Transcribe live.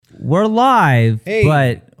we're live, Hey,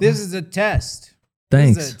 but this is a test.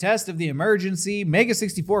 Thanks. This is a test of the emergency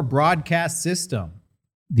Mega64 broadcast system.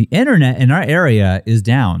 the internet in our area is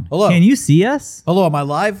down. Hello. Can you see us? Hello, am I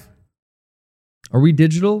live? Are we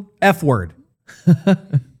digital? F word.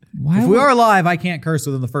 Why If we are live, I can't curse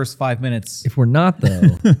within the first 5 minutes. If we're not,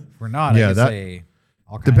 though. If we're not, Yeah, I can that- say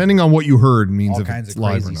all kinds, Depending on what you heard means all if kinds it's of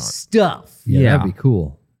live crazy or not. stuff. Yeah, that'd be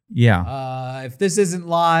cool. Yeah. If this isn't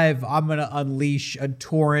live, I'm going to unleash a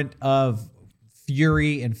torrent of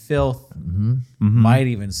fury and filth. Might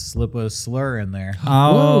even slip a slur in there.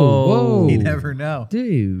 Oh, Whoa. You never know.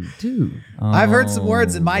 Dude. I've heard some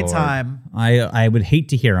words in my Lord. time. I would hate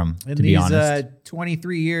to hear them, In to be these honest.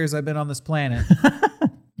 23 years I've been on this planet.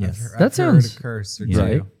 Yes. I've That heard sounds a curse or Yeah.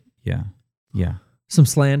 two. Yeah. Yeah. some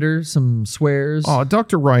slander, some swears. Oh,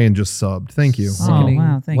 Dr. Ryan just subbed. Thank you. Sickening. Oh,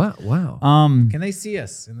 wow, thanks. Wow. Can they see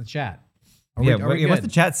us in the chat? Are Yeah, we what's the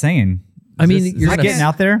good? chat saying? I mean, is you're this gonna- getting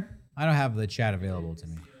out there? I don't have the chat available to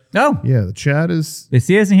me. No. Yeah, the chat is. They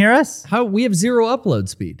see us and hear us? How we have 0 upload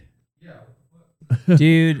speed.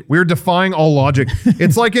 Dude. We're defying all logic.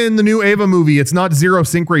 It's like in the new Ava movie. It's not 0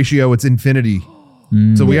 sync ratio, it's infinity.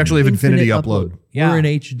 So we actually have infinity upload. Yeah. We're in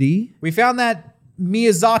HD. We found that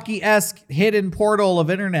Miyazaki-esque hidden portal of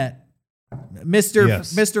internet. Mr.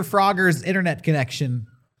 Yes. Mr. Frogger's internet connection.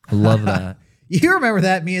 I love that. You remember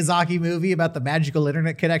that Miyazaki movie about the magical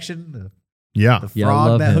internet connection? Yeah. The Yeah, I frog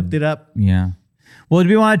love that him. hooked it up? Yeah. Well, do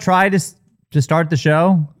we want to try to start the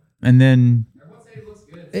show and then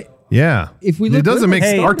Yeah. If we it look doesn't good, make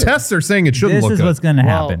hey, our tests are saying it shouldn't this look is good. what's going to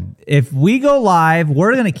happen? If we go live,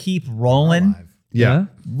 we're going to keep rolling. yeah.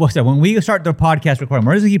 What's that? When we start the podcast recording,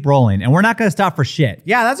 we're just going to keep rolling, and we're not going to stop for shit.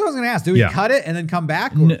 Yeah, that's what I was going to ask. Do we Yeah. cut it and then come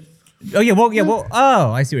back? Or? Oh yeah, well.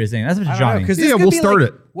 Oh, I see what you're saying. That's what I you're don't know, Johnny. 'cause this Yeah, could we'll be start like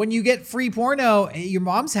it. When you get free porno at your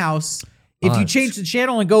mom's house, if you Uh, change the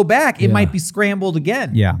channel and go back, it yeah. might be scrambled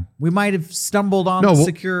again. Yeah. We might have stumbled on No, the we'll-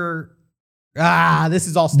 secure. This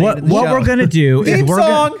is all staying in the What show. we're gonna do is Theme we're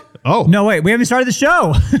song. gonna. Oh. No, wait, we haven't started the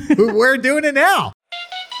show. We're doing it now.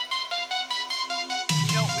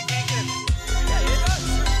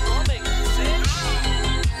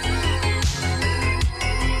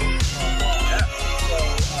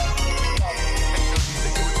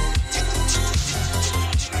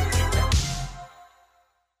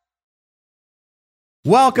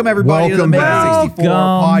 Welcome everybody to the Welcome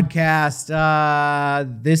Mega64 back.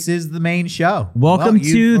 podcast. This is the main show. Welcome Well,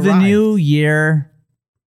 to you've the arrived. new year.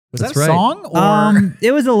 Was That's that a right. song or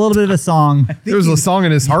It was a little bit of a song. There was a song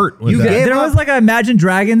in his heart with you that. gave There up? was like an Imagine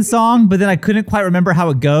Dragons song, but then I couldn't quite remember how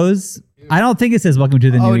it goes. I don't think it says "Welcome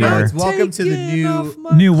to the Oh, New no, Year." it's welcome to the new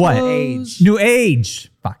New what? age. New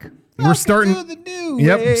age. Fuck. We're starting. to the new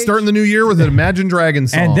Yep, age. starting the new year with an Imagine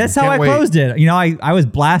Dragons song. And that's how Can't I wait. closed it. You know, I was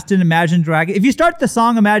blasting Imagine Dragons. If you start the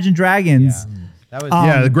song Imagine Dragons, That was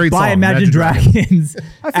Yeah, the great by song, Imagine Imagine Dragons.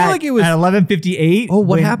 I feel like it was- at 11:58. Oh,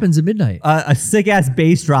 what when, happens at midnight? A sick ass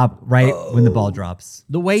bass drop right when the ball drops.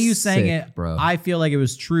 the way you sang Sick, it, bro. I feel like it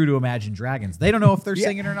was true to Imagine Dragons. They don't know if they're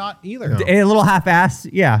singing or not either. A little half-assed.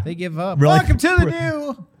 Yeah, They give up. Really? Welcome to the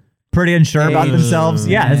new. pretty unsure about Age. themselves.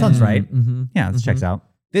 Yeah, that sounds right. Mm-hmm. Yeah, this checks out.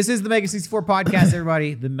 This is the Mega64 podcast,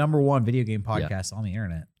 everybody. The #1 video game podcast on the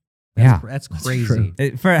internet. Yeah. That's crazy.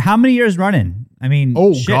 true. For how many years running? I mean,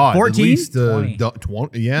 Oh, shit, God. 14? At least 20.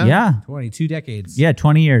 20. Yeah. Yeah, 22 decades. yeah,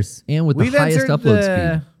 20 years. And with We've the highest entered upload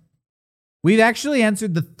the- speed. We've actually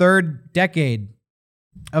entered the 3rd decade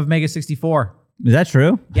of Mega64. Is that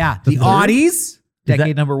true? Yeah. The third? Oddies, that-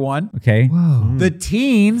 decade #1. Okay. Whoa. The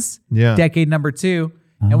teens, Yeah. decade #2.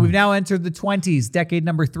 And we've now entered the 20s, decade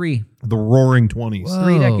 #3. The roaring 20s. Whoa.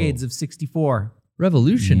 3 decades of 64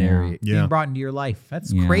 Revolutionary. Yeah. being brought into your life.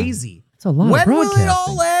 That's Yeah. crazy. It's a lot When of will broadcasting. it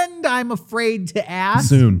all end? I'm afraid to ask.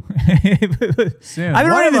 Soon. Soon. I've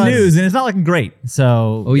been One reading of the us- news and it's not looking great.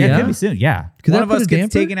 So Oh, it yeah? could be soon. Yeah. Could One that of put us a gets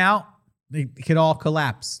damper? taken out. It could all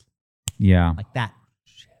collapse Yeah. like that.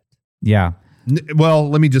 Yeah. Well,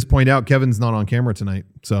 let me just point out Kevin's not on camera tonight.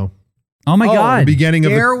 So Oh my Oh, God. the beginning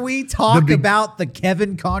of Dare we talk be- about the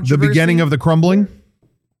Kevin the controversy? beginning of the crumbling.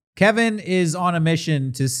 Kevin is on a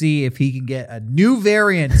mission to see if he can get a new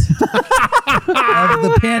variant of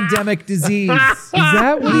the pandemic disease. Is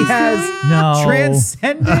that what He he has No.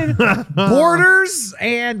 transcended borders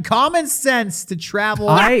and common sense to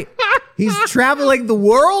travel. He's traveling the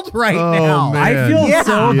world right Oh, now. man. I feel Yeah.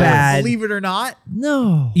 so Yes. bad. Believe it or not.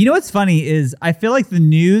 No. You know what's funny is I feel like the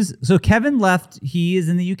news. So Kevin left. He is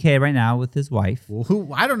in the UK right now with his wife. Well, who?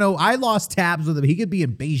 I don't know. I lost tabs with him. He could be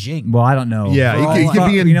in Beijing. Well, I don't know. Yeah, he Well,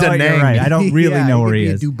 could be in you know what, Da you're Nang. right. I don't really Yeah, know where could he be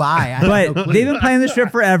in is. Dubai. I have no But clue. they've been planning this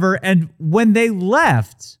trip forever. And when they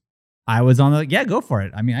left, I was on go for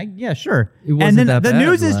it. I mean, sure. It wasn't and then that the bad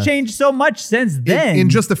news has last- changed so much since then. In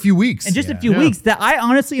just a few weeks. In just a few weeks that I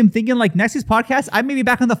honestly am thinking like next week's podcast, I may be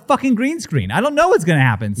back on the fucking green screen. I don't know what's going to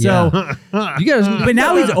happen. So, You guys, but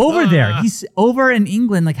now he's over there. He's over in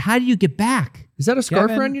England. Like, how do you get back? is that a scarf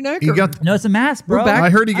Kevin, around your neck? He or- got. No, it's a mask, bro. We're back. I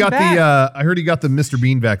heard he I'm got back. the. I heard he got the Mr.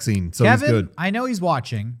 Bean vaccine, so Kevin, he's good. I know he's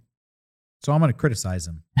watching, so I'm going to criticize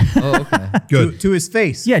him Oh, okay. Good. to his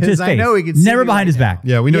face. Yeah, to his 'cause face. I know he can see Never me behind right his now. back.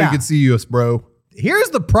 Yeah, we know Yeah. you can see us, bro. Here's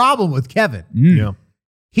the problem with Kevin. Yeah.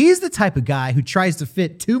 He's the type of guy who tries to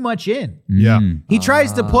fit too much in. Yeah. He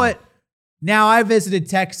tries to put, now I visited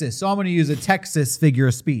Texas, so I'm going to use a Texas figure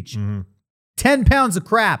of speech. 10 pounds of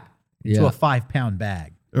crap into Yeah. a 5-pound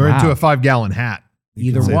bag. Or into Wow. a 5-gallon hat.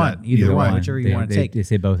 You Either can say one. that. Either one. way. Whichever you want to take. They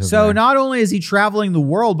say both. Over So there. not only is he traveling the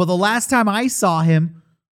world, but the last time I saw him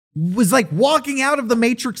was like walking out of the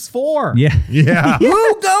Matrix 4. Yeah. Yeah.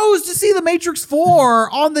 Who goes to see the Matrix 4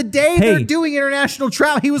 on the day they're Hey. doing international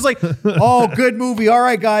travel? He was like, oh, good movie. All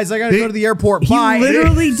right, guys, I got to go to the airport. He Bye.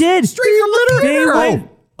 literally did. Straight from the They Twitter. went-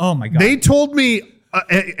 Oh my god. They told me,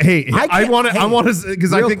 hey, I can't- want to, hey,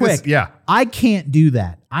 because I real think quick, this, yeah. I can't do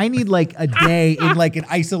that. I need like a day in like an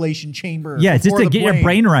isolation chamber. yeah, just before to the get your plane.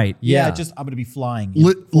 brain right. Yeah, Yeah. just I'm going to be flying in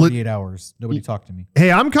Lit- 48 hours. Nobody talk to me.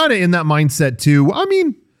 Hey, I'm kind of in that mindset too. I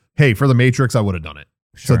mean, hey, for the Matrix, I would have done it.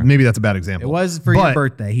 Sure. So maybe that's a bad example. It was for your But-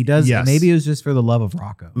 birthday. He does. Yes. Maybe it was just for the love of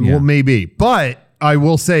Rocco. Yeah. Well, maybe. But I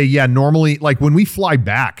will say, yeah, normally, like when we fly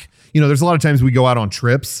back, there's a lot of times we go out on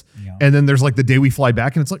trips and then there's like the day we fly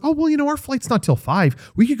back and it's like, oh, well, our flight's not till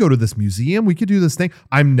 5. We could go to this museum. We could do this thing.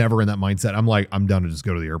 I'm never in that mindset. I'm like, I'm done to just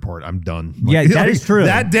go to the airport. I'm done. Yeah, Like, that is true.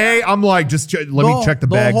 That day, I'm like, just let me check the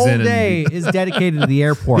bags whole in. day is dedicated to the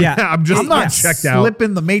airport. Yeah. I'm just I'm not checked out.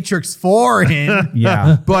 slipping the Matrix 4 in.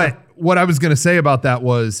 Yeah. But what I was going to say about that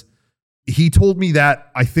was he told me that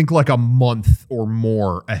I think like a month or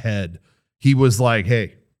more ahead. He was like,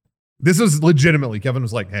 hey, this was legitimately, Kevin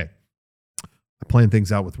was like, hey, I planned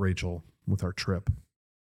things out with Rachel with our trip.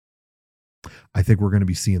 I think we're going to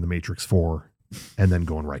be seeing the Matrix 4 and then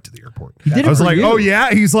going right to the airport. did I it was for like, you. oh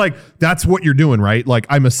yeah. He's like, that's what you're doing, right? Like,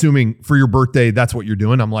 I'm assuming for your birthday, that's what you're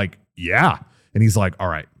doing. I'm like, yeah. And he's like, all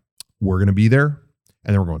right, we're going to be there.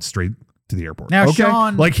 And then we're going straight to the airport. Now,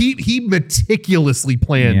 Sean- like he meticulously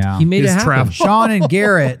planned Yeah. He made his it happen. travel. Sean and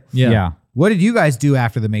Garrett, Yeah. what did you guys do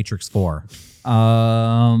after the Matrix 4?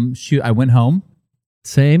 Shoot, I went home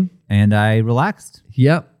Same. and I relaxed.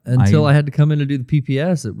 Yep. Until I- I had to come in to do the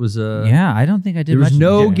PPS. It was Yeah, I don't think I did There was much.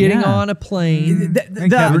 no getting Yeah. on a plane. The, Kevin's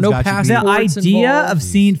There were no got you beat. passports the idea involved. of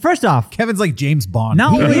seeing, first off, Kevin's like James Bond.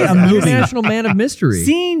 Not He only is a an movie. international man of mystery.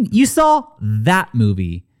 you saw that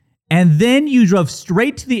movie, and then you drove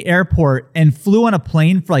straight to the airport and flew on a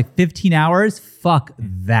plane for like 15 hours. Fuck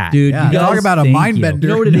that. Dude, Yeah, you guys, talk about a thank mind you. bender.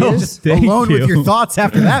 You know what it No, is? just Thank alone with you. your thoughts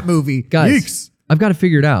after that movie. guys, Yeeks. I've got to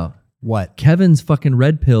figure it out. What? Kevin's fucking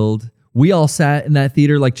red pilled. We all sat in that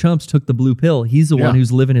theater like chumps, took the blue pill. He's the one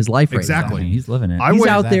who's living his life right Exactly. I mean, he's living it. I now. He's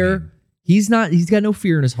went- out that there. mean? He's got no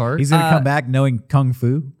fear in his heart. He's going to come back knowing Kung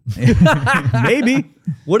Fu? Maybe.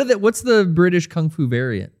 What's the British Kung Fu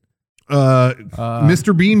variant?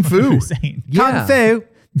 Mr. Bean Foo. Insane. Kung Fu.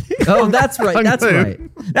 Oh, that's right. That's Kung Fu. right.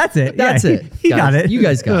 That's it. That's Yeah, it. He guys. got it. You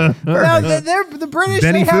guys got it. No, they're the British.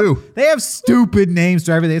 Benny Foo. They have stupid names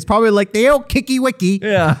to everything. It's probably like the old Kicky Wiki.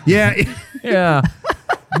 Yeah. Yeah. Yeah.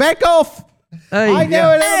 Back off. Hey, I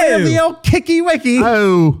know it. The old Kicky Wiki.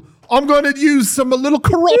 Oh, I'm going to use some little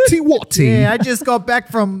karate watty. Yeah, I just got back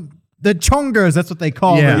from the Chongers. That's what they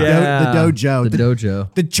call Yeah. the dojo. The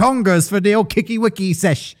dojo. The Chongers for the old Kicky Wiki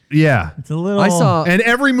sesh. Yeah. It's a little. I saw And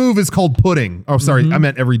every move is called pudding. Oh, sorry. I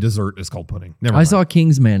meant every dessert is called pudding. Never I mind. saw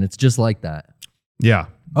Kingsman. It's just like that. Yeah.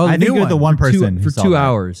 Oh, I think you're the one person for who saw 2 that.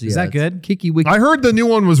 hours. Is that good? Kicky Wiki. I heard the new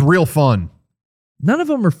one was real fun. None of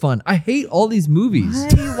them are fun. I hate all these movies.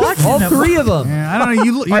 Why are you watching All them? 3 of them. Yeah, I don't know.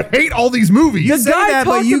 You I hate all these movies. you say guy that,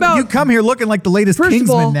 but talked you about- come here looking like the latest First of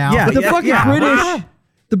Kingsman all, now. yeah, the fucking yeah.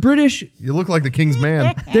 British, You look like the king's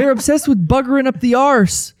man. they're obsessed with buggering up the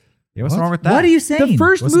arse. Yeah, what's wrong with that? What are you saying? The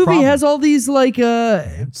first What's the movie problem? has all these like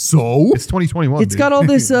So It's 2021. it's dude. got all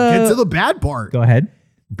this get to the bad part. Go ahead.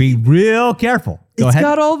 Be real careful. Go it's ahead.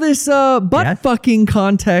 got all this butt Yes. fucking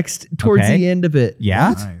context towards Okay. the end of it.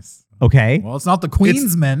 Yeah. Nice. Okay. Well, it's not the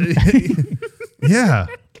Queen's men. Yeah.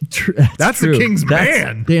 That's the true. king's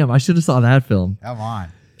man. Damn, I should have saw that film. Come on.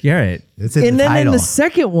 Garrett. It's in And the then in title. the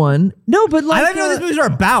second one, no, but like I don't know what these movies are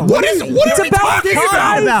about. What is it's are we about talking this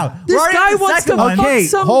guy. about? This We're already guy at the wants to second one. fuck Okay,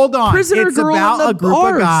 some hold on. prisoner It's girl about in a the group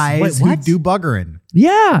arse. of guys Wait, who what? do buggering.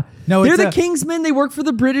 Yeah, No, they're it's the a- Kingsmen. They work for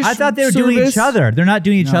the British. I thought they were doing service. each other. They're not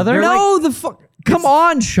doing each other. they're No, the fuck. Come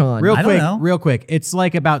on, Sean. Real I don't quick, know. real quick. It's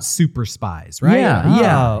like about super spies, right?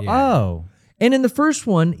 Yeah. Oh. And in the first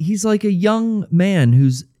one, he's like a young man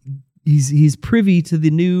who's he's privy to the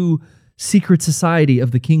new secret society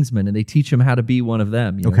of the Kingsmen, and they teach him how to be one of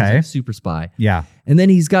them. You know, Okay. he's like a super spy. Yeah. And then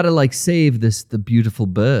he's got to like save the beautiful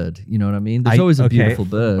bird. You know what I mean? There's always a beautiful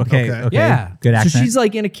bird. Okay. Yeah. Good So accent. she's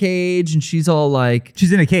like in a cage, and she's all like,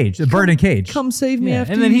 she's in a cage. A bird in a cage. "Come save me!" Yeah.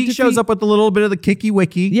 After And then you he shows defeat-" up with a little bit of the kicky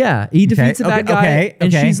wicky. Yeah, he defeats a bad guy,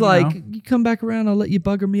 and she's you like, know. "You come back around, I'll let you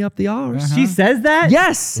bugger me up the arse." She says that?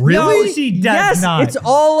 Yes. Really? No, she does yes, not. It's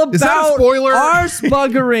all about Is that a spoiler? arse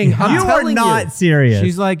buggering. I'm You are telling not you. serious.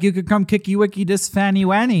 She's like, you could come kicky wicky this fanny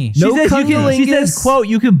wanny. No she says, cunnilingus. quote,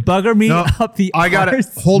 you can bugger me No, up the I got arse.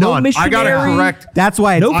 to hold No on. I got to missionary. correct. That's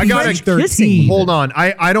why it's No I gotta- kissing. Hold on.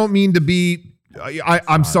 I don't mean to be.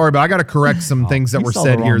 I'm sorry, but I got to correct some things that you were saw the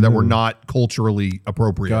said here wrong that were movie. not culturally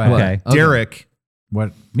appropriate. Go ahead. Okay. Okay. Derek,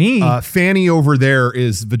 What? Me? Fanny over there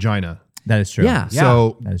is vagina. That is true. Yeah.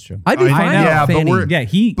 So That is true. I'd be I fine know. with Yeah, but Fanny. we're- Yeah,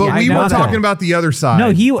 he. But yeah, we I know were that. talking about the other side.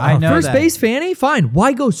 No, he. I know First that. base Fanny, fine.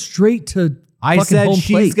 Why go straight to I fucking said home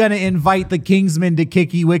she's plate? gonna invite the Kingsmen to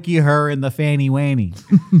kicky wicky her in the fanny wanny.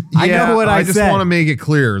 I Yeah, know what I just said. want to make it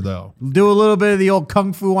clear, though. Do a little bit of the old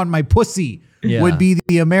kung fu on my pussy. Yeah. Would be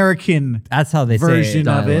the American That's how they version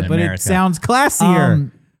say of in it, but America. it sounds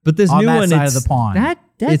classier But this on new that one, side it's, of the pond. That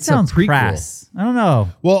It's a sounds prequel. crass. I don't know.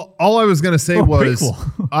 Well, all I was going to say was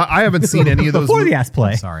prequel. I haven't seen any of those. Before the ass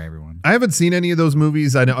play. Sorry, everyone. I haven't seen any of those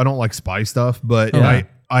movies. I don't like spy stuff, but Yeah.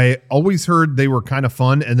 I always heard they were kind of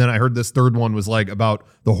fun, and then I heard this third one was like about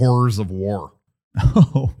the horrors of war.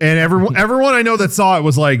 Oh. And everyone I know that saw it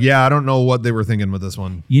was like, yeah, I don't know what they were thinking with this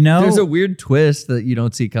one. You know, there's a weird twist that you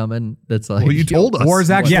don't see coming. That's like, Well, you told us. War's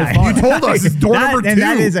actually Yeah, fun. You told us it's door that, number 2. and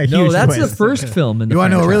that is a huge no, that's twist. the first film in the You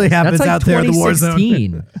wanna know what really franchise. happens That's out there in the war zone?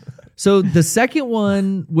 2016. So the second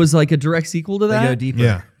one was like a direct sequel to They go that, deeper.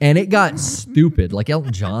 Yeah. and it got stupid. Like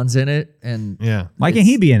Elton John's in it, and Yeah. Why can't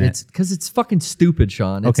he be in it? It's because it's fucking stupid,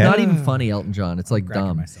 Sean. It's Okay. not even funny, Elton John. It's like cracking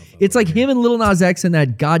dumb. myself up It's like him and Lil Nas X in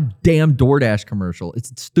that goddamn DoorDash commercial.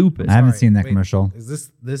 It's stupid. I haven't seen that Wait, commercial. Is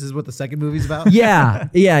this is what the second movie's about? Yeah.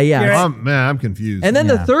 I'm confused. And then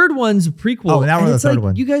Yeah. the third one's a prequel. Oh, now we're and the it's third like,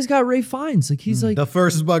 one. You guys got Ray Fiennes. Like he's like, The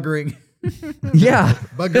first buggering. yeah.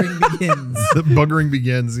 Buggering begins. the buggering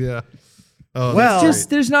begins. Yeah. Oh, Well, Just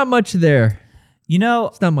there's not much there. You know,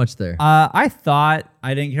 It's not much there. I thought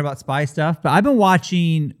I didn't care about spy stuff, but I've been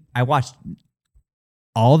watching. I watched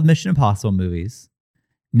all of the Mission Impossible movies.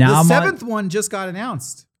 Now the I'm seventh one just got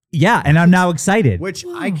announced, yeah, and I'm now excited. which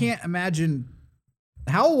I can't imagine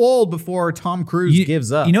how old before Tom Cruise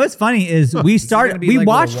gives up. You know what's funny is we gonna started. be We like a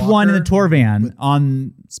watched one in the walker tour van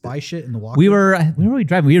on. spy shit in the walker. Where were we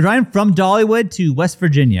driving? We were driving from Dollywood to West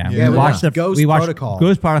Virginia. Yeah, we we watched watched Ghost Protocol.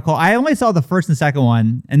 Ghost Protocol. I only saw the first and second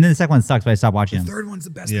one, and then the second one sucks, but I stopped watching The them. third one's the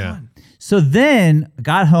best Yeah. one. So then I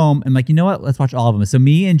got home and like, you know what? Let's watch all of them. So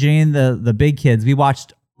me and Jane, the big kids, we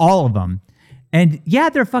watched all of them. And yeah,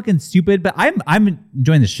 they're fucking stupid, but I'm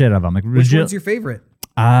enjoying the shit out of them. Like, Which one's your favorite?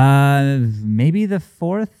 maybe the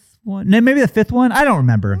fourth one. No, maybe the fifth one. I don't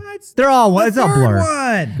remember. They're all one. It's all blur.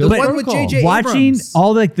 One. The Ghost one with Protocol. JJ Watching Abrams.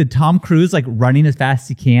 all like the Tom Cruise like running as fast as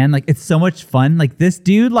he can, like it's so much fun. Like this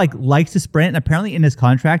dude like likes to sprint, and apparently in his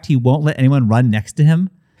contract he won't let anyone run next to him.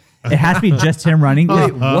 It has to be just him running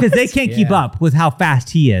because they can't keep Yeah. up with how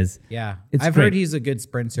fast he is. Yeah, It's I've great. heard he's a good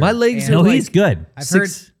sprinter. My legs And are No, like- he's good. I've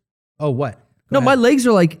six- heard. Oh, what? Go No, my ahead. legs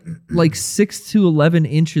are like 6 to 11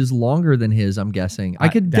 inches longer than his. I'm guessing I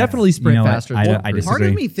could that's- definitely sprint you know what? faster. I than don't- I Tom Cruise. Part of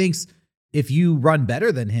disagree. me thinks if you run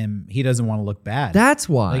better than him, he doesn't want to look bad. That's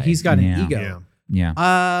why. like he's got Yeah. an ego. Yeah.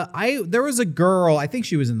 Yeah. There was a girl. I think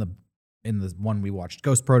she was in the one we watched,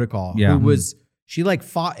 Ghost Protocol. Yeah. Who was she like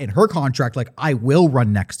fought in her contract? Like I will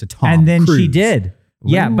run next to Tom. And then she Cruise. did.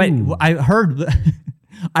 Yeah, but Ooh. I heard,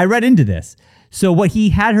 I read into this. So what he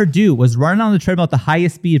had her do was run on the treadmill at the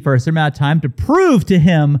highest speed for a certain amount of time to prove to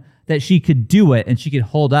him that she could do it and she could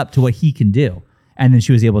hold up to what he can do. And then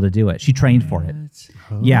she was able to do it. She trained for it.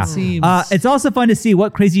 Yeah. seems- It's also fun to see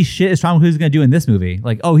what crazy shit is Tom Cruise going to do in this movie.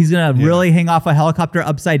 Like, oh, he's going to really hang off a helicopter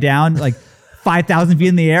upside down, like 5,000 feet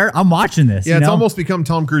in the air. I'm watching this. Yeah, you it's know? almost become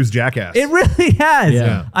Tom Cruise Jackass. It really has.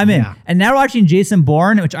 Yeah. I'm in. Yeah. And now we're watching Jason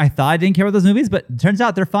Bourne, which I thought I didn't care about those movies, but it turns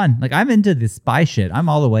out they're fun. Like I'm into the spy shit. I'm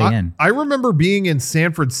all the way in. I remember being in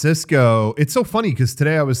San Francisco. It's so funny because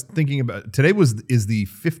today I was thinking about is the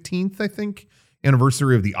 15th, I think,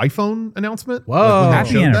 anniversary of the iPhone announcement. Whoa. Like when they Happy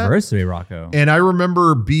showed that. anniversary, Rocco. And I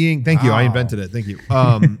remember being, thank you, I Wow. invented it. Thank you.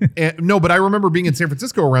 No, but I remember being in San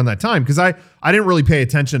Francisco around that time because I didn't really pay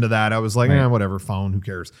attention to that. I was like, whatever, phone, who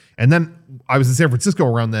cares? And then I was in San Francisco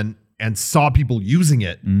around then and saw people using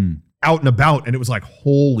it. out and about, and it was like,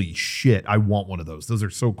 holy shit, I want one of those. Those are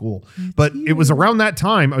so cool. But it was around that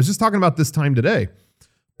time. I was just talking about this time today,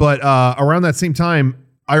 but around that same time,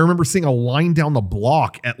 I remember seeing a line down the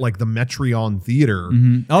block at like the Metreon Theater.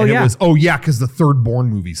 Oh, and yeah. It was, because the third Bourne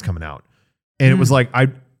movie's coming out. And it was like, I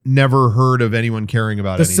never heard of anyone caring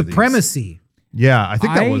about The any of these. Supremacy. Yeah, I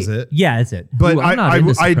think that was it. Yeah, that's it. But Ooh, I'm not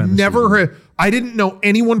into I Supremacy. never heard, I didn't know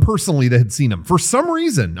anyone personally that had seen them for some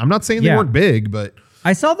reason. I'm not saying they Yeah. weren't big, but.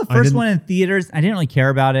 I saw the first one in theaters. I didn't really care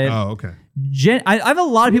about it. Oh, okay. I have a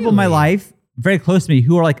lot of people in my life very close to me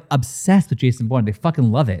who are like obsessed with Jason Bourne. They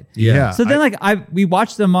fucking love it. Yeah. So then we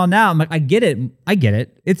watch them all now. I'm like, I get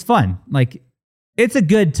it. It's fun. Like, it's a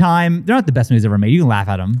good time. They're not the best movies ever made. You can laugh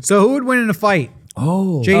at them. So who would win in a fight?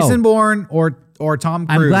 Jason Bourne or Tom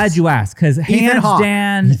Cruise? I'm glad you asked because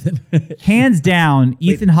hands down,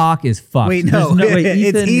 Ethan Hawke is fucked. Wait, no. There's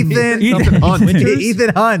It's Ethan. Ethan Hunt. Ethan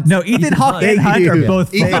Hunt. No, Ethan Hawke and Hunt are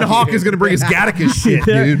both Ethan fucked. Hawke is going to bring his Gattaca shit,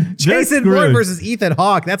 dude. Jason screwed. Bourne versus Ethan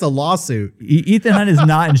Hawke. That's a lawsuit. Ethan Hunt is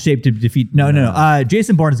not in shape to defeat. No.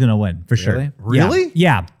 Jason Bourne is going to win for sure. Really?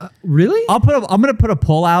 Yeah. Really? I'm going to put a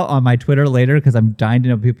poll out on my Twitter later because I'm dying to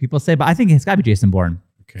know what people say, but I think it's got to be Jason Bourne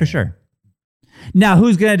for sure. Now,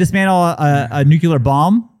 who's going to dismantle a nuclear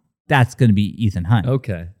bomb? That's going to be Ethan Hunt.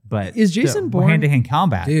 Okay. But Is Jason Bourne- hand-to-hand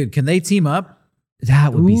combat? Dude, can they team up?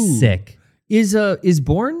 That would be Ooh. sick. Is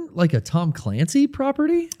Bourne like a Tom Clancy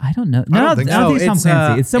property? I don't know. don't think I don't think it's Tom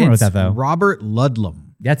Clancy. It's similar with that though. Robert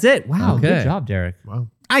Ludlum. That's it. Wow. Okay. Good job, Derek. Wow.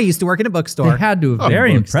 I used to work in a bookstore. They had to have been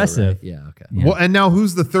Very books, though, impressive. right? Yeah. Okay. Yeah. Well, and now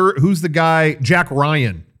who's the third? Who's the guy? Jack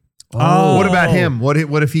Ryan. Oh. What about him? What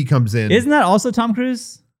if he comes in? Isn't that also Tom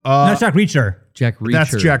Cruise? No, it's Jack Reacher. Jack Reacher.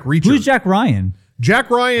 That's Jack Reacher. Who's Jack Ryan? Jack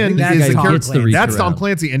Ryan that is guy the Tom character. Clancy. That's Tom around.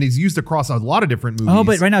 Clancy, and he's used across a lot of different movies. Oh,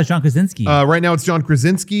 but right now it's John Krasinski. Right now it's John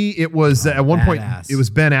Krasinski. It was at one point badass. it was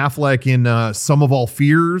Ben Affleck in Sum of All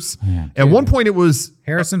Fears. Yeah. At one point it was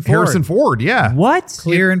Harrison Ford. Harrison Ford. Yeah. what?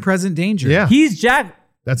 Clear and present danger. Yeah. He's Jack.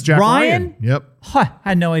 That's Jack Ryan. Yep. Huh, I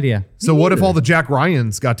had no idea. So what if all the Jack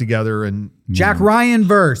Ryans got together and Jack Ryan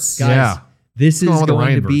verse. Guys, Yeah. this is What's going on with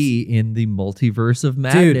going the to be in the multiverse of Dude,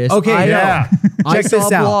 madness. okay, I know. yeah. I Check saw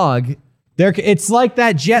this a out. blog. It's like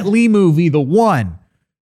that Jet Li movie, The One.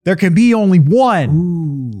 There can be only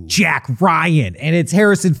one Jack Ryan, and it's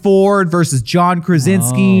Harrison Ford versus John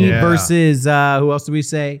Krasinski Oh. Yeah. versus who else do we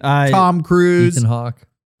say? Uh, Tom Cruise. Ethan Hawke.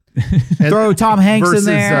 Throw Tom Hanks versus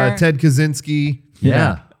in there. Ted Kaczynski.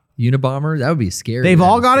 Yeah. Unabomber. That would be scary. They've That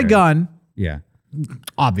all would got a scary. gun, Yeah.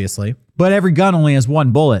 obviously, but every gun only has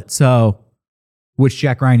one bullet. So, which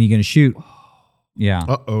Jack Ryan are you going to shoot? Yeah.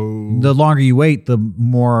 Uh-oh. The longer you wait, the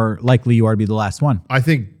more likely you are to be the last one. I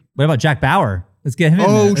think What about Jack Bauer? Let's get him in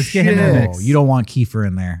Oh, there. Let's get him in the shit. mix. Oh, you don't want Kiefer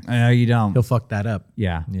in there. I know you don't. He'll fuck that up.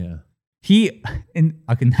 Yeah. Yeah.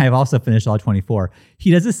 I've also finished all 24.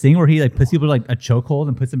 He does this thing where he like puts people in like a chokehold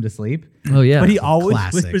and puts them to sleep. Oh, yeah. But he always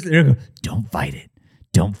Classic. whispers in their ear, don't fight it.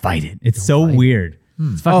 Don't fight it. It's so weird.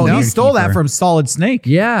 It's fucking Oh, he weird, stole that Kiefer. from Solid Snake.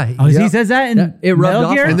 Yeah. Oh, yeah. he says that in It rubbed Metal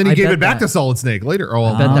off Gear? on and then he I gave bet it back that- to Solid Snake later. Oh,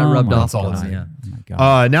 I bet that rubbed my off Solid on Snake. him, Oh my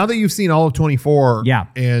God. now that you've seen all of 24 Yeah.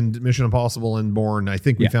 and Mission Impossible and Bourne, I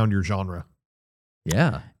think we Yeah. found your genre.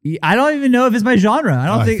 Yeah. I don't even know if it's my genre. I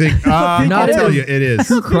don't think I'll it tell is. you, it is.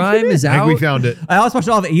 True crime is I think out. we found it. I also watched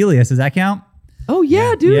all of Alias. Does that count? Oh,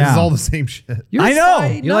 yeah, dude. Yeah. This is all the same shit. You're I know. a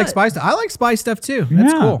You like nut. spy stuff? I like spy stuff too.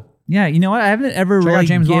 That's Yeah. cool. Yeah, you know what? I haven't ever Check out really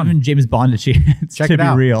James given Bond. James Bond a chance Check to it be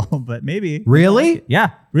out. real, but maybe. Really?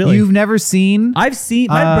 Yeah, really. You've never seen I've seen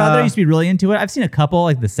my brother used to be really into it. I've seen a couple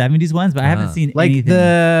like the 70s ones, but I haven't seen like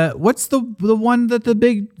anything. what's the one that the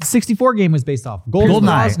big 64 game was based off?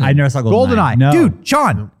 Goldeneye. I never saw Goldeneye. Goldeneye. No. Dude,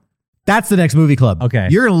 Sean. That's the next movie club. Okay.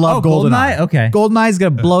 You're going to love Oh, Goldeneye. Goldeneye? Okay. Goldeneye's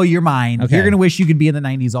going to blow your mind. Okay. You're going to wish you could be in the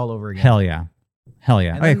 90s all over again. Hell yeah. Hell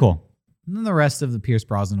yeah. And Okay, then- cool. And then the rest of the Pierce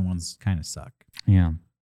Brosnan ones kind of suck. Yeah.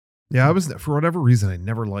 Yeah, I was for whatever reason I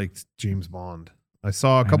never liked James Bond. I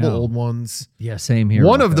saw a couple know. old ones. Yeah, same here.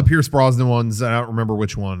 One of Rocco. the Pierce Brosnan ones, I don't remember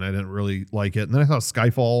which one. I didn't really like it. And then I saw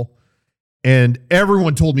Skyfall, and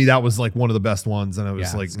everyone told me that was like one of the best ones. And I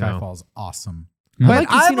was like, no. Skyfall's awesome. I But like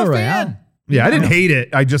I'm Casino a Royale. fan. Yeah, I didn't hate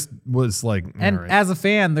it. I just was like, And all right. as a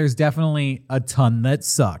fan, there's definitely a ton that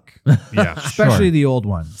suck, yeah, especially the old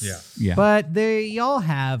ones. Yeah. Yeah. But they all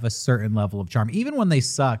have a certain level of charm. Even when they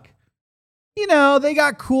suck, you know, they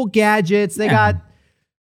got cool gadgets. They Yeah. got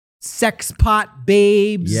sex pot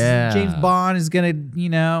babes. Yeah. James Bond is going to, you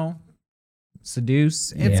know,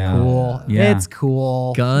 seduce. It's Yeah. cool. Yeah. It's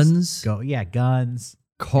cool. Guns, Just go. Yeah, guns.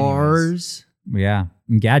 cars, Yeah.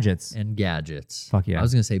 And gadgets. and gadgets. Fuck yeah. I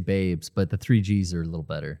was going to say babes, but the 3 Gs are a little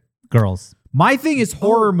better. Girls. My thing is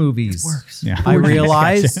horror movies. Works. Yeah. I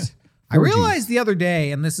realized Gotcha. I realized the other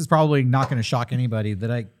day, and this is probably not going to shock anybody,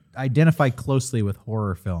 that identify closely with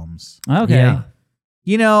horror films. Okay. Yeah.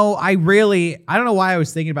 You know, I don't know why I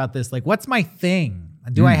was thinking about this. Like, what's my thing?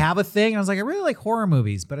 Do I have a thing? And I was like, I really like horror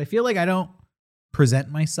movies, but I feel like I don't present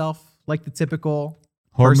myself like the typical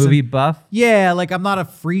Horror person. movie buff. Yeah, like I'm not a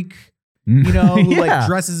freak, you know, who Yeah. like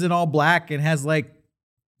dresses in all black and has like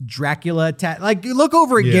Dracula like look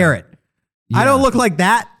over at Garrett. I don't look like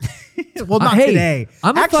that. Well, not Hey, today.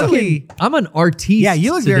 I'm Actually, I'm an artiste. Yeah,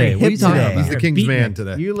 you look very today. What are hip you talking today. about? He's the king's man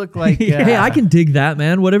today. you look like Hey, I can dig that,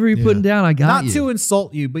 man. Whatever you're putting down, I got not you. to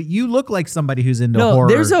insult you, but you look like somebody who's into No, horror.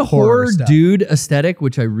 there's a horror stuff. dude aesthetic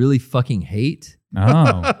which I really fucking hate.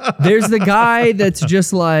 Oh. There's the guy that's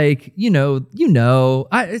just like, you know.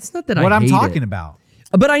 It's not that What I I'm hate talking it, about.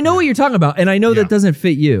 but I know what you're talking about, and I know that doesn't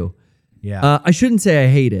fit you. Yeah. I shouldn't say I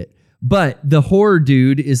hate it, but the horror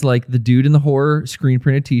dude is like the dude in the horror screen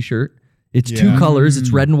printed T-shirt. It's two colors.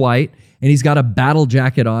 It's red and white, and he's got a battle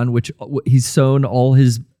jacket on, which he's sewn all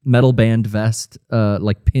his metal band vest,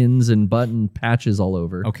 like pins and button patches all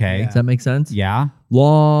over. Okay. Does that make sense? Yeah.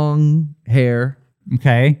 Long hair,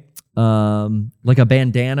 Okay. like a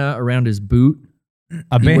bandana around his boot.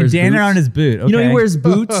 A He wears bandana boots. on his boot. Okay. You know he wears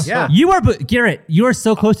boots. Yeah. You are, Garrett. You are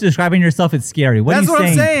so close to describing yourself. It's scary. What That's are you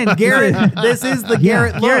what saying? I'm saying, Garrett. This is the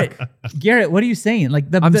Garrett look. Garrett, what are you saying? Like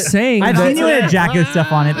I'm saying I've that- seen you in a jacket stuff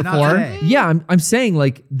on it Not before. today. Yeah, I'm saying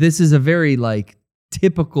like this is a very like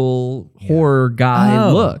typical horror guy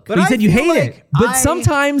Oh. look. But you said you feel hate like it. But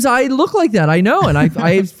sometimes I look like that. I know, and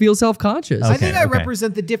I feel self-conscious. I think I okay.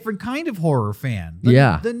 represent the different kind of horror fan.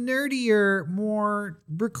 Yeah. The nerdier, more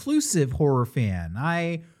reclusive horror fan.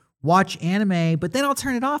 I watch anime, but then I'll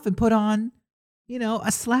turn it off and put on, you know,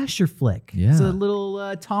 a slasher flick. Yeah. It's a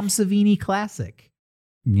little Tom Savini classic.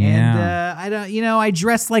 Yeah. And I don't, you know, I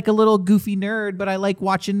dress like a little goofy nerd, but I like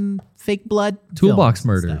watching fake blood. Toolbox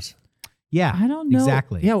films and murders. stuff. Yeah. I don't know.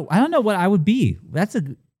 Exactly. Yeah. I don't know what I would be.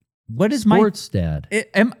 What is Sports dad.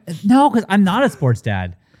 no, because I'm not a sports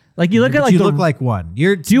dad. Like you look But at like you the, look like one.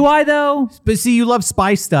 do I though? But see, you love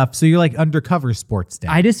spy stuff, so you're like undercover sports dad.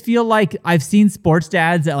 I just feel like I've seen sports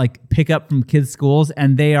dads that like pick up from kids' schools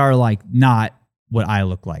and they are like not what I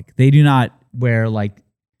look like. They do not wear like,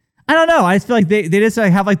 I don't know. I just feel like they just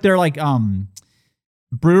like have like their like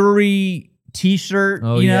brewery t-shirt,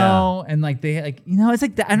 Oh, you yeah. know, and like they like, you know, it's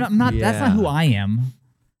like that. I'm not, that's not Yeah. who I am.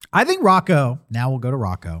 I think Rocco, now we'll go to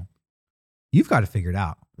Rocco. You've got it figured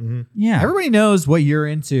out. Yeah. Everybody knows what you're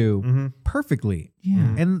into Mm-hmm. perfectly.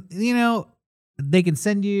 yeah. And, you know, they can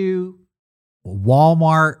send you a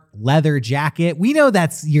Walmart leather jacket. We know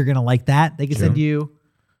you're going to like that. They can send you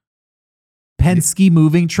Penske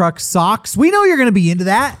moving truck socks. We know you're going to be into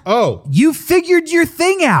that. Oh, You figured your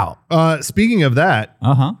thing out. speaking of that,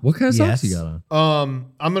 Uh-huh. What kind of socks Yes. you got on?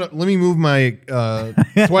 let me move my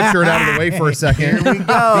sweatshirt out of the way for a second. Here we go.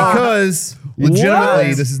 Because legitimately,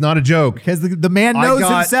 What? this is not a joke. Because the man I knows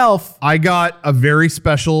got- himself. I got a very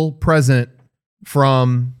special present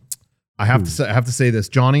from. I have to say this,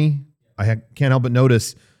 Johnny. Can't help but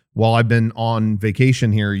notice while I've been on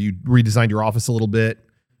vacation here, you redesigned your office a little bit.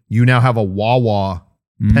 You now have a Wawa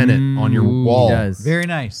pennant on your Ooh, wall. he does. Very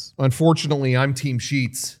nice. Unfortunately, I'm Team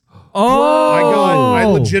Sheets. Oh, I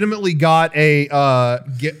legitimately got a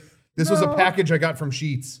this was a package I got from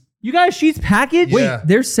Sheets. You got a Sheets package? Wait, Yeah.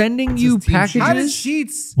 They're sending you is Team packages. How did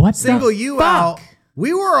Sheets What the single you fuck? out?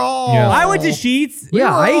 We were all. Yeah. I went to Sheets.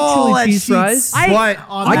 Yeah, were I ate all chili at cheese Sheets. fries. But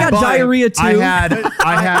I got diarrhea too.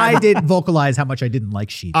 I did vocalize how much I didn't like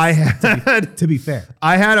Sheets. I had to be fair.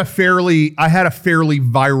 I had a fairly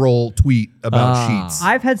viral tweet about Sheets.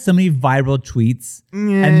 I've had so many viral tweets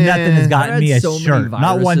and nothing has gotten I've me had a so many shirt.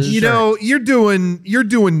 Not one viruses. shirt. You know, you're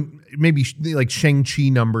doing maybe like Shang-Chi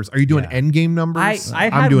numbers. Are you doing Endgame numbers? I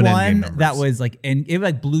I'm had doing Endgame one numbers. that was like, and it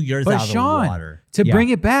like blew yours But out of Sean, the water. to Yeah. bring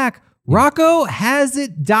it back, Rocco has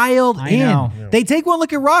it dialed I in. know. They take one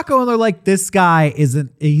look at Rocco and they're like, this guy he's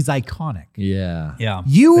iconic. Yeah. Yeah.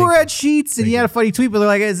 You were at Sheets and you had a funny tweet, but they're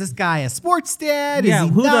like, is this guy a sports dad? Yeah. Is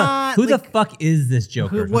he Who not? the Like, fuck is this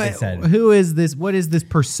Joker? who, What they said. who is this? What is this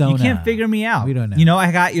persona? You can't figure me out. We don't know. You know,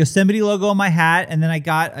 I got Yosemite logo on my hat, and then I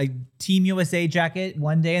got a Team USA jacket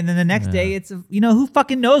one day, and then the next day it's who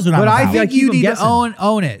fucking knows what I'm But about. I think keep you them need guessing. to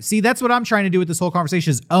own it. See, that's what I'm trying to do with this whole conversation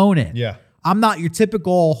is own it. Yeah. I'm not your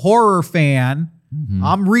typical horror fan.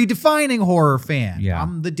 I'm redefining horror fan. Yeah.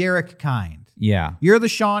 I'm the Derek kind. yeah. You're the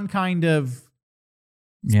Sean kind of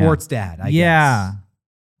sports dad, I Yeah.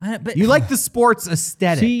 guess. But You like the sports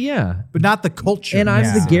aesthetic, See, yeah. but not the culture. And I'm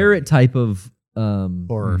the Yeah. Garrett type of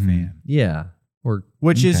horror fan. yeah. Or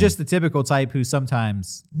Which is Okay. just the typical type who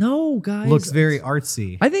sometimes no, guys. looks very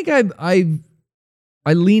artsy. I think I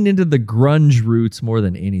I lean into the grunge roots more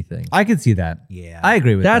than anything. I could see that. Yeah. I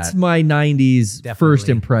agree with That's that. my 90s Definitely. first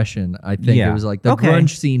impression. I think Yeah. it was like the Okay.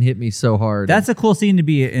 grunge scene hit me so hard. That's a cool scene to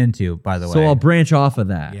be into, by the way. so I'll branch off of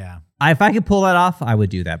that. Yeah. If I could pull that off, I would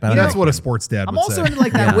do that. But That's what a sports dad I'm would also say. into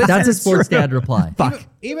like that Yeah, wizard. that's a sports dad reply. Fuck.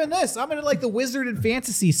 Even this, I'm into like the wizard and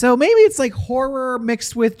fantasy. So maybe it's like horror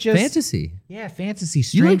mixed with just Fantasy. Yeah, fantasy. You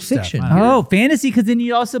Strange like stuff. fiction. I don't know. Oh, fantasy, because then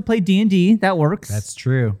you also play D&D. That works. That's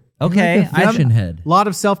true. okay. You're like a fiction head. A lot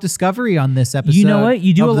of self-discovery on this episode. You know what?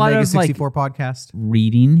 You do of a the lot Mega of, like- 64 podcast.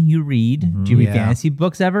 Reading, you read. Do you read Yeah. fantasy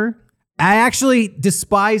books ever? I actually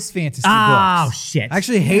despise fantasy Oh, books. shit. I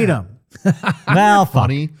actually hate them. Well, fuck.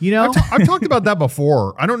 Funny. You know? I've talked about that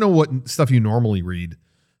before. I don't know what stuff you normally read,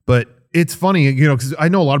 but it's funny, you know, because I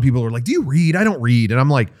know a lot of people are like, do you read? I don't read. And I'm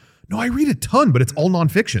like, no, I read a ton, but it's all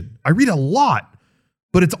nonfiction. I read a lot,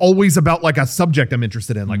 but it's always about like a subject I'm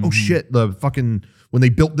interested in. Like, oh shit, the fucking, when they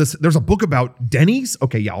built this, there's a book about Denny's.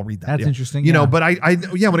 Okay, yeah, I'll read that. That's Yeah. interesting, You know, yeah.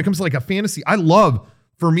 but yeah, when it comes to like a fantasy, I love,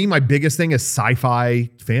 for me, my biggest thing is sci-fi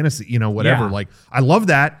fantasy, you know, whatever. Yeah. Like, I love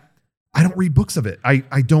that. I don't read books of it. I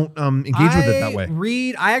don't engage with it that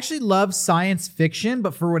way. I actually love science fiction,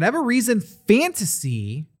 but for whatever reason,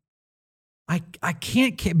 fantasy, I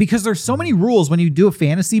can't because there's so many rules. When you do a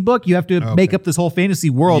fantasy book, you have to make up this whole fantasy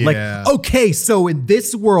world. Yeah. Like, okay, so in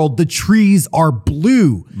this world, the trees are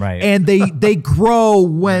blue. Right. And they grow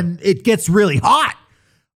when it gets really hot.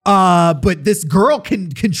 But this girl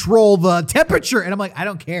can control the temperature. And I'm like, I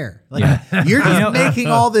don't care. Like, you're just making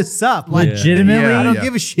all this up. Like, Legitimately. Yeah, I don't yeah.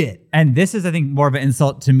 give a shit. And this is, I think, more of an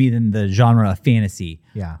insult to me than the genre of fantasy.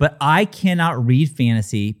 Yeah. But I cannot read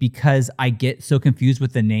fantasy because I get so confused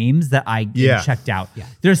with the names that I get Yeah. checked out. Yeah.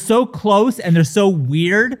 They're so close and they're so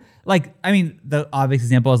weird. Like, I mean, the obvious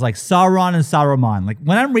example is like Sauron and Saruman. Like,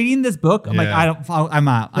 when I'm reading this book, I'm like, Yeah. I'm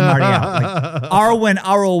out. I'm already out. Like, Arwen,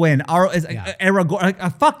 Arwen is Aragorn.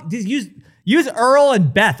 Like, fuck, just use Earl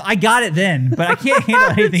and Beth. I got it then, but I can't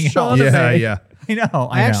handle anything else. Yeah. I know.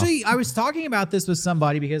 I was talking about this with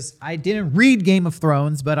somebody because I didn't read Game of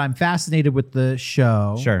Thrones, but I'm fascinated with the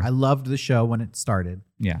show. Sure. I loved the show when it started.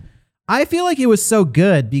 Yeah. I feel like it was so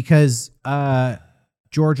good because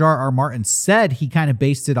George R.R. Martin said he kind of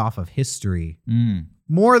based it off of history.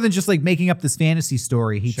 More than just like making up this fantasy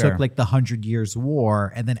story. He Sure. took like the 100 Years'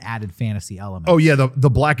 War and then added fantasy elements. Oh yeah, the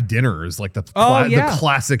Black Dinner is like the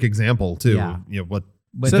classic example too. Yeah. You know what?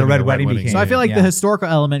 But the Red Wedding became. So I feel like yeah. the historical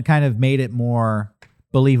element kind of made it more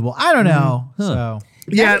believable. I don't know. So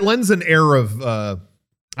Yeah, it lends an air of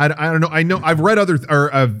I don't know. I know I've read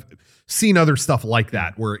I've seen other stuff like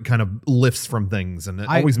that where it kind of lifts from things and it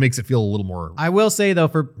always makes it feel a little more. I will say though,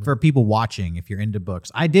 for people watching, if you're into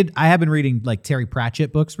books, I have been reading like Terry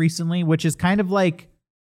Pratchett books recently, which is kind of like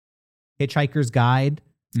Hitchhiker's Guide.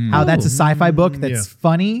 How that's a sci-fi book that's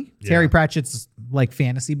funny. Yeah. Terry Pratchett's like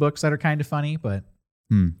fantasy books that are kind of funny, but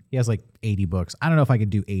he has like 80 books. I don't know if I could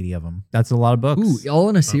do 80 of them. That's a lot of books. Ooh, all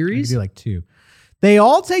in a I could series? do like 2. They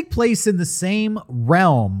all take place in the same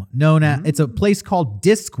realm known as, it's a place called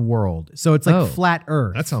Discworld. So it's like flat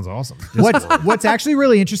Earth. That sounds awesome. What's actually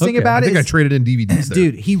really interesting about I think it I is, traded in DVDs there.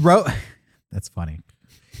 dude, he wrote, that's funny.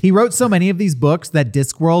 He wrote so many of these books that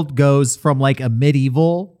Discworld goes from like a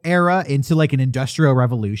medieval era into like an industrial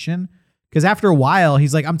revolution. Because after a while,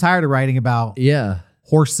 he's like, I'm tired of writing about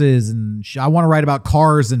horses and I want to write about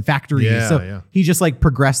cars and factories. Yeah, so yeah. he just like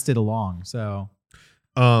progressed it along. So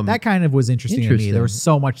that kind of was interesting to me. There was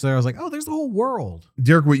so much there. I was like, oh, there's the whole world.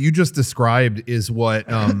 Derek, what you just described is what,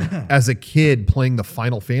 as a kid playing the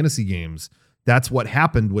Final Fantasy games, that's what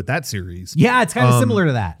happened with that series. Yeah, it's kind of similar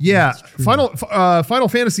to that. Yeah, Final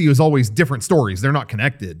Fantasy was always different stories. They're not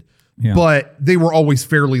connected, Yeah. but they were always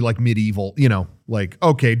fairly like medieval. You know, like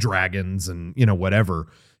okay, dragons and you know whatever.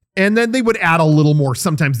 And then they would add a little more.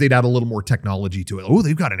 Sometimes they'd add a little more technology to it. Oh,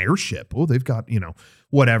 they've got an airship. Oh, they've got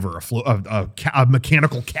whatever a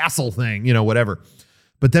mechanical castle thing. You know, whatever.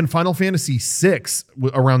 But then Final Fantasy VI,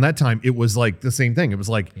 around that time, it was like the same thing. It was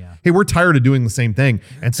like, hey, we're tired of doing the same thing.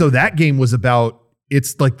 And so that game was about,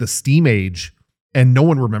 it's like the Steam Age and no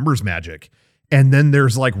one remembers Magic. And then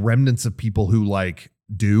there's like remnants of people who like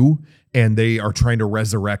do, and they are trying to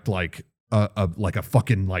resurrect like a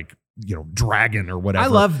fucking like, dragon or whatever. I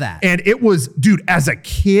love that. And it was, dude, as a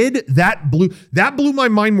kid, that blew my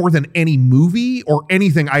mind more than any movie or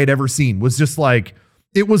anything I had ever seen. Was just like,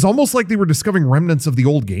 it was almost like they were discovering remnants of the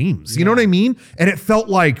old games. You know what I mean? And it felt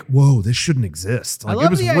like, whoa, this shouldn't exist. Like, I love it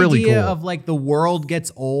was the really idea cool. of like the world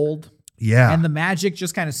gets old Yeah. and the magic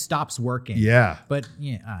just kind of stops working. Yeah. But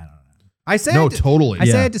yeah, I don't know. I say No, totally. I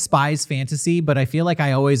say Yeah. I despise fantasy, but I feel like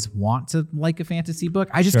I always want to like a fantasy book.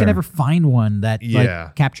 I just Sure. can never find one that Yeah.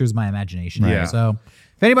 like captures my imagination. Yeah. So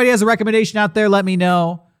if anybody has a recommendation out there, let me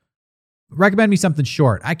know. Recommend me something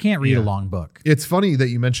short. I can't read a Yeah. long book. It's funny that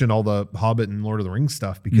you mentioned all the Hobbit and Lord of the Rings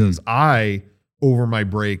stuff because I, over my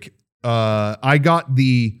break, I got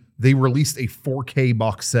they released a 4K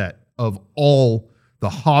box set of all the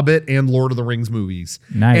Hobbit and Lord of the Rings movies.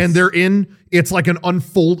 Nice. And it's like an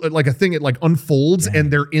unfold, like a thing, it like unfolds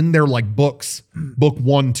and they're in their like books, book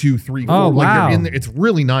 1, 2, 3, 4. Oh, like wow. they're in there. It's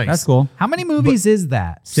really nice. That's cool. How many movies is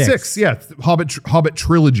that? Six, yeah. Hobbit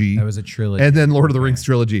trilogy. That was a trilogy. And then Lord of the Rings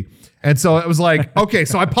trilogy. And so it was like, okay,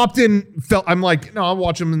 so I popped in, I'm like, no, I'll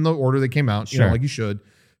watch them in the order they came out, you know, Sure. like you should.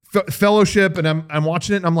 Fellowship, and I'm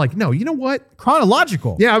watching it, and I'm like, no, you know what?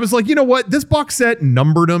 Chronological. Yeah, I was like, you know what? This box set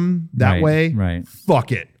numbered them that Right, way. right.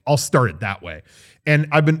 Fuck it. I'll start it that way. And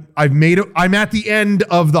I've made it. I'm at the end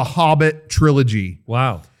of the Hobbit trilogy.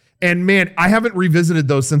 Wow. And man, I haven't revisited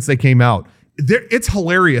those since they came out. It's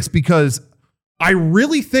hilarious because I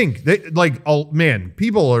really think that, like, oh man,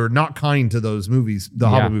 people are not kind to those movies, the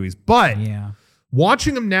Hobbit movies. But Yeah.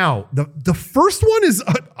 watching them now, the first one is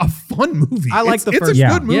a fun movie. I like the first It's a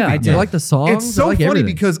one. good movie. Yeah, I do. I like the songs. It's so I like funny everything.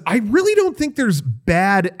 because I really don't think there's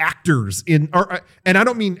bad actors and I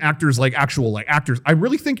don't mean actors like actual like actors. I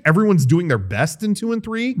really think everyone's doing their best in 2 and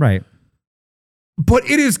 3. Right. But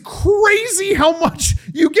it is crazy how much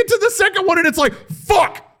you get to the second one and it's like,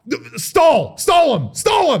 fuck, stall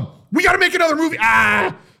him. We got to make another movie.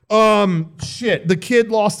 Shit. The kid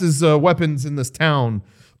lost his weapons in this town.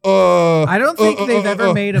 I don't think they've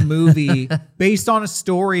ever made a movie based on a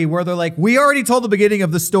story where they're like, we already told the beginning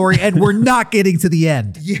of the story and we're not getting to the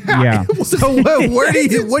end. Yeah. So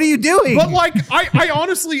what are you doing? But like, I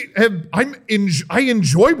honestly I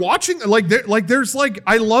enjoy watching. There's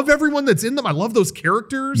I love everyone that's in them. I love those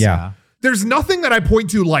characters. Yeah. There's nothing that I point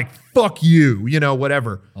to like, fuck you,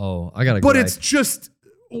 whatever. Oh, I got to But it's just,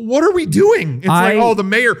 what are we doing? It's like, I- oh, the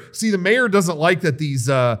mayor doesn't like that these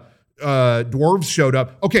dwarves showed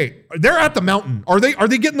up. Okay, they're at the mountain. Are they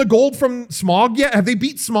getting the gold from Smog yet? Have they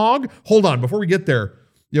beat Smog? Hold on, before we get there.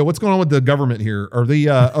 Yeah, what's going on with the government here? Are they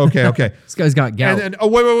okay. This guy's got gout. And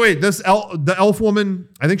then wait. The elf woman,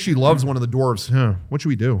 I think she loves one of the dwarves. Huh, what should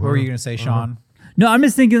we do? What were you going to say, Sean? No, I'm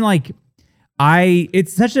just thinking like,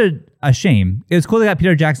 it's such a shame. It was cool they got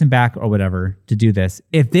Peter Jackson back or whatever to do this.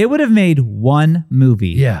 If they would have made one movie,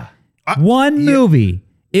 yeah. movie,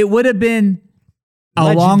 it would have been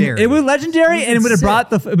Legendary. It was legendary, and it would have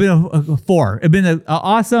brought it'd been a 4. It'd been an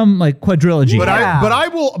awesome like quadrilogy. But Yeah.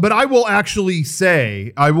 I will actually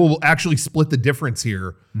say, I will actually split the difference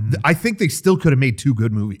here. I think they still could have made 2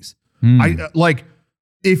 good movies.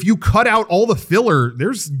 If you cut out all the filler,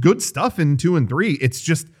 there's good stuff in 2 and 3. It's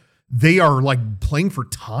just they are like playing for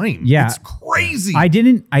time. Yeah. It's crazy.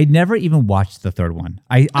 I never even watched the third one.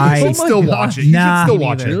 You should still watch it. You Nah. should still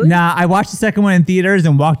watch it. Really? Nah, I watched the second one in theaters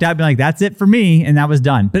and walked out being like, that's it for me, and that was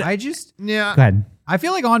done. But Yeah. go ahead. I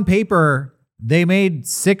feel like on paper, they made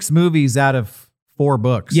 6 movies out of 4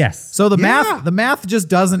 books. Yes. So the Yeah. math just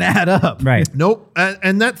doesn't add up. Right. Nope.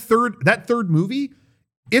 And that third movie,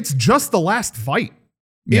 it's just the last fight.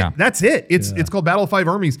 Yeah. That's it. It's called Battle of 5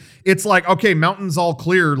 Armies. It's like, okay, mountain's all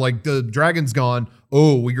clear, like the dragon's gone.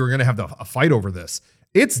 Oh, we're gonna have a fight over this.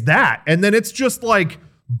 It's that, and then it's just like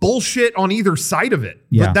bullshit on either side of it.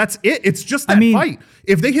 Yeah. But that's it. It's just that fight.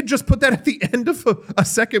 If they had just put that at the end of a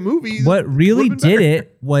second movie, What really would've been did better.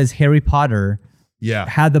 it was Harry Potter Yeah.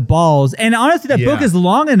 had the balls. And honestly, that book Yeah. is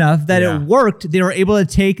long enough that Yeah. it worked. They were able to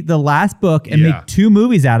take the last book and Yeah. make 2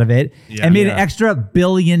 movies out of it Yeah. and made Yeah. an extra $1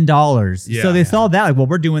 billion. Yeah. So they saw that like, well,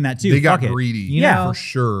 we're doing that too. They got Fuck it. greedy. You know, for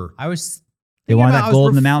sure. I was They wanted that gold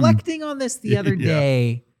in the mountain. reflecting on this the other Yeah.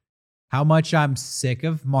 day, how much I'm sick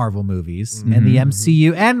of Marvel movies Mm-hmm. and the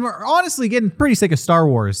MCU, and we're honestly getting pretty sick of Star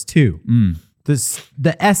Wars too. Mm.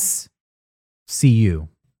 The SCU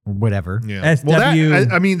or whatever. Yeah. SW. Well,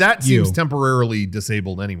 I mean, that seems U. temporarily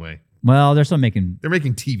disabled anyway. Well, they're still making. They're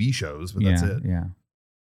making TV shows, but Yeah, that's it. yeah.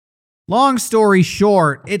 Long story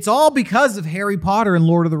short, it's all because of Harry Potter and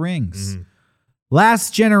Lord of the Rings. Mm-hmm.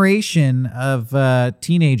 Last generation of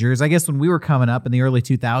teenagers, I guess when we were coming up in the early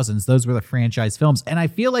 2000s, those were the franchise films. And I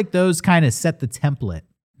feel like those kind of set the template.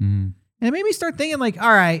 Mm. And it made me start thinking like,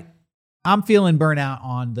 all right, I'm feeling burnout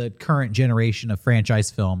on the current generation of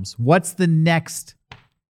franchise films. What's the next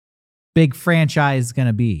big franchise going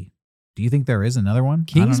to be? Do you think there is another one?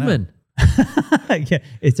 I don't know. Kingsman. Yeah,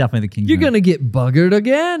 it's definitely the Kingsman. You're going to get buggered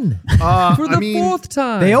again for the 4th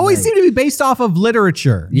time. They always seem to be based off of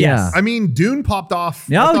literature. Yeah. I mean, Dune popped off.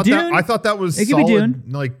 Oh, I Dune. thought that was It could be solid.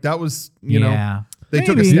 Dune. Like that was, you know. Yeah. They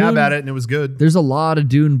took a Maybe. stab at it and it was good. There's a lot of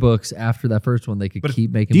Dune books after that first one. They could But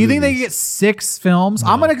keep making. Do you think they movies. could get 6 films?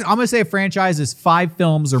 I'm gonna say a franchise is 5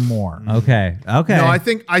 films or more. Okay. Okay. No, I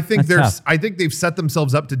think That's there's tough. I think they've set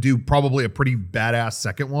themselves up to do probably a pretty badass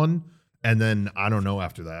second one, and then I don't know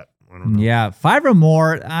after that. I don't know. Yeah, 5 or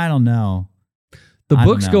more. I don't know. The I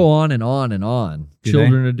don't books know. go on and on and on? Do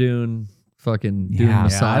Children of Dune, fucking Dune Yeah.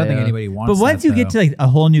 Messiah. I don't think anybody wants. But once that, you get to though. like a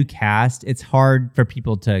whole new cast, it's hard for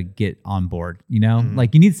people to get on board. You know,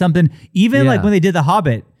 like you need something. Even like Yeah. when they did The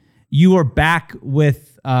Hobbit, you were back with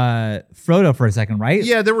Frodo for a second, right?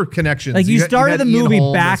 Yeah, there were connections. Like you had- started had the Ian movie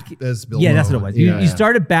Holm back. as Bilbo. Yeah, that's what it was. Yeah. You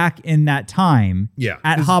started back in that time. Yeah.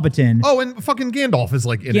 At 'Cause- Hobbiton. Oh, and fucking Gandalf is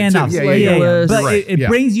like in Gandalf. it too. Legolas. But Right, it yeah.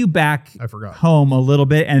 brings you back I forgot. home a little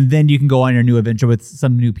bit, and then you can go on your new adventure with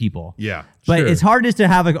some new people. Yeah. But Sure. it's hard just to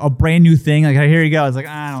have like a brand new thing. Like here you go. It's like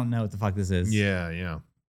I don't know what the fuck this is. Yeah, yeah.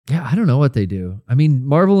 Yeah, I don't know what they do. I mean,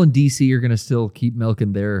 Marvel and DC are going to still keep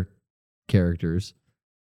milking their characters.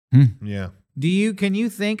 Yeah. can you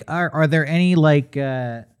think are there any like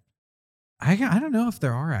I don't know if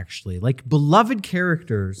there are actually like beloved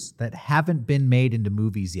characters that haven't been made into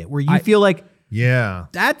movies yet where you feel like Yeah.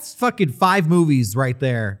 that's fucking 5 movies right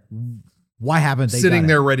there. Why haven't they Sitting done it?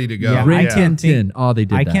 there ready to go. Yeah, Rin I Tin can't think- Tin. Oh, they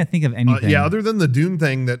did I that. can't think of anything. Yeah, other than the Dune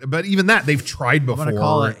thing but even that they've tried I'm before. gonna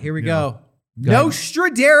call it. Here we you go. ahead.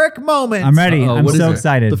 Nostraderic moment. I'm ready. Uh-oh, I'm what is so it?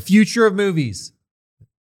 excited. The future of movies.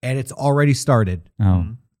 And it's already started. Oh.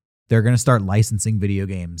 They're going to start licensing video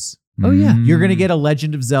games. Oh, yeah. You're going to get a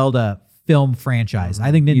Legend of Zelda film franchise.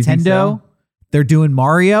 I think You think Nintendo, so? they're doing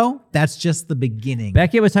Mario. That's just the beginning.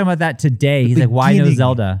 Beckett was talking about that today. He's like, why no beginning.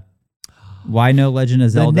 Zelda? Why no Legend of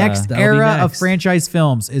The Zelda? next That'll be era of next. franchise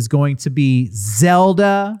films is going to be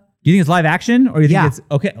Zelda. Do you think it's live action, or do you think Yeah. it's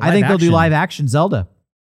okay? I think they'll do action. live action Zelda.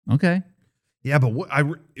 Okay. Yeah, but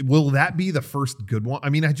will that be the first good one? I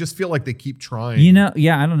mean, I just feel like they keep trying. You know,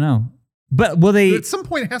 yeah, I don't know, but will they? at some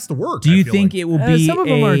point it has to work. Do I you feel think like. it will be? Some of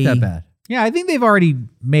them aren't that bad. Yeah, I think they've already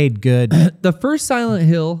made good. The first Silent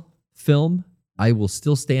Hill film, I will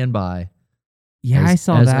still stand by. Yeah, as- I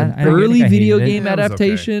saw as that. An I don't early think I video hated it. game Yeah, it was okay.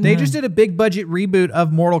 adaptation. They just did a big budget reboot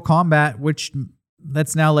of Mortal Kombat, which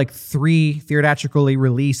that's now like 3 theatrically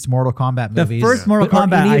released Mortal Kombat The movies. first Mortal But are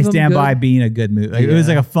Kombat, any I of them stand by good? being a good movie. Like, It was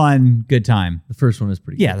Yeah. like a fun, good time. The first one is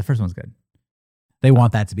pretty Yeah, good. the first one's good. They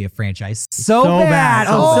want that to be a franchise so, So bad. bad.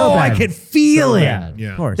 Oh, So I bad. could feel So it. bad.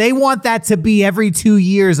 Yeah. Of course. They want that to be every 2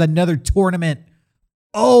 years another tournament.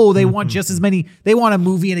 Oh, they want just as many. They want a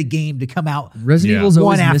movie and a game to come out. Resident Yeah. Evil's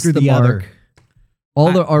always One missed after the the mark. other. All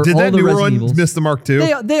the Did that all the new Resident one Evils. miss the mark too?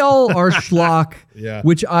 They all are schlock, Yeah.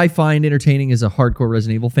 which I find entertaining as a hardcore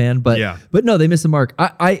Resident Evil fan. But Yeah. but no, they missed the mark.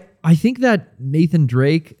 I think that Nathan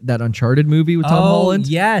Drake, that Uncharted movie with Tom Holland,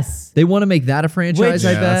 yes. they want to make that a franchise. Which-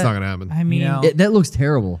 I yeah, bet that's not gonna happen. I mean, You know, that looks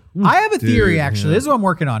terrible. I have a theory, Dude, actually. yeah. This is what I'm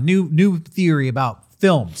working on. New theory about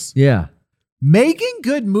films. Yeah, Making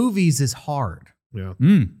good movies is hard. Yeah.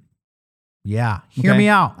 Yeah. Hear okay. me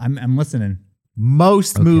out. I'm listening.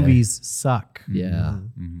 Most Okay. movies suck. yeah.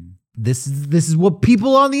 This is what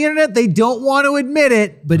people on the internet, they don't want to admit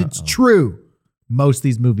it, but it's true. Most of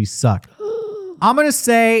these movies suck. I'm going to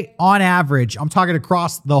say on average, I'm talking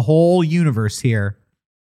across the whole universe here,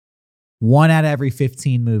 1 out of every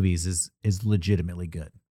 15 movies is legitimately good.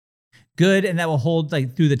 Good, and that will hold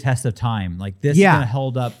like through the test of time. Like this Yeah. is gonna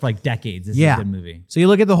hold up for like decades. This Yeah. is a good movie. So you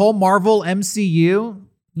look at the whole Marvel MCU,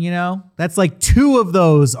 you know, that's like 2 of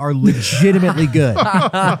those are legitimately good.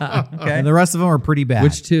 Okay. And the rest of them are pretty bad.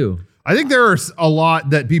 Which two? I think there's a lot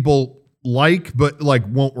that people like, but like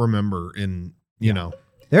won't remember in, you know.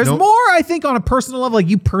 There's Nope. more, I think, on a personal level. Like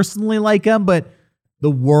you personally like them, but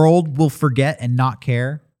the world will forget and not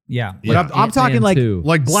care. Yeah. But I'm talking Ant-Man like 2.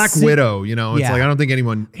 Like Black Si- Widow, you know, it's Yeah. like I don't think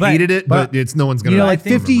anyone But- hated it, but it's no one's gonna. you know, like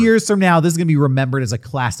think- 50 years from now, this is going to be remembered as a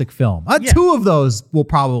classic film. Yeah. 2 of those will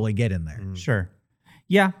probably get in there. Sure.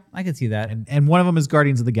 Yeah, I could see that. And one of them is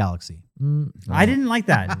Guardians of the Galaxy. I didn't like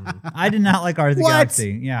that. I did not like Guardians of the What?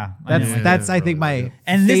 Galaxy. Yeah. I didn't like That's that. I think, my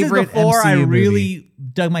And this is favorite before I MCU movie. really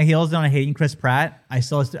dug my heels down on hating Chris Pratt. I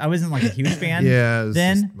wasn't like a huge fan. Yeah, it's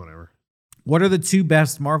Then just whatever. What are the 2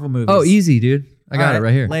 best Marvel movies? Oh, easy, dude. I got All it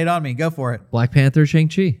right here. Lay it on me. Go for it. Black Panther,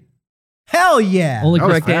 Shang-Chi. Hell yeah. Only That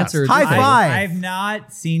was correct fast. answer. is High okay. five. I've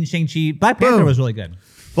not seen Shang-Chi. Black Panther Boom. was really good.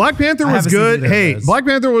 Black Panther I was haven't seen good. either of Hey, those. Black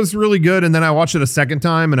Panther was really good, and then I watched it a second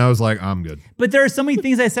time, and I was like, I'm good. But there are so many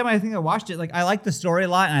things I said when I think I watched it. Like I liked the story a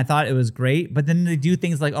lot and I thought it was great. But then they do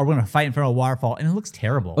things like, oh, we're gonna fight in front of a waterfall, and it looks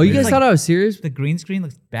terrible. Oh, you guys Like, thought I was serious? the green screen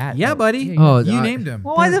looks bad. Yeah, buddy. Oh, you I- named him.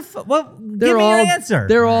 Well, why the well? Give They're me all your answer.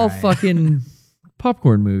 They're all Alright. fucking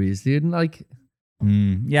popcorn movies, dude. Like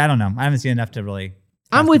Yeah, I don't know. I haven't seen enough to really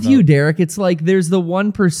I'm with you, Derek. It's like there's the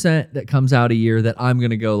 1% that comes out a year that I'm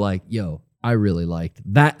gonna go like, yo, I really liked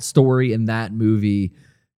that story and that movie.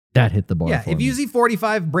 That hit the bar. Yeah, for if me. you see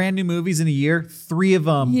 45 brand new movies in a year, 3 of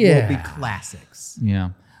them will be classics. Yeah.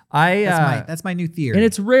 That's my new theory. And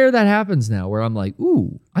it's rare that happens now where I'm like,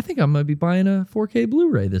 ooh, I think I'm gonna be buying a 4K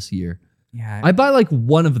Blu-ray this year. Yeah. I buy like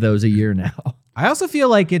one of those a year now. I also feel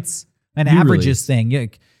like it's an You really- averages thing.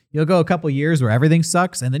 You'll go a couple years where everything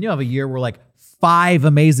sucks, and then you'll have a year where like 5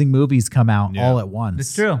 amazing movies come out all at once.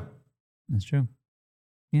 It's true. That's true.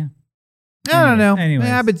 Yeah. I don't know. Anyways.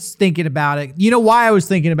 I've been thinking about it. You know why I was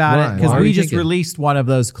thinking about it? Why? Because Why are we you just thinking? released one of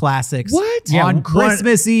those classics What? Yeah, on one-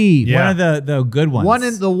 Christmas Eve. Yeah. One of the good ones. One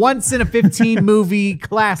in the once in a 15 movie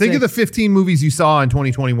classic. Think of the 15 movies you saw in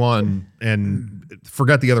 2021 and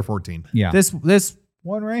forget the other 14. Yeah. this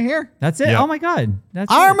one right here. That's it. Yeah. Oh my God.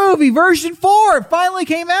 That's Our it. movie version 4 it finally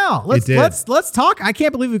came out. It did. Let's talk. I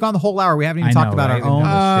can't believe we've gone the whole hour. We haven't even I talked know, about right? our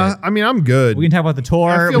own. Shit. I mean, I'm good. We can talk about the tour.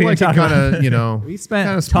 I feel We can like it talk kind about- of, you know, We spent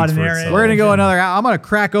kinda Todd speaks and for Aaron. itself. We're gonna go another hour. I'm gonna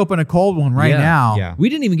crack open a cold one right Yeah. now. Yeah. We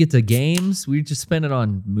didn't even get to games. We just spent it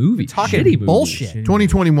on movies. Talking Shitty movies. bullshit.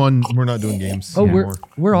 2021, we're not doing games. Oh, anymore.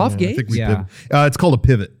 we're off I games. think we Yeah. pivot. It's called a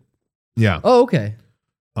pivot. Yeah. Oh, okay.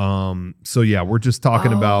 So yeah, we're just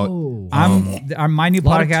talking about. My new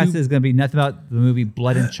lot of podcast two- is going to be nothing about the movie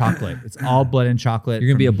Blood and Chocolate. It's all blood and chocolate. You're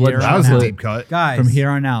gonna be from a blood here and That on was a out. deep cut. Guys, From here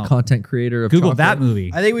on out. Content creator of Google chocolate. that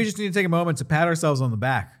movie. I think we just need to take a moment to pat ourselves on the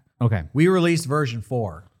back. Okay. We released version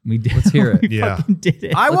 4. We did. Let's hear it. We Yeah. fucking did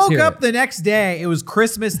it. I Let's woke hear up it. the next day. It was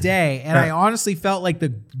Christmas Day, and I honestly felt like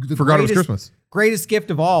the Forgot it was greatest- Christmas. Greatest gift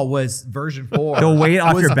of all was version 4. The weight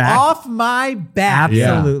off was your back. off my back.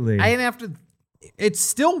 Yeah. Absolutely. I didn't have to. It's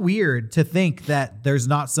still weird to think that there's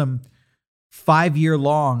not some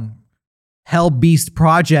 5-year-long hell beast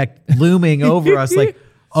project looming over us. Like,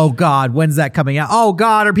 oh God, when's that coming out? Oh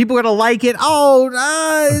God, are people gonna like it? Oh,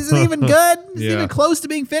 is it even good? Is it Yeah. even close to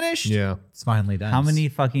being finished? Yeah. It's finally done. How many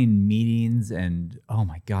fucking meetings and oh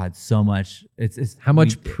my God, so much. It's How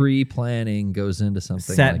much pre-planning goes into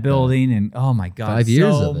something set like building and oh my God, 5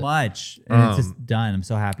 years so of it. much. And it's just done. I'm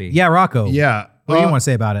so happy. Yeah, Rocco. Yeah. What do you want to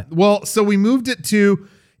say about it? Well, so we moved it to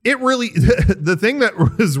it really the thing that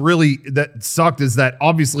was really that sucked is that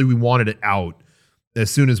obviously we wanted it out as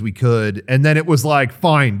soon as we could. And then it was like,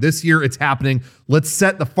 fine, this year it's happening. Let's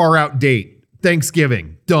set the far out date.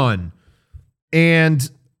 Thanksgiving, done. And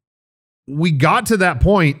we got to that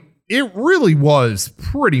point. It really was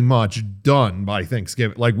pretty much done by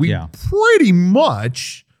Thanksgiving. Like we pretty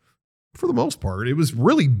much, for the most part, it was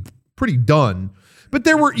really pretty done. But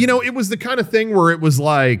there were, it was the kind of thing where it was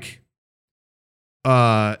like,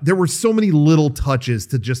 there were so many little touches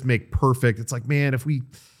to just make perfect. It's like, man, if we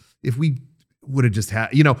would have just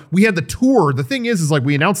had, we had the tour. The thing is like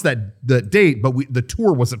we announced the date, but the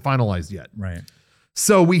tour wasn't finalized yet. Right.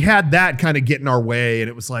 So we had that kind of get in our way, and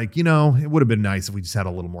it was like, it would have been nice if we just had a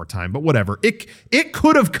little more time, but whatever. It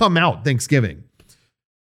could have come out Thanksgiving.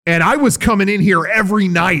 And I was coming in here every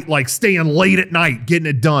night, like staying late at night, getting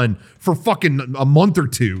it done for fucking a month or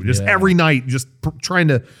two, just every night, just trying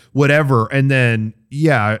to whatever. And then,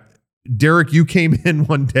 Derek, you came in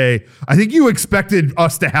one day. I think you expected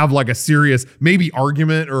us to have like a serious, maybe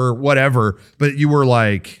argument or whatever, but you were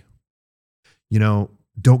like,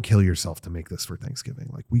 don't kill yourself to make this for Thanksgiving.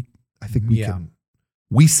 Like I think we can,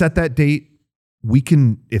 we set that date. We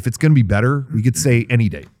can, if it's going to be better, we could say any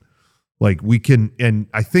date. Like we can, and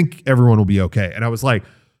I think everyone will be okay. And I was like,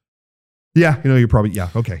 you're probably,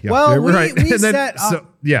 okay. Yeah. Well, we're we right. And then, set so,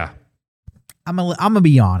 up- yeah. I'm gonna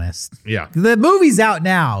be honest. Yeah. The movie's out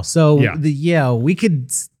now, so Yeah. we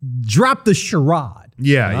could drop the charade.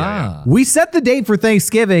 Yeah. We set the date for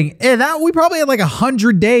Thanksgiving, and that we probably had like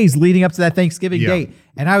 100 days leading up to that Thanksgiving date.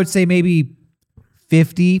 And I would say maybe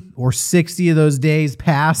 50 or 60 of those days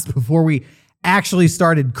passed before we actually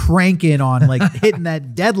started cranking on like hitting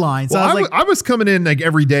that deadline. So Well, I was like, I was coming in like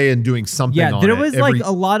every day and doing something. Yeah, on there it was every- like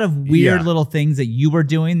a lot of weird Yeah. little things that you were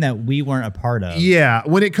doing that we weren't a part of. Yeah,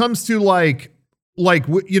 when it comes to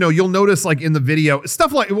you'll notice like in the video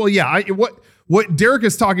stuff like, what Derek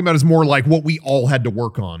is talking about is more like what we all had to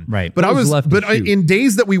work on. Right. But What was left to shoot. in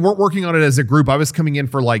days that we weren't working on it as a group, I was coming in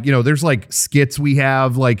for like, there's like skits we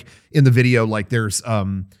have like in the video, like there's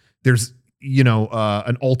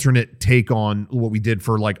an alternate take on what we did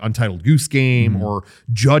for like Untitled Goose Game or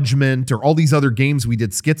Judgment or all these other games we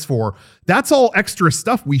did skits for. That's all extra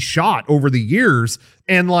stuff we shot over the years.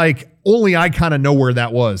 And like only I kind of know where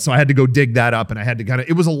that was. So I had to go dig that up, and I had to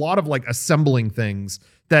it was a lot of like assembling things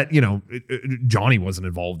that, Johnny wasn't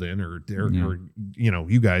involved in or Derek or,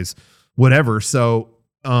 you guys, whatever. So,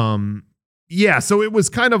 yeah, so it was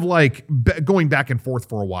kind of like going back and forth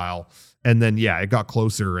for a while. And then, yeah, it got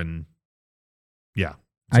closer and yeah.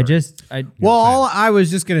 Well, all I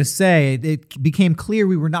was just going to say, it became clear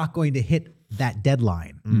we were not going to hit that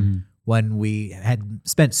deadline when we had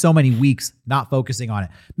spent so many weeks not focusing on it.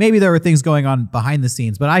 Maybe there were things going on behind the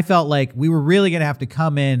scenes, but I felt like we were really going to have to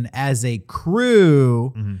come in as a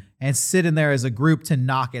crew and sit in there as a group to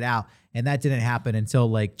knock it out. And that didn't happen until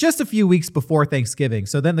like just a few weeks before Thanksgiving.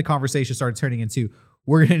 So then the conversation started turning into,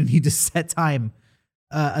 we're going to need to set time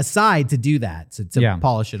aside to do that, to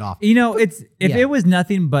polish it off. You know, if it was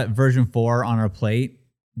nothing but version 4 on our plate,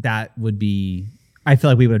 that would be, I feel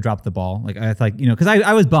like we would have dropped the ball. Like, I feel like, you know, because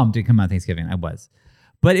I was bummed to come out Thanksgiving. I was.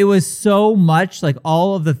 But it was so much like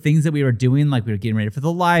all of the things that we were doing, like we were getting ready for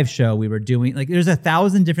the live show. We were doing like, there's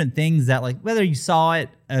 1,000 different things that like, whether you saw it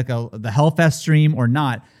like the Hellfest stream or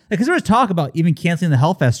not, because there was talk about even canceling the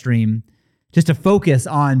Hellfest stream just to focus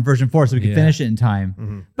on version 4 so we could finish it in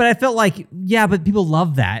time. But I felt like, but people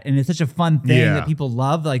love that. And it's such a fun thing that people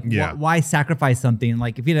love. Like, why sacrifice something?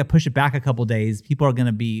 Like, if you had to push it back a couple days, people are going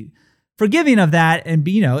to be forgiving of that and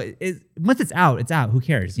be, you know, once it's out, it's out. Who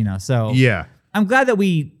cares, you know? So I'm glad that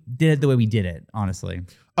we did it the way we did it, honestly.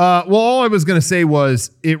 Well, all I was going to say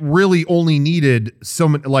was it really only needed so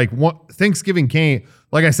many, like Thanksgiving came,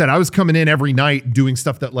 like I said, I was coming in every night doing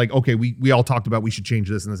stuff that like, okay, we all talked about we should change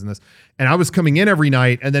this and this and this. And I was coming in every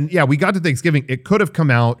night and then, we got to Thanksgiving. It could have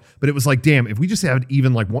come out, but it was like, damn, if we just had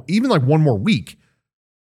even like one more week,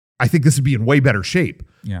 I think this would be in way better shape.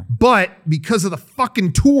 Yeah. But because of the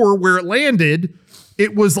fucking tour where it landed,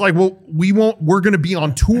 it was like, well, we're going to be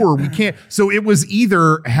on tour. We can't. So it was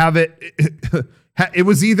either it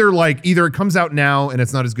was either it comes out now and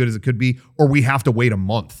it's not as good as it could be, or we have to wait a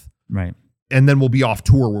month. Right. And then we'll be off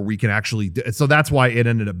tour where we can actually, so that's why it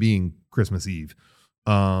ended up being Christmas Eve.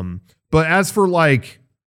 But as for like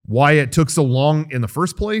why it took so long in the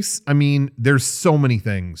first place, I mean, there's so many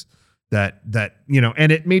things that, you know,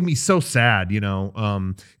 and it made me so sad, you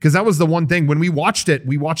know, because that was the one thing when we watched it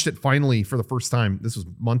finally for the first time. This was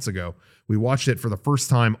months ago. We watched it for the first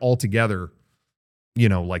time all together, you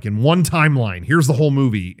know, like in one timeline. Here's the whole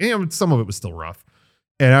movie. And some of it was still rough.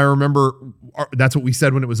 And I remember that's what we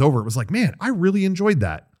said when it was over. It was like, man, I really enjoyed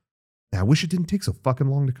that. I wish it didn't take so fucking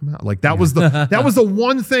long to come out. Like that was the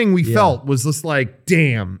one thing we felt was just like,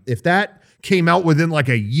 damn, if that came out within like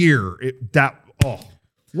a year,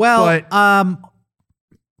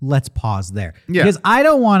 let's pause there. Yeah. Because I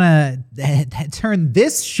don't want to turn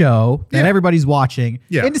this show that everybody's watching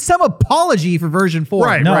into some apology for version 4.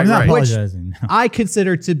 Right, I'm not apologizing. I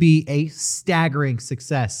consider to be a staggering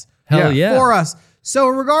success for us. So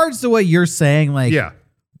in regards to what you're saying, like,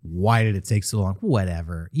 why did it take so long?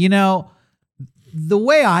 Whatever. You know, the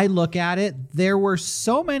way I look at it, there were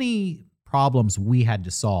so many problems we had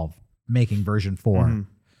to solve making version 4.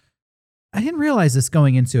 I didn't realize this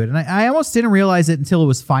going into it. And I almost didn't realize it until it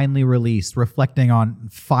was finally released, reflecting on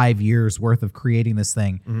 5 years worth of creating this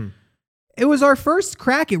thing. It was our first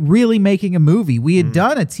crack at really making a movie. We had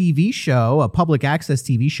done a TV show, a public access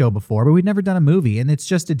TV show before, but we'd never done a movie. And it's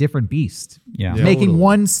just a different beast. Making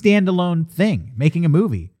one standalone thing, making a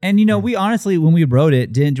movie. And, you know, we honestly, when we wrote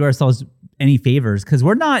it, didn't do ourselves any favors because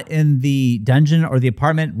we're not in the dungeon or the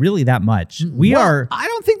apartment really that much. I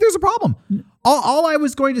don't think there's a problem. All I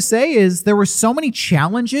was going to say is there were so many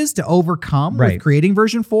challenges to overcome with creating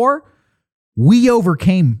version 4. We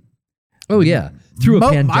overcame. Oh, yeah. Through a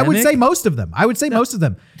pandemic. I would say most of them. Most of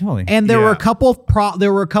them. Totally. And there were a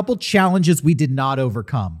couple challenges we did not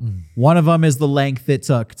overcome. One of them is the length it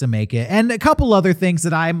took to make it, and a couple other things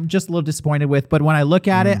that I'm just a little disappointed with. But when I look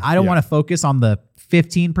at it, I don't want to focus on the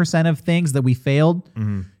 15% of things that we failed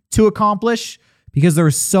to accomplish, because there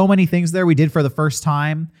were so many things there we did for the first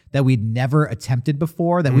time that we'd never attempted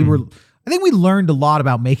before. That I think we learned a lot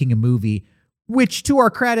about making a movie, which to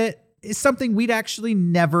our credit is something we'd actually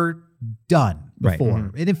never done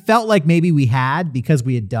before. And it felt like maybe we had, because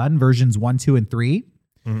we had done versions 1, 2, and 3.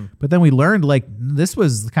 But then we learned like this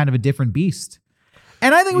was kind of a different beast.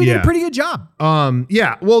 And I think we did a pretty good job.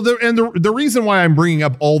 Well, the reason why I'm bringing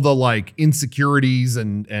up all the like insecurities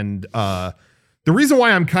and the reason why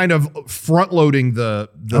I'm kind of front loading the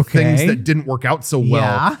things that didn't work out so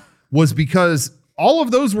well was because all of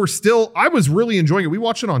those were still, I was really enjoying it. We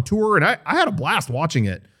watched it on tour and I had a blast watching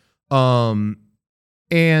it.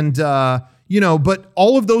 You know, but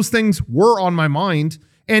all of those things were on my mind.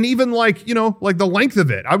 And even like, like the length of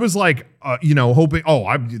it, I was like, hoping,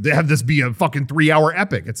 they have this be a fucking 3-hour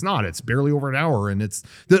epic. It's not, it's barely over an hour. And it's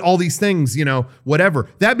all these things, whatever.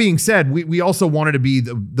 That being said, we also wanted to be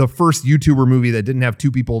the first YouTuber movie that didn't have two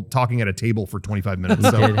people talking at a table for 25 minutes.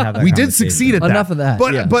 So we did succeed at that. Enough of that.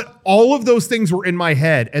 But all of those things were in my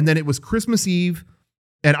head. And then it was Christmas Eve.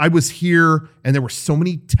 And I was here, and there were so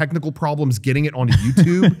many technical problems getting it onto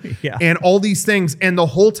YouTube and all these things. And the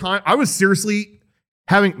whole time, I was seriously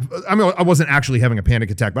I wasn't actually having a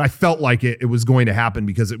panic attack, but I felt like it was going to happen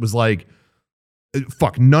because it was like,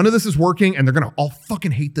 fuck, none of this is working, and they're going to all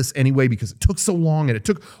fucking hate this anyway because it took so long, and it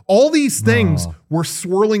took all these things were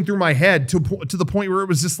swirling through my head to the point where it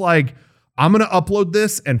was just like, I'm going to upload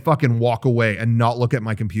this and fucking walk away and not look at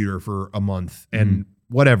my computer for a month and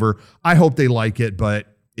whatever. I hope they like it, but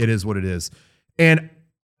it is what it is. And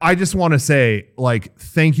I just want to say, like,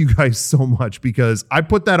 thank you guys so much because I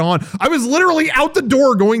put that on. I was literally out the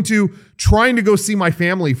door trying to go see my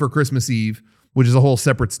family for Christmas Eve, which is a whole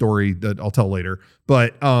separate story that I'll tell later.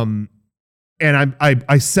 But, and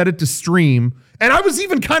I set it to stream, and I was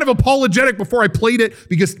even kind of apologetic before I played it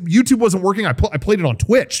because YouTube wasn't working. I played it on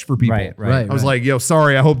Twitch for people. Right. I was like, yo,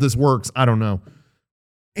 sorry, I hope this works. I don't know.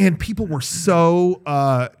 And people were so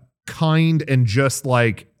kind and just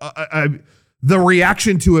like, the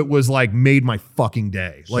reaction to it was like made my fucking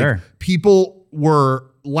day. Like people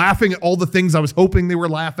were laughing at all the things I was hoping they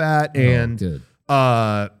would laugh at, and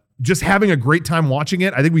just having a great time watching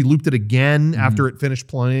it. I think we looped it again after it finished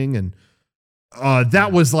playing, and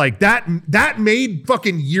that was like that made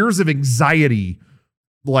fucking years of anxiety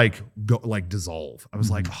like dissolve. I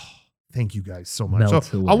was like, oh, thank you guys so much.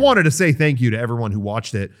 So I wanted to say thank you to everyone who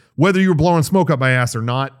watched it, whether you were blowing smoke up my ass or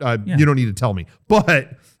not. You don't need to tell me,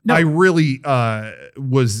 but I really it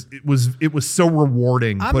was so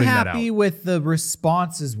rewarding putting that out. I'm happy with the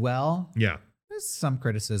response as well. Yeah. There's some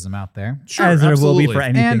criticism out there. Sure, as there will be for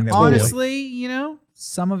anything. And that honestly,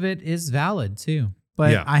 some of it is valid too.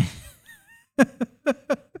 But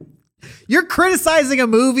you're criticizing a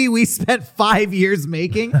movie we spent 5 years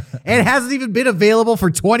making and it hasn't even been available for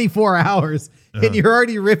 24 hours and you're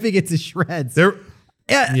already ripping it to shreds. Some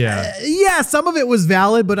of it was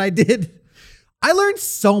valid, but I learned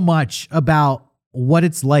so much about what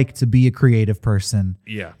it's like to be a creative person.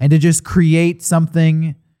 Yeah. And to just create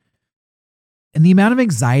something, and the amount of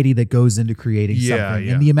anxiety that goes into creating something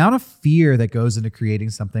and the amount of fear that goes into creating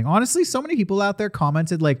something. Honestly, so many people out there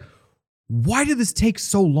commented like, why did this take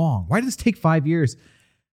so long? Why did this take 5 years?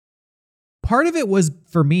 Part of it was,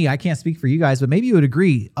 for me, I can't speak for you guys, but maybe you would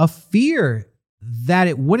agree, a fear that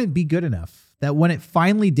it wouldn't be good enough. That when it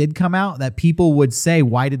finally did come out, that people would say,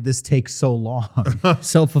 why did this take so long?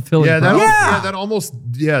 Self-fulfilling. That almost.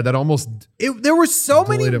 There were so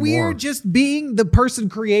many weird, just being the person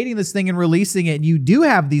creating this thing and releasing it. And you do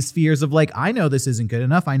have these fears of like, I know this isn't good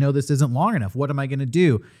enough. I know this isn't long enough. What am I going to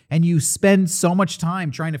do? And you spend so much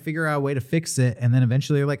time trying to figure out a way to fix it. And then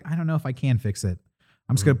eventually you're like, I don't know if I can fix it.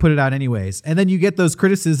 I'm just going to put it out anyways. And then you get those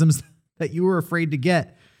criticisms that you were afraid to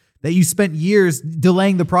get, that you spent years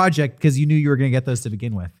delaying the project because you knew you were going to get those to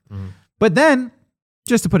begin with. But then,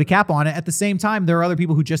 just to put a cap on it, at the same time, there are other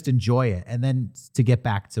people who just enjoy it. And then to get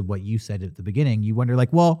back to what you said at the beginning, you wonder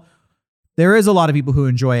like, well, there is a lot of people who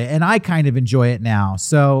enjoy it, and I kind of enjoy it now.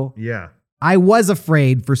 So I was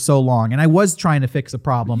afraid for so long, and I was trying to fix a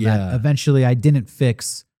problem that eventually I didn't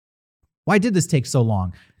fix. Why did this take so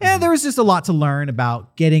long? And there was just a lot to learn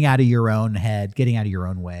about getting out of your own head, getting out of your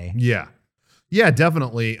own way. Yeah,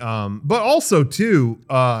 definitely. But also too,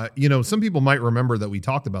 some people might remember that we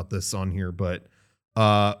talked about this on here, but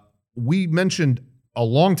we mentioned a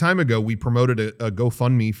long time ago, we promoted a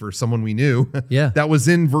GoFundMe for someone we knew. That was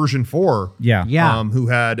in version 4. Who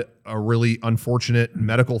had a really unfortunate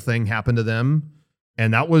medical thing happen to them.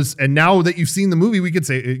 And now that you've seen the movie, we could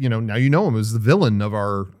say, now you know him as the villain of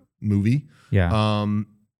our movie.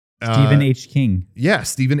 Stephen H. King. Yeah,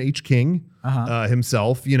 Stephen H. King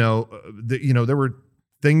himself. There were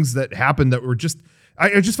things that happened that were just,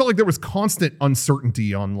 I just felt like there was constant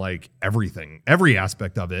uncertainty on like everything, every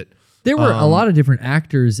aspect of it. There were a lot of different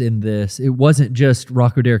actors in this. It wasn't just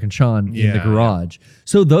Rocco, Derek, and Sean in the garage.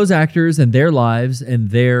 So those actors and their lives and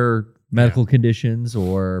their medical conditions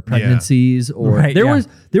or pregnancies or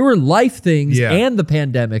there were life things and the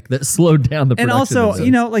pandemic that slowed down the production.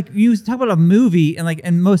 And also, like you talk about a movie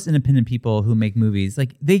and most independent people who make movies,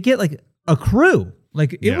 like they get like a crew.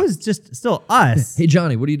 Like it was just still us. Hey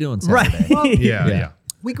Johnny, what are you doing Saturday? Well,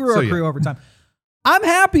 we grew our crew over time. I'm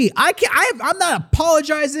happy. I'm not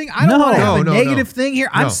apologizing. I don't want to have a negative thing here.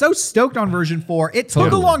 I'm so stoked on version 4. It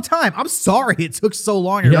took a long time. I'm sorry it took so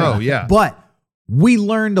long. But we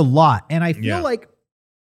learned a lot. And I feel like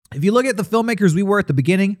if you look at the filmmakers we were at the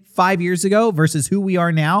beginning 5 years ago versus who we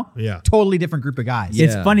are now, totally different group of guys.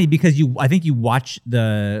 It's funny because I think you watch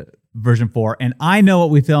the version 4 and I know what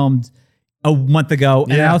we filmed a month ago,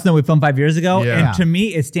 and I also know we filmed 5 years ago, and to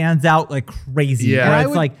me, it stands out like crazy. Yeah.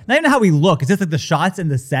 It's like, not even how we look, it's just like the shots and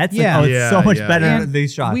the sets. Yeah. Like, it's so much better And than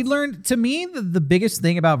these shots. We learned, to me, the biggest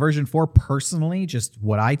thing about version 4, personally, just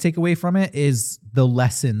what I take away from it, is the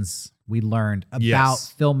lessons we learned about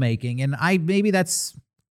filmmaking. And maybe that's,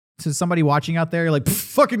 to somebody watching out there, like,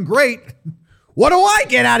 fucking great. What do I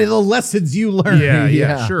get out of the lessons you learned?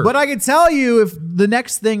 Yeah, sure. But I can tell you, if the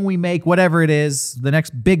next thing we make, whatever it is, the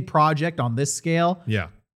next big project on this scale, it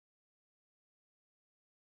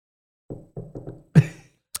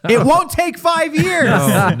won't take 5 years.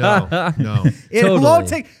 No. It won't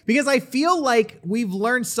take, because I feel like we've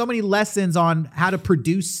learned so many lessons on how to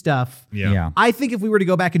produce stuff. Yeah. I think if we were to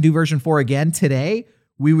go back and do version 4 again today,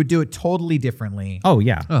 we would do it totally differently. Oh,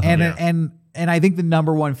 yeah. And I think the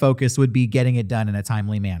number one focus would be getting it done in a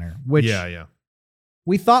timely manner, which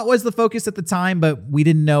we thought was the focus at the time, but we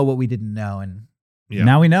didn't know what we didn't know. And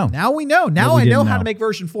now we know. Now we know. Now I know how to make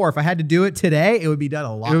version 4. If I had to do it today, it would be done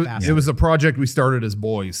a lot faster. It was a project we started as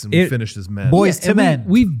boys and we finished as men. Boys to men.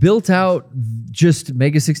 We've built out just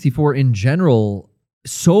Mega64 in general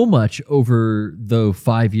so much over the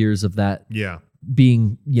 5 years of that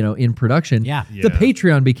being, in production. The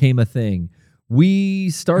Patreon became a thing.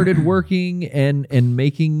 We started working and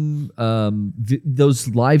making those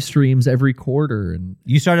live streams every quarter, and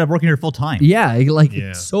you started working here full time.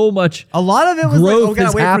 So much. A lot of it was like, growth gotta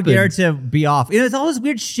has wait happened. for Garrett to be off. It's all this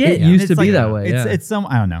weird shit. It used to be that way. It's some,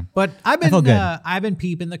 I don't know. But I've been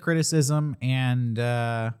peeping the criticism, and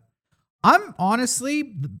I'm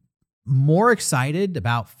honestly more excited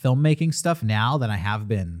about filmmaking stuff now than I have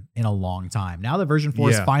been in a long time. Now that version 4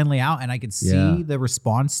 is finally out and I can see the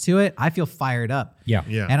response to it, I feel fired up.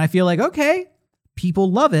 And I feel like, okay,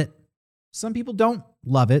 people love it. Some people don't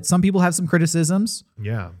love it. Some people have some criticisms.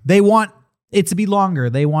 They want it to be longer.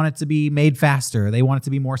 They want it to be made faster. They want it to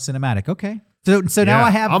be more cinematic. Okay. So now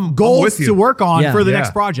I have goals to work on for the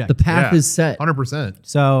next project. The path is set. 100%.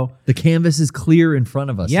 So the canvas is clear in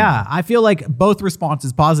front of us. Yeah. I feel like both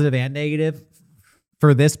responses, positive and negative,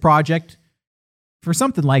 for this project, for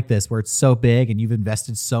something like this where it's so big and you've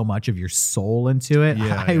invested so much of your soul into it.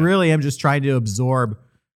 I really am just trying to absorb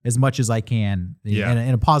as much as I can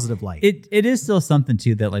in a positive light. It is still something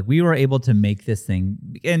too that like we were able to make this thing,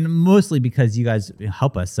 and mostly because you guys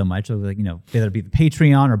help us so much. Like, whether it be the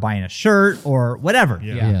Patreon or buying a shirt or whatever.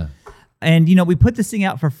 And we put this thing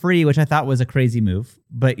out for free, which I thought was a crazy move.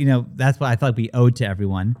 But that's what I thought we owed to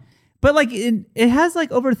everyone. But like it has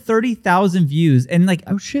like over 30,000 views, and like,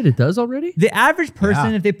 oh shit, it does already. The average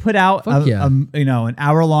person, if they put out an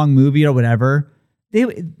hour-long movie or whatever,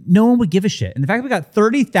 no one would give a shit. And the fact that we got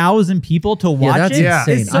 30,000 people to watch that's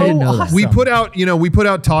insane. so I didn't know awesome. that. We put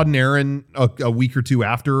out Todd and Aaron a week or two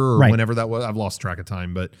after, or whenever that was. I've lost track of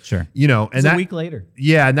time, but sure. And it's a week later.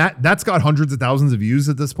 Yeah, and that's got hundreds of thousands of views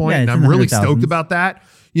at this point, and I'm really stoked about that.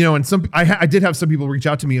 And I did have some people reach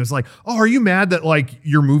out to me. It was like, "Oh, are you mad that like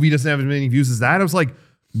your movie doesn't have as many views as that?" I was like,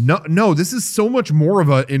 No, this is so much more of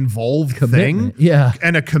an involved thing.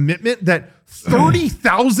 And a commitment that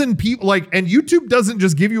 30,000 people, and YouTube doesn't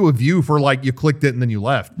just give you a view for like you clicked it and then you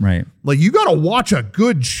left. Right. Like you got to watch a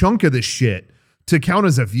good chunk of this shit to count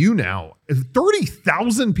as a view now. If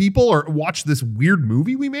 30,000 people watch this weird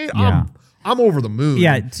movie we made, I'm over the moon.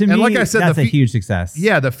 Yeah, to me, like I said, that's a huge success.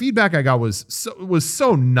 Yeah, the feedback I got was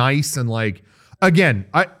so nice, and like, again,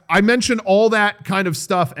 I mentioned all that kind of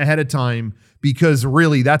stuff ahead of time because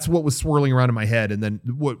really that's what was swirling around in my head. And then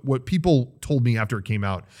what people told me after it came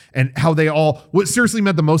out, and how what seriously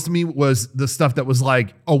meant the most to me was the stuff that was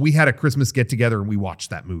like, oh, we had a Christmas get together and we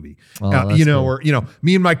watched that movie. Or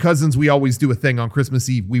me and my cousins, we always do a thing on Christmas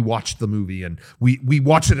Eve. We watched the movie and we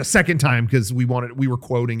watched it a second time because we were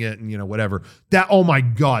quoting it and whatever. That, oh my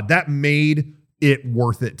God, that made it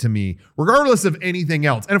worth it to me, regardless of anything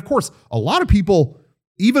else. And of course, a lot of people,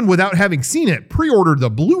 even without having seen it, pre-ordered the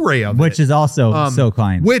Blu-ray of it. Which is also so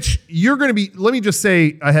kind. Which you're going to be, let me just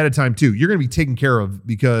say ahead of time too, you're going to be taken care of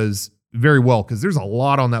because there's a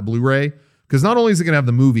lot on that Blu-ray. Because not only is it going to have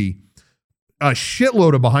the movie, a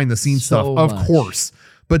shitload of behind the scenes stuff, of course.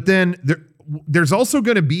 But then there's also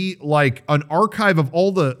going to be like an archive of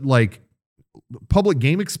all the like public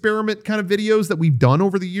game experiment kind of videos that we've done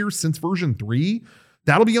over the years since version 3.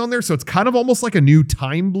 That'll be on there. So it's kind of almost like a new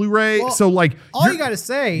time Blu-ray. Well, so like all you got to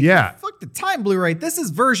say, fuck the time Bluray. This is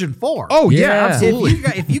version 4. Oh yeah, absolutely.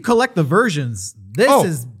 If you collect the versions,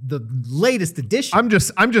 this the latest edition. I'm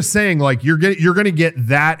just saying, like, you're gonna get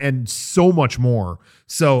that and so much more.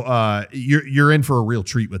 So you're in for a real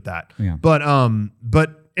treat with that. Yeah. But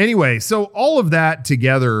anyway, so all of that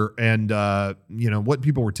together, and what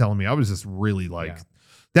people were telling me, I was just really like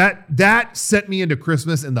that set me into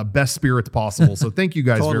Christmas in the best spirits possible. So thank you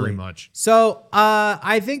guys Totally. very much. So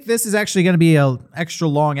I think this is actually going to be an extra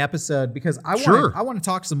long episode because I want to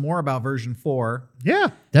talk some more about version 4. Yeah,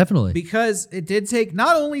 Definitely. Because it did take,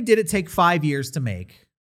 not only did it take 5 years to make,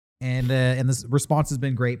 and this response has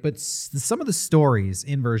been great, but some of the stories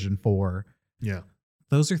in version 4, yeah,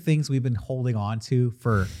 those are things we've been holding on to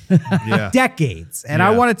for yeah. decades. And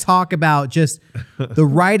I Yeah. want to talk about just the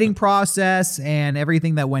writing process and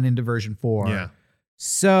everything that went into version 4. Yeah.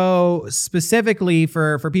 So specifically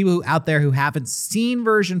for people out there who haven't seen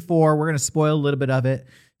version 4, we're going to spoil a little bit of it.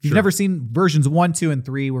 If you've Sure. never seen versions 1, 2, and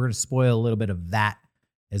 3, we're going to spoil a little bit of that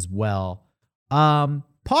as well.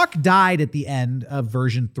 Puck died at the end of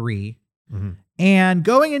version 3. Mhm. And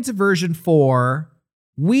going into version 4,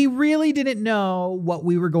 we really didn't know what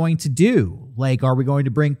we were going to do. Like, are we going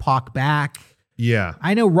to bring Puck back? Yeah.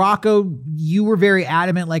 I know, Rocco, you were very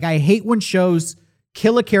adamant. Like, I hate when shows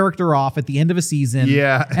kill a character off at the end of a season.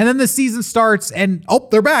 Yeah. And then the season starts and, oh,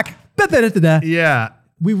 they're back. Da-da-da-da-da. Yeah.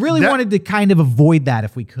 We really That- wanted to kind of avoid that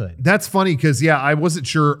if we could. That's funny because, I wasn't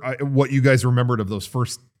sure what you guys remembered of those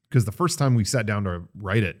because the first time we sat down to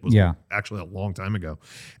write it was actually a long time ago.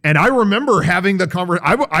 And I remember having the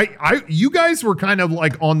conversation. You guys were kind of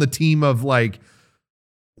like on the team of like,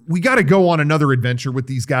 we got to go on another adventure with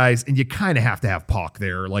these guys, and you kind of have to have Pac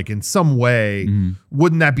there, like in some way.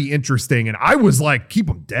 Wouldn't that be interesting? And I was like, keep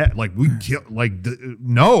them dead. Like we kill, like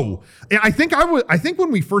no. And I think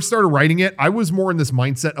when we first started writing it, I was more in this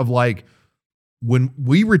mindset of like, when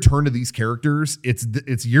we return to these characters,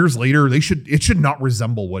 it's years later. It should not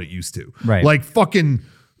resemble what it used to. Right. Like fucking,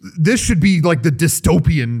 this should be like the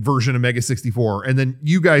dystopian version of Mega64. And then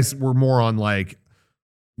you guys were more on like,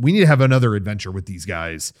 we need to have another adventure with these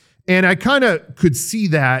guys. And I kind of could see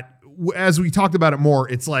that as we talked about it more.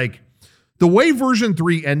 It's like the way version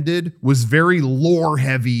 3 ended was very lore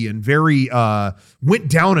heavy and very went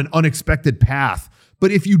down an unexpected path. But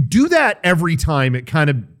if you do that every time, it kind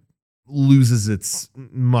of loses its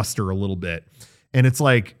muster a little bit. And it's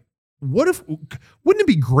like, wouldn't it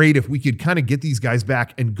be great if we could kind of get these guys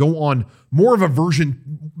back and go on more of a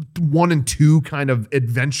version 1 and 2 kind of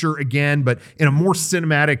adventure again, but in a more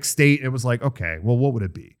cinematic state? It was like, okay, well, what would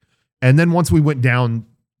it be? And then once we went down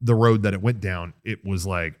the road that it went down, it was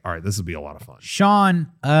like, all right, this would be a lot of fun.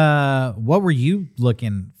 Sean, what were you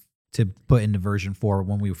looking to put into version 4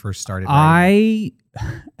 when we first started writing?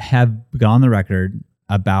 I have gone on the record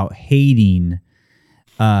about hating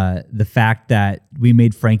the fact that we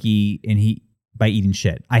made Frankie by eating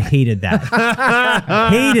shit. I hated that.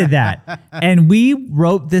 Hated that. And we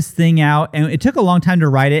wrote this thing out, and it took a long time to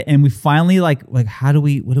write it. And we finally like, what do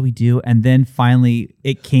we do? And then finally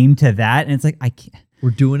it came to that. And it's like, I can't. We're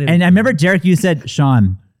doing it. And I remember, Derek, you said,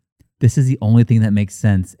 Sean, this is the only thing that makes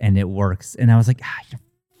sense and it works. And I was like, you're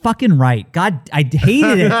fucking right. God, I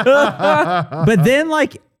hated it. But then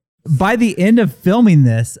like, by the end of filming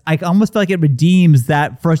this, I almost feel like it redeems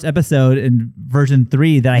that first episode in version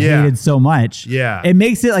 3 that I hated so much. Yeah. It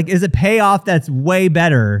makes it like, is a payoff that's way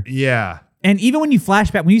better. Yeah. And even when you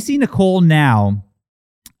flash back, when you see Nicole now,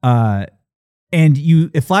 and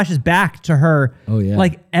it flashes back to her. Oh, yeah.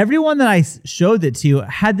 Like everyone that I showed it to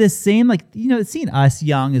had this same, like, seeing us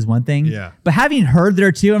young is one thing. Yeah. But having her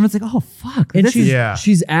there too, I'm just like, oh, fuck. And this is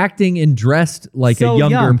she's acting and dressed like so a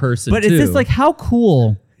younger young. person, But too. it's just like, how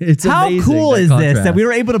cool. It's how amazing, cool that is contrast. this that we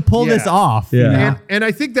were able to pull this off? Yeah. You know? And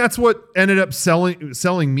I think that's what ended up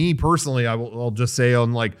selling me personally. I'll just say,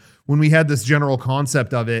 on like when we had this general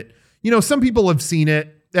concept of it, some people have seen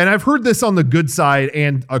it, and I've heard this on the good side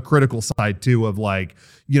and a critical side too, of like,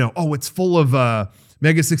 oh, it's full of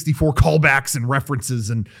Mega64 callbacks and references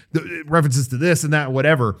and references to this and that and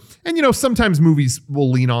whatever. And sometimes movies will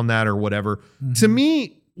lean on that or whatever. Mm-hmm. To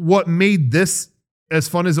me, what made this as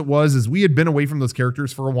fun as it was is we had been away from those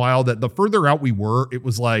characters for a while, that the further out we were, it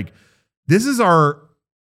was like, this is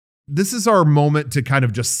our moment to kind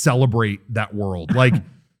of just celebrate that world. Like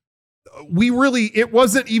it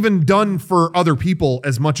wasn't even done for other people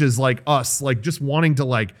as much as like us, like just wanting to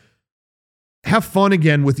like have fun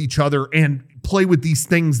again with each other and play with these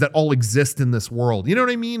things that all exist in this world. You know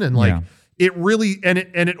what I mean? And like it really, and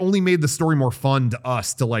it only made the story more fun to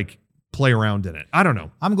us to like play around in it. I don't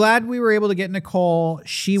know. I'm glad we were able to get Nicole.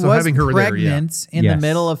 She So was having her there, pregnant in the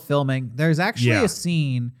middle of filming. There's actually Yeah. a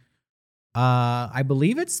scene, I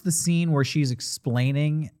believe it's the scene where she's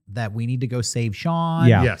explaining that we need to go save Sean.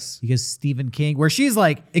 Yeah. Yes. Because Stephen King, where she's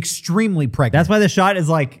like extremely pregnant. That's why the shot is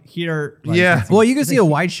like here. Like, Yeah. Well, you can see a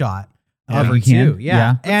wide shot of her you can. too.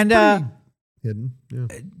 Yeah. And Hidden. Yeah.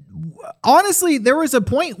 honestly, there was a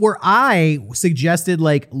point where I suggested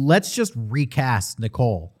like, let's just recast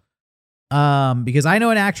Nicole. Because I know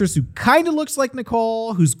an actress who kind of looks like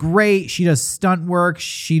Nicole, who's great. She does stunt work.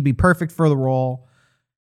 She'd be perfect for the role.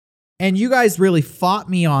 And you guys really fought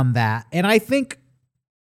me on that. And I think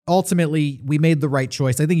ultimately we made the right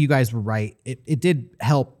choice. I think you guys were right. It did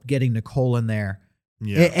help getting Nicole in there.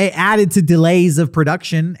 Yeah. It added to delays of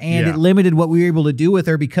production and Yeah. it limited what we were able to do with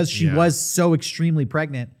her because she was so extremely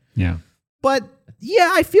pregnant. Yeah. But yeah,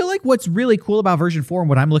 I feel like what's really cool about version 4 and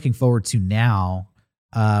what I'm looking forward to now,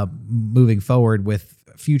 moving forward with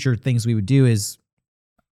future things we would do is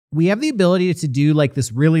we have the ability to do like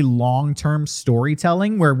this really long-term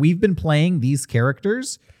storytelling where we've been playing these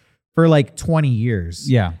characters for like 20 years.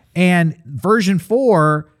 Yeah. And version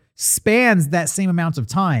 4 spans that same amount of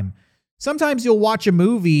time. Sometimes you'll watch a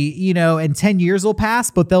movie, you know, and 10 years will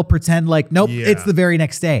pass, but they'll pretend like, nope, Yeah. it's the very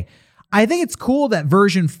next day. I think it's cool that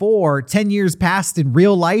version 4, 10 years passed in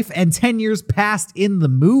real life and 10 years passed in the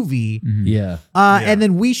movie. Yeah. And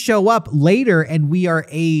then we show up later and we are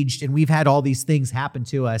aged and we've had all these things happen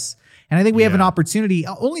to us. And I think we have an Yeah. opportunity.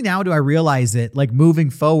 Only now do I realize it, like moving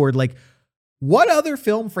forward, like what other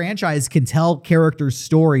film franchise can tell characters'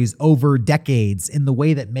 stories over decades in the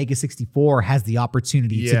way that Mega64 has the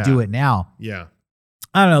opportunity to Yeah. do it now? Yeah.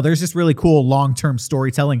 I don't know. There's just really cool long-term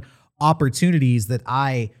storytelling opportunities that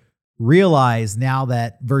I realize now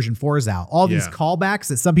that version 4 is out. All these Yeah. callbacks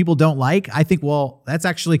that some people don't like, I think, well, that's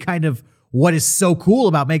actually kind of what is so cool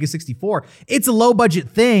about Mega64. It's a low-budget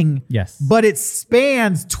thing, Yes. but it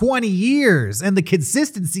spans 20 years and the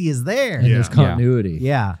consistency is there. And Yeah. there's continuity.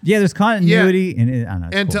 Yeah. Yeah, there's continuity and I don't know.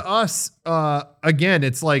 it's And cool. to us, again,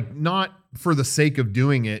 it's like not for the sake of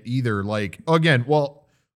doing it either. Like, again, well,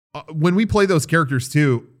 when we play those characters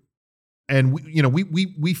too, and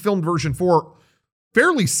we filmed version 4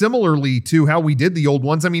 fairly similarly to how we did the old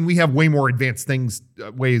ones. I mean, we have way more advanced things,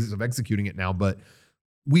 ways of executing it now, but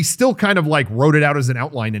we still kind of like wrote it out as an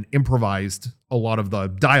outline and improvised a lot of the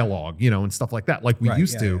dialogue, you know, and stuff like that, like we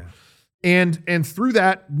used to. And through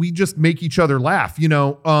that, we just make each other laugh. You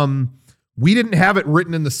know, we didn't have it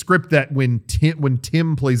written in the script that when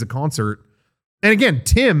Tim plays a concert, and again,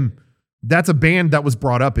 Tim, that's a band that was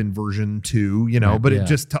brought up in version 2, you know, Right, but yeah. it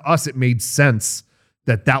just, to us, it made sense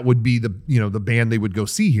that would be the, you know, the band they would go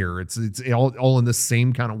see here. It's all in the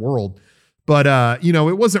same kind of world. But you know,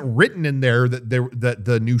 it wasn't written in there that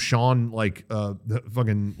the new Sean, like the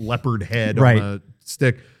fucking leopard head Right. on a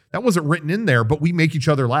stick, that wasn't written in there, but we make each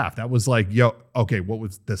other laugh. That was like, yo, okay,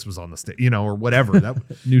 this was on the stick, you know, or whatever. That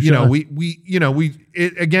New you know, Sean.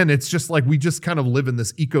 again, it's just like we just kind of live in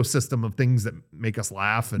this ecosystem of things that make us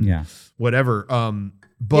laugh and Yeah. whatever. And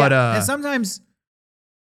sometimes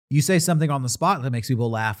you say something on the spot that makes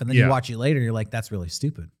people laugh, and then you Yeah. watch it later, you're like, that's really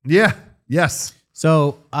stupid. yeah, yes.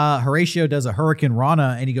 So Horatio does a Hurricane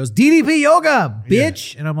Rana and he goes, DDP yoga,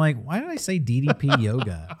 bitch. And I'm like, why did I say DDP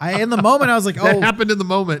yoga? In the moment, I was like, That oh, happened in the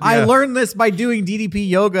moment. I yeah. learned this by doing DDP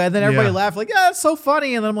yoga. And then everybody Yeah. laughed like, yeah, it's so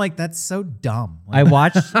funny. And then I'm like, that's so dumb. I Like,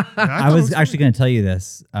 watched. thought I it was was actually going to tell you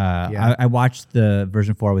this. I watched the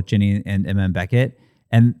version 4 with Ginny and Emma and Beckett,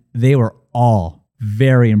 and they were all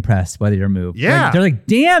very impressed by your move. Yeah. Like, they're like,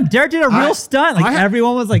 "Damn, Derek did a real stunt!" Like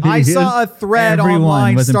everyone was like, I saw a thread everyone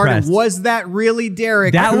online was started. impressed. Was that really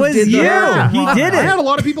Derek? That who was did the you. Hurricane He Rana? did I it. had a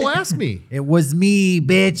lot of people ask me. It was me,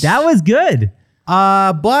 bitch. That was good.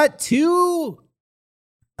 But to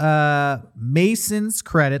Mason's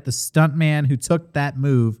credit, the stuntman who took that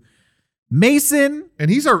move, Mason, And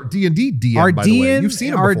he's our D&D DM, our by the way. DN, You've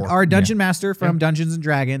seen him our, before. our dungeon master from Dungeons and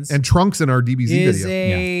Dragons, And Trunks in our DBZ is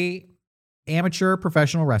video. a amateur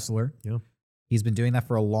professional wrestler. Yeah. He's been doing that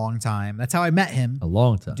for a long time. That's how I met him, A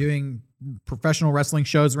long time. doing professional wrestling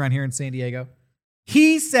shows around here in San Diego.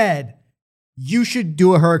 He said, you should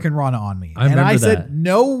do a Hurricane Rana on me. I And I remember said, that.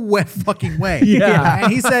 no way, fucking way. Yeah.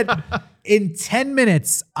 And he said, in 10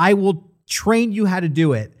 minutes, I will train you how to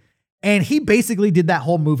do it. And he basically did that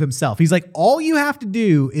whole move himself. He's like, all you have to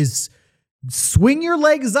do is swing your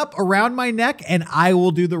legs up around my neck and I will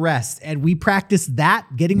do the rest. And we practiced that,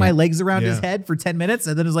 getting my legs around his Yeah. head for 10 minutes.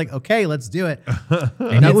 And then it's like, okay, let's do it.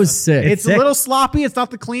 And that was sick. It's sick. a little sloppy. It's not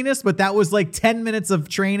the cleanest, but that was like 10 minutes of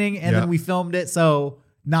training. And Yeah. then we filmed it. So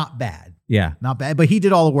not bad. Yeah. Not bad. But he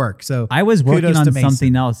did all the work. So I was working kudos on to Mason.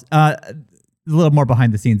 something else. A little more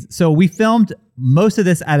behind the scenes. So we filmed most of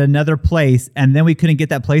this at another place, and then we couldn't get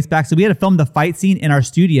that place back. So we had to film the fight scene in our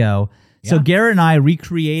studio. So Yeah. Garrett and I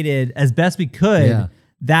recreated as best we could Yeah.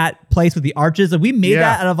 that place with the arches. And we made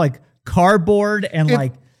that out of like cardboard and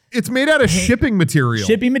like it's made out of shipping material.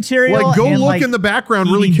 Like go and, look like, in the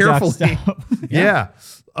background really eating duck carefully. stuff. Yeah.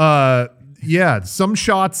 Some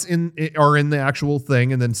shots are in the actual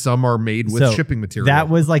thing, and then some are made with So shipping material. That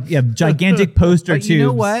was like gigantic poster But tubes. you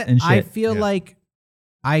know what? And shit. I feel like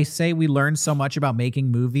I say we learned so much about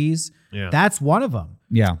making movies. Yeah. That's one of them.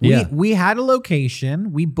 Yeah. We had a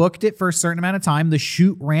location. We booked it for a certain amount of time. The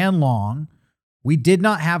shoot ran long. We did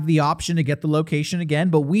not have the option to get the location again,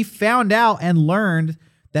 but we found out and learned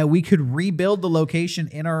that we could rebuild the location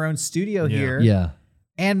in our own studio here. Yeah.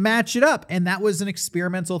 And match it up. And that was an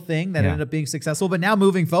experimental thing that ended up being successful. But now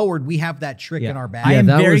moving forward, we have that trick in our bag. I am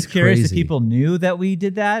that very was curious if crazy. people knew that we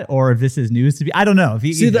did that or if this is news to be. I don't know. If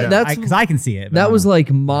you, See, that's because I can see it. but I That don't was know.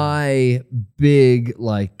 like my big,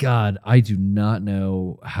 like, God, I do not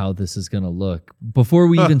know how this is going to look. Before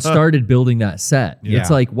we even started building that set, Yeah. it's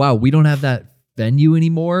like, wow, we don't have that venue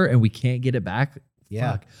anymore and we can't get it back.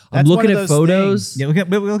 Yeah. Fuck. I'm That's one looking of at those photos. Yeah, we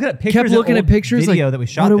look at pictures. Kept looking of at pictures video like, that we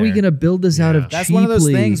shot. what are we there. going to build this out of That's one of those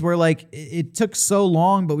cheaply? things where like it took so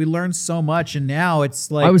long, but we learned so much. And now it's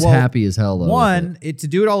like, I was well, happy as hell though. with One, to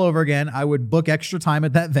do it all over again, I would book extra time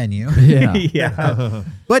at that venue. it. Yeah. Yeah.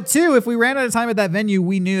 But two, if we ran out of time at that venue,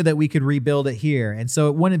 we knew that we could rebuild it here. And so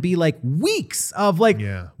it wouldn't be like weeks of like,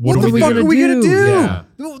 what are the we fuck gonna are we going to do? do? Yeah.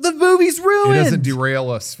 The movie's ruined. It doesn't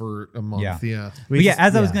derail us for a month. Yeah. But yeah,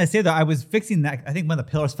 as I was going to say though, I was fixing that. I think when the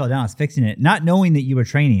pillars fell down, I was fixing it, not knowing that you were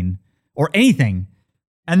training or anything.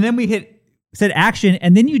 And then we said action,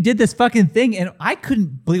 and then you did this fucking thing, and I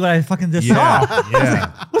couldn't believe what I fucking just saw.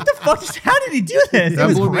 Yeah. What the fuck? How did he do this? That it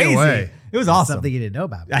was blew me crazy. away. It was awesome. Something you didn't know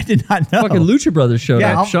about. I did not know. Fucking Lucha Brothers showed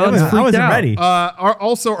Yeah, up. Sean I freaked wasn't out. ready.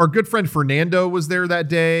 Also, our good friend Fernando was there that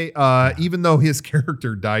day. Even though his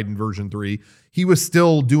character died in version 3, he was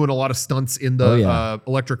still doing a lot of stunts in the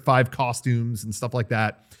Electric 5 costumes and stuff like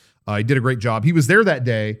that. He did a great job. He was there that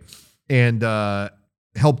day and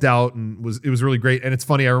helped out, and it was really great. And it's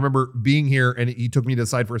funny, I remember being here and he took me to the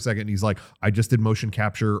side for a second and he's like, I just did motion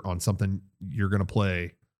capture on something you're going to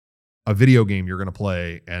play. A video game you're going to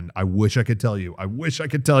play, and I wish I could tell you. I'm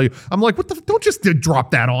like, what the? Don't just drop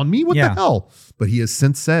that on me. What the hell? But he has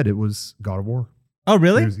since said it was God of War. Oh,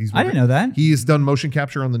 really? He's I didn't know that. He has done motion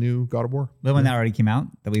capture on the new God of War. The one that already came out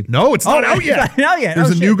that we. No, it's not out yet. It's not out yet. There's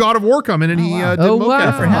Oh, a shit. new God of War coming, and he wow. did Oh, mocap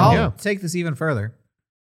wow. for him. I'll Yeah. take this even further.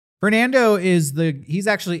 Fernando he's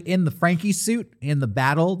actually in the Frankie suit in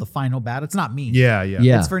the final battle. It's not me. Yeah.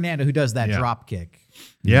 It's Fernando who does that Yeah. drop kick.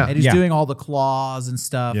 Yeah. And he's Yeah. doing all the claws and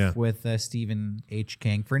stuff Yeah. with Stephen H.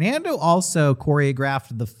 King. Fernando also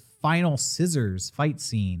choreographed the final scissors fight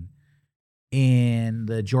scene in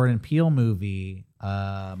the Jordan Peele movie.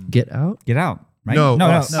 Get out? Get out. Right? No, no,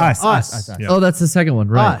 Us. us. Yeah. Oh, that's the second one,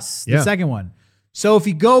 right? Us, Yeah. the second one. So if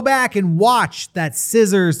you go back and watch that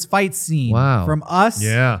scissors fight scene Wow. from Us,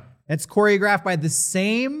 Yeah. it's choreographed by the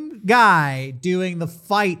same guy doing the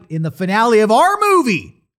fight in the finale of our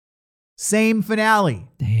movie. Same finale.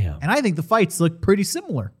 Damn. And I think the fights look pretty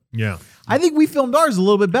similar. Yeah. I think we filmed ours a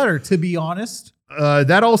little bit better, to be honest.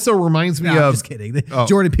 That also reminds me No, I'm of just kidding. Oh.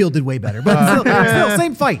 Jordan Peele did way better, but still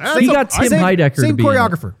same fight. You got Tim Heidecker to Same be in it.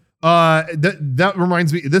 choreographer. that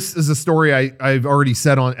reminds me. This is a story I've already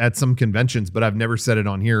said at some conventions, but I've never said it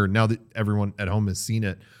on here. Now that everyone at home has seen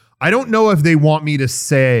it, I don't know if they want me to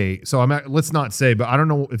say. So let's not say, but I don't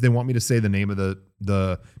know if they want me to say the name of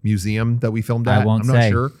the museum that we filmed at. I won't I'm not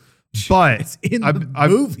say. sure. But It's in the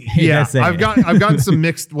movie. Yeah, Say I've it. gotten some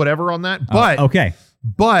mixed whatever on that. But Okay.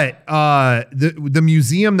 But the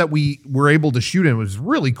museum that we were able to shoot in was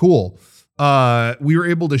really cool. We were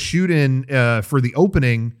able to shoot in for the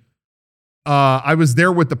opening. I was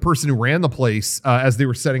there with the person who ran the place as they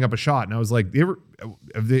were setting up a shot, and I was like,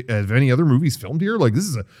 "Have any other movies filmed here? Like, this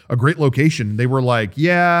is a great location." And they were like,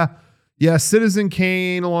 "Yeah, Citizen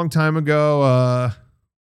Kane a long time ago."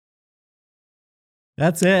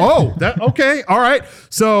 That's it. Oh, okay, all right.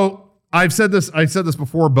 So I've said this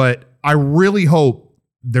before, but I really hope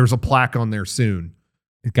there's a plaque on there soon.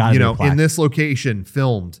 It's gotta be a plaque. In this location,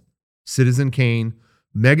 filmed Citizen Kane,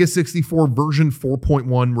 Mega64 version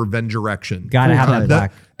 4.1 Revenge Erection. Gotta have that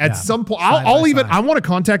plaque. At some point, I want to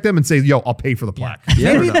contact them and say, "Yo, I'll pay for the plaque."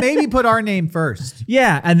 Maybe put our name first.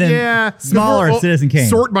 Yeah, and then smaller Citizen Kane.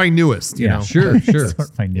 Sort by newest. You know, Sure.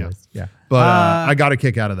 Sort by newest. Yeah. But I got a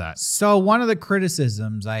kick out of that. So one of the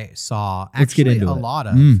criticisms I saw, Let's get actually into a it. lot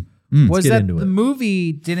of, was get that into the it.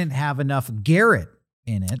 movie didn't have enough Garrett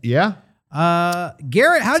in it. Yeah.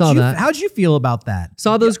 Garrett, Saw that. how'd you feel about that?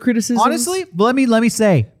 Saw those criticisms? Honestly, let me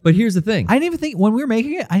say, But here's the thing. I didn't even think when we were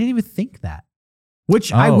making it, I didn't even think that.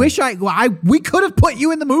 Which I wish we could have put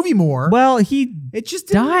you in the movie more. Well, he it just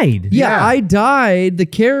didn't. died. Yeah, I died.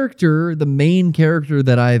 The main character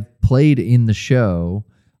that I've played in the show,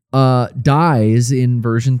 dies in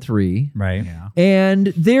version 3. Right. Yeah. And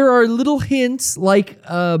there are little hints, like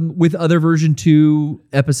with other version 2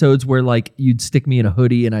 episodes, where like you'd stick me in a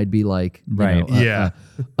hoodie and I'd be like, Right.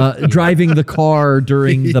 driving the car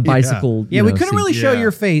during the bicycle. Yeah, we couldn't really show Yeah.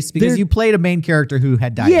 your face because There- you played a main character who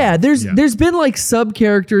had died. Yeah, there's been like sub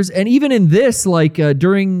characters, and even in this, like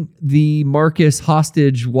during the Marcus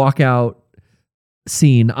hostage walkout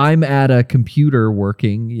scene, I'm at a computer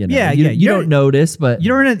working. You know, Yeah, you, yeah, you don't notice, but You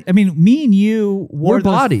don't. I mean, me and you wore We're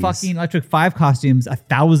those bodies. fucking Electric 5 costumes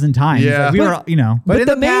 1,000 times. Yeah. Like, we were, you know. But in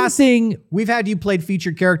the the main past, thing. we've had you played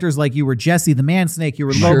featured characters like you were Jesse the Man Snake, you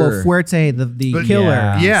were Sure. Lobo Fuerte, the But- killer.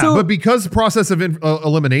 Yeah. Yeah, So- but because process of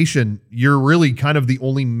elimination, you're really kind of the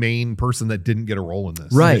only main person that didn't get a role in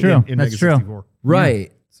this. Right. In, True. in That's Mega true. 64.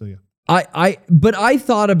 Right. So yeah. But I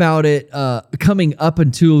thought about it coming up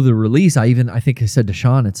until the release. I think I said to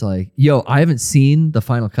Sean, it's like, yo, I haven't seen the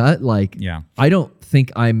final cut. Like, Yeah. I don't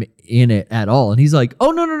think I'm in it at all. And he's like,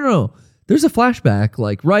 oh, no. There's a flashback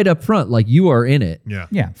like right up front. Like you are in it Yeah.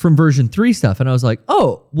 Yeah. from version 3 stuff. And I was like,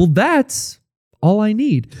 oh, well, that's all I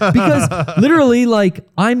need. Because literally, like,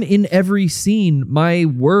 I'm in every scene. My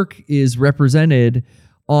work is represented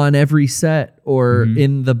on every set or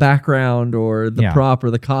in the background or the Yeah. prop or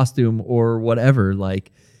the costume or whatever.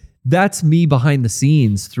 Like, that's me behind the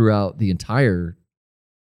scenes throughout the entire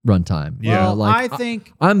runtime. You Yeah. know, like, I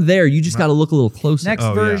think I'm there. You just got to look a little closer. next Oh,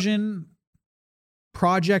 yeah. version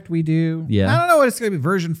project we do. Yeah. I don't know what it's going to be.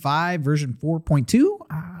 Version 5, version 4.2.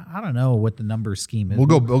 I don't know what the number scheme is. We'll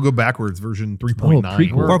go backwards. Version 3.9.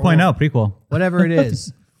 prequel. 4.0 prequel. Whatever it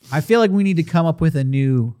is. I feel like we need to come up with a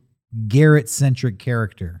new Garrett centric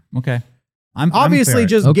character. Okay. I'm Obviously, fair.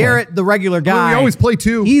 just Okay. Garrett, the regular Well, guy. we always play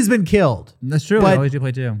 2. He's been killed. That's true. but- I always do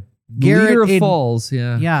play too. Garrett Leader of in- Falls.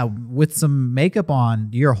 Yeah. Yeah, with some makeup on,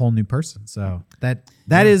 you're a whole new person. So that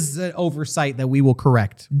is an oversight that we will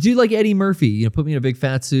correct. Do like Eddie Murphy. You know, put me in a big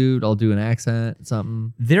fat suit. I'll do an accent,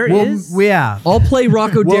 something. There Well, is. yeah. I'll play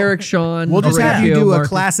Rocco, Derek, Sean. We'll just have you Horatio, do a Marcus.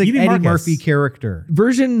 classic Even Eddie Marcus. Murphy character.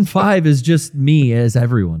 Version 5 is just me as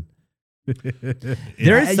everyone.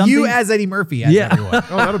 There is something You as Eddie Murphy as Yeah. everyone.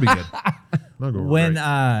 Oh, that'll be good. That'll go when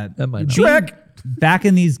right. That might not. Shrek. back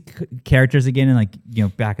in these characters again and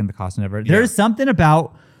like back in the costume ever. There's something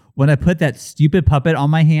about when I put that stupid puppet on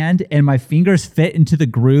my hand and my fingers fit into the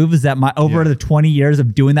grooves that my over Yeah. the 20 years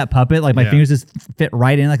of doing that puppet, like my Yeah. fingers just fit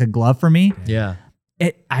right in like a glove for me. Yeah.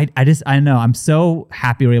 I know I'm so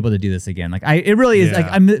happy we're able to do this again. Like it really is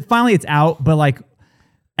Yeah. like finally it's out, but like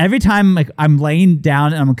every time like I'm laying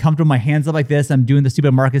down and I'm comfortable, my hands up like this, I'm doing the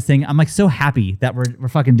stupid Marcus thing. I'm like so happy that we're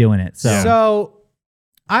fucking doing it. So So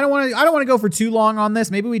I don't want to go for too long on this.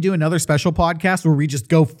 Maybe we do another special podcast where we just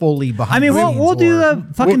go fully behind. I mean, the we'll scenes, do or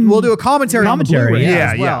a fucking we'll do a commentary on the Blu-ray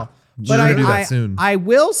yeah, as well. yeah. But We're I, gonna do that I, soon. I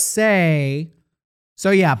will say,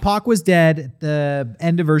 so yeah, Pac was dead at the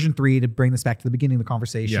end of version 3. To bring this back to the beginning of the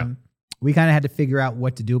conversation, we kind of had to figure out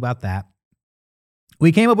what to do about that.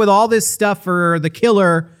 We came up with all this stuff for the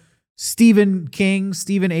killer, Stephen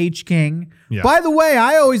H. King. Yeah. By the way,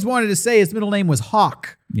 I always wanted to say his middle name was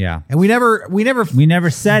Hawk. yeah, And we never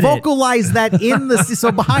said vocalized that in the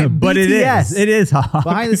so behind but BTS. it is hot.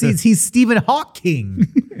 Behind the scenes, he's Stephen Hawking.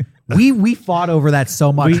 we fought over that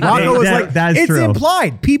so much. Rocco was like, that's it's true.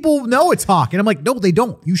 implied. People know it's Hawk. And I'm like, no, they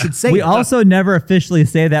don't. You should say We it. also never officially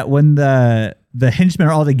say that when the henchmen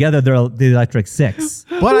are all together, they're the Electric Six.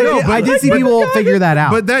 But I did see people figure that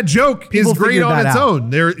out. But that joke People is great figured on that its out.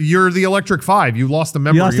 own. You're the Electric 5. You lost a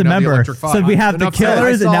member. You lost a You're now the member. Electric 5. So we have the Enough said.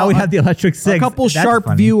 killers, and now we have the Electric Six. a couple That's sharp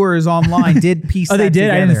funny. viewers online did piece Oh, they that did?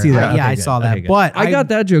 I didn't together. see that. Yeah, Okay, I good. saw that. Okay, good. But I got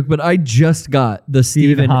that joke, but I just got the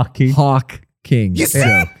Stephen Hawking. Hawk King You see?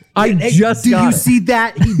 joke. I Hey, just did got you it. see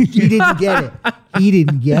that? He didn't get it. He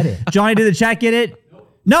didn't get it. Johnny, did the chat get it?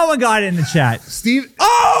 No one got it in the chat. Steve.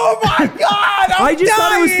 Oh my God! I just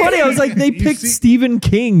thought it was funny. I was like, they picked see- Stephen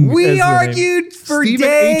King. as We the name. argued for Stephen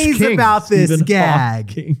H. days King. about this Stephen Hawk gag.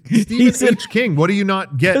 King. Stephen H. King. What do you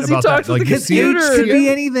not get 'Cause he about that? talks with the you see it? computer. Could be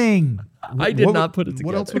anything. I did What- not put it together.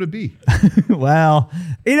 What else would it be? Well,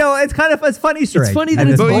 it's funny. Easter egg. funny that At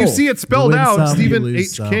it's this But you both. see it spelled You win out. some, you Stephen lose H.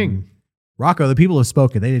 some. King. Rocco, the people have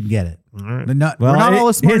spoken. They didn't get it. right. They're not, Well, we're not all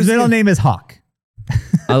as smart his as middle you. name is Hawk.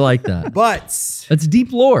 I like that. But That's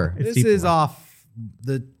deep lore. this deep is lore. off.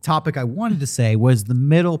 The topic I wanted to say was the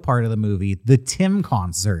middle part of the movie, the Tim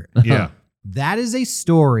concert. Yeah. That is a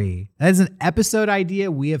story. That is an episode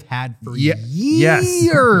idea we have had for Yeah.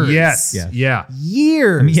 years. Yes. Yes. Yeah.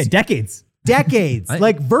 Years. I mean, yeah, decades. decades.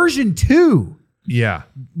 Like version 2. Yeah.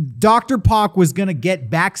 Dr. Pock was going to get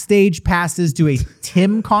backstage passes to a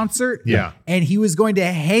Tim concert. Yeah. And he was going to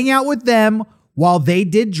hang out with them while they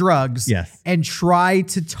did drugs. Yes. And try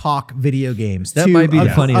to talk video games. That to might be the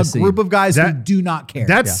a funniest group of guys who That- do not care.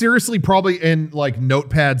 That's seriously probably in like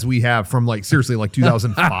notepads we have from like seriously like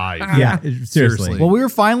 2005. Yeah, seriously. Well, we were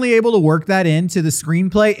finally able to work that into the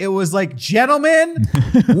screenplay. It was like, gentlemen,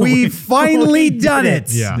 we've finally done it.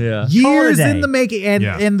 Yeah. Yeah. Years Holiday. in the making. And,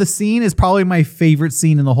 Yeah. and the scene is probably my favorite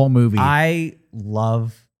scene in the whole movie. I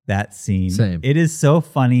love that scene. Same. It is so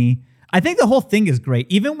funny. I think the whole thing is great.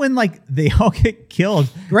 Even when like they all get killed.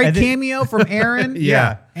 Great and then- cameo from Aaron.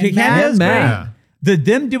 Yeah. And The Matt. cameo's great. Yeah.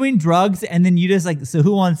 Them doing drugs, and then you just like, so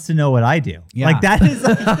who wants to know what I do? Yeah. Like that is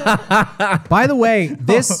like, By the way,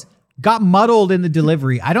 this got muddled in the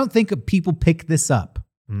delivery. I don't think people pick this up.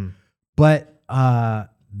 But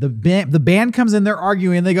the band comes in, they're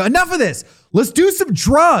arguing, and they go, enough of this. Let's do some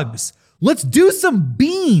drugs. Let's do some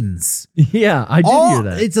beans. Yeah, I did hear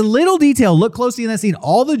that. It's a little detail. Look closely in that scene.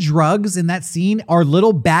 All the drugs in that scene are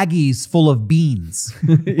little baggies full of beans,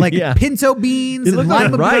 like Yeah. pinto beans They and look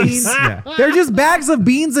like lima rice. beans. Yeah. They're just bags of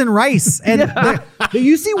beans and rice. And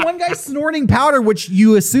you see one guy snorting powder, which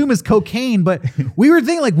you assume is cocaine. But we were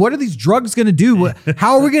thinking, like, what are these drugs going to do?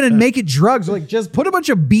 How are we going to make it drugs? Like, just put a bunch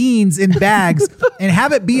of beans in bags and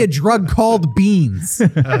have it be a drug called beans.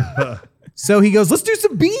 So he goes, let's do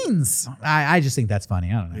some beans. I just think that's funny.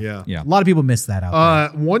 I don't know. Yeah. yeah. A lot of people miss that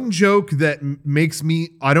out there. One joke that makes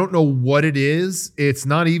me, I don't know what it is. It's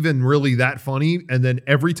not even really that funny. And then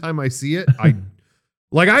every time I see it, I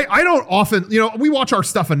don't often, we watch our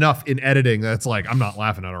stuff enough in editing that's like, I'm not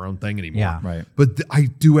laughing at our own thing anymore. Yeah. Right. But I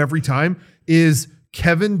do every time is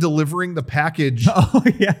Kevin delivering the package Oh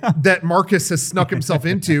yeah. that Marcus has snuck himself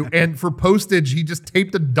into. And for postage, he just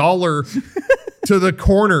taped $1 to the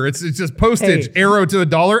corner. It's just postage, Hey. arrow to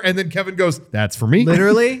 $1. And then Kevin goes, that's for me.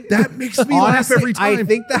 Literally. That makes me laugh Honestly, every time. I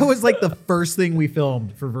think that was like the first thing we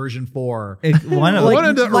filmed for version 4. One of One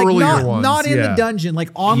of the earlier not, ones, Not in yeah. the dungeon, like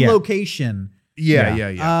on Yeah. location.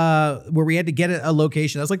 Yeah. Where we had to get a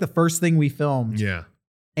location. That was like the first thing we filmed. Yeah.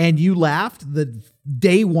 And you laughed the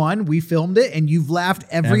day one we filmed it, and you've laughed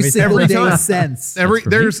every Every single day time. since.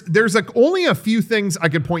 There's like only a few things I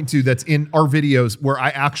could point to that's in our videos where I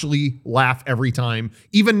actually laugh every time.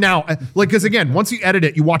 Even now, like, because again, once you edit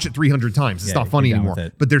it, you watch it 300 times. It's Yeah, not funny you're done anymore. with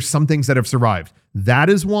it. But there's some things that have survived. That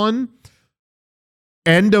is one.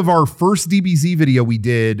 End of our first DBZ video we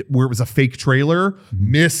did where it was a fake trailer,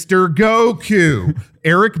 Mr. Goku.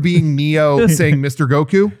 Eric being Neo saying Mr.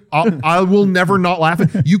 Goku. I will never not laugh.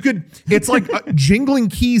 It's like jingling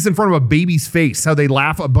keys in front of a baby's face, how they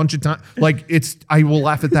laugh a bunch of times. Like I will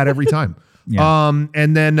laugh at that every time. Yeah.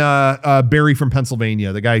 And then Barry from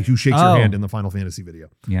Pennsylvania, the guy who shakes your Oh. hand in the Final Fantasy video.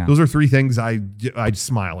 Yeah. Those are 3 things I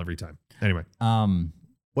smile every time. Anyway.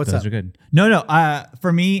 What's Those up? are good. No.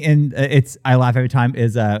 For me, and I laugh every time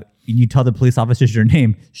is you tell the police officers your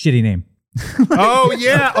name, shitty name. Oh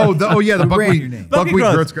yeah. The ran your name. buckwheat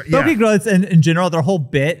growth. Buckwheat growths, and in general, their whole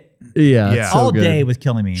bit Yeah, Yeah. it's so all good. day was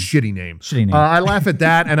killing me. Shitty name. Shitty name. I laugh at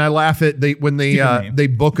that, and I laugh at when Stupid name. they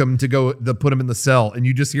book him to go put him in the cell, and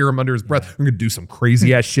you just hear him under his breath. I'm gonna do some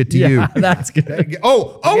crazy ass shit to you. Yeah, that's good.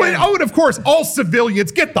 And of course, all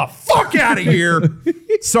civilians, get the fuck out of here.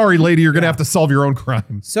 Sorry, lady, you're gonna have to solve your own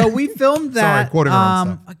crime. So we filmed Sorry, that. quoting our own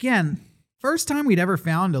stuff. Again, first time we'd ever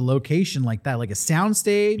found a location like that, like a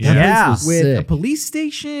soundstage. Yeah. Yeah. was With a sick. police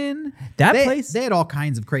station. That they, place- They had all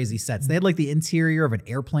kinds of crazy sets. They had like the interior of an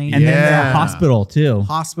airplane. And then Yeah. the hospital too.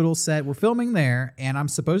 Hospital set. We're filming there, and I'm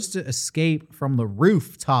supposed to escape from the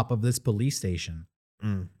rooftop of this police station.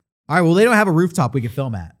 Mm. All right, well, they don't have a rooftop we can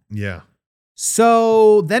film at. Yeah.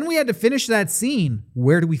 So then we had to finish that scene.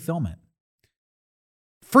 Where do we film it?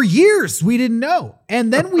 For years, we didn't know.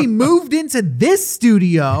 And then we moved into this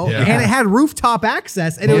studio, Yeah. and it had rooftop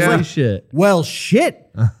access. And it was Yeah. like, Shit. well, shit.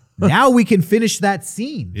 Now we can finish that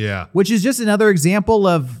scene. Yeah. Which is just another example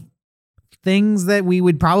of things that we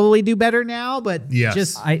would probably do better now. But Yes.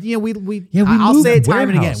 just, we Yeah, we I'll moved say it time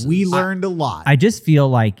and again. warehouses. We learned a lot. I just feel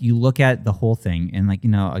like you look at the whole thing and like,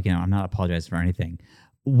 again, I'm not apologizing for anything.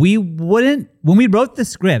 We wouldn't, when we wrote the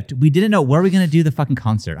script, we didn't know where we're going to do the fucking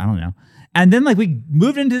concert. I don't know. And then like we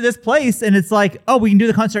moved into this place and it's like, oh, we can do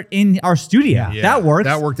the concert in our studio. Yeah. That works.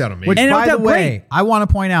 That worked out amazing. Which, And it by worked the out way, great. I want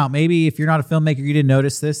to point out, maybe if you're not a filmmaker, you didn't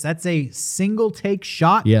notice this. That's a single take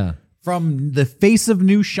shot. Yeah. From the face of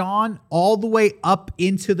New Sean all the way up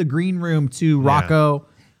into the green room to Rocco,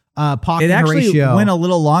 Pac, It and actually Horatio. went a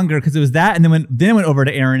little longer because it was that. And then it went over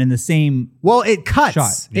to Aaron in the same. Well, it cuts.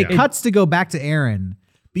 Shot. It Yeah. cuts to go back to Aaron.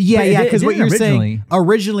 But yeah, But it yeah, did- because it what didn't you're saying,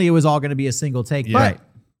 originally it was all going to be a single take. Yeah. But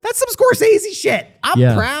That's some Scorsese shit. I'm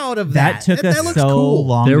Yeah. proud of That that. took us looks so cool.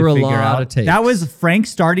 long There to were a figure lot out. of takes. That was Frank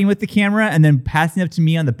starting with the camera and then passing up to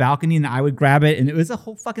me on the balcony, and I would grab it, and it was a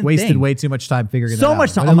whole fucking Wasted thing. way too much time figuring So that out.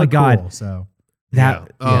 much time. But it Oh my looked God. cool, so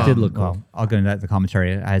That Yeah. It did look cool. Well, I'll go into that in the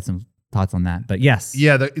commentary. I had some thoughts on that, but yes.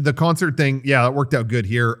 Yeah, the concert thing, yeah, it worked out good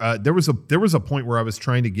here. There was a point where I was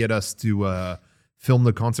trying to get us to film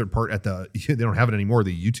the concert part at the they don't have it anymore,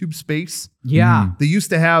 the YouTube space. yeah. They used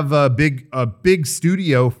to have a big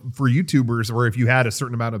studio for YouTubers where if you had a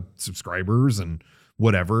certain amount of subscribers and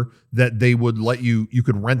whatever, that they would let you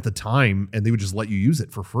could rent the time and they would just let you use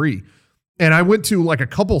it for free. And I went to like a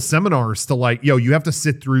couple seminars to like, you have to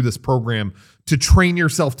sit through this program to train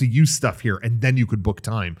yourself to use stuff here, and then you could book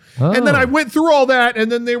time. And then I went through all that,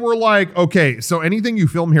 and then they were like, okay, so anything you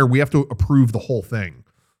film here, we have to approve the whole thing.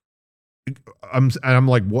 I'm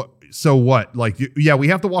like, what? So what? Like, yeah, we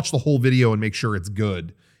have to watch the whole video and make sure it's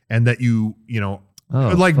good, and that you know,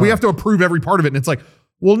 we have to approve every part of it. And it's like,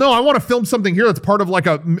 well, no, I want to film something here that's part of like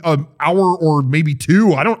a hour or maybe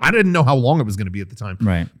two. I didn't know how long it was going to be at the time.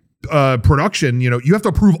 Right. Production, you have to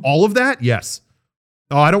approve all of that. Yes.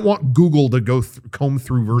 Oh, I don't want Google to go comb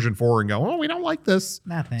through version 4 and go, oh, we don't like this.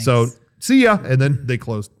 Nah, thanks. So see ya. And then they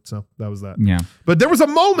closed. So that was that. Yeah. But there was a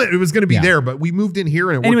moment it was going to be Yeah. there, but we moved in here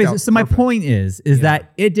and it worked Anyways, out so my perfect. point is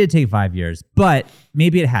that it did take 5 years, but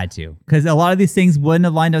maybe it had to, because a lot of these things wouldn't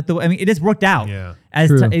have lined up the way. I mean, it just worked out. Yeah. As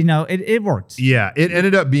True. it worked. Yeah, it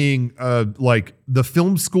ended up being like the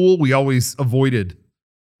film school we always avoided.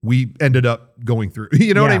 We ended up going through.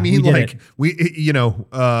 You know what I Yeah, mean? we did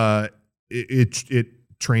Like it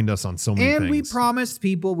trained us on so many And things. we promised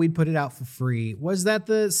people we'd put it out for free. Was that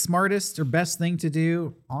the smartest or best thing to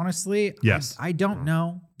do? Honestly, Yes. I don't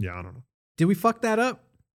know. Yeah, I don't know. Did we fuck that up?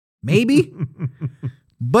 Maybe.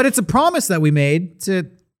 But it's a promise that we made to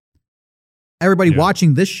everybody Yeah.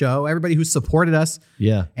 watching this show, everybody who supported us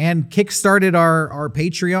Yeah. and kickstarted our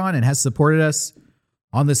Patreon and has supported us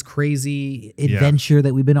on this crazy adventure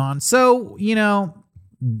that we've been on. So,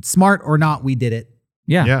 smart or not, we did it.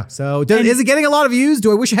 Yeah. Yeah, So is it getting a lot of views?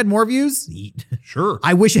 Do I wish it had more views? sure.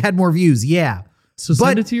 I wish it had more views. Yeah. So But-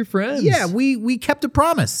 send it to your friends. Yeah, we kept a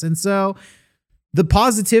promise. And so the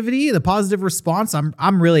positive response,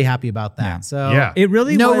 I'm really happy about that. Yeah. So Yeah. It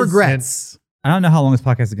really no was, regrets. I don't know how long this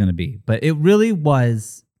podcast is going to be, but it really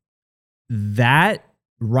was that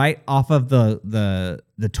right off of the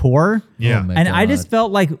tour. Yeah. Oh my And I just God.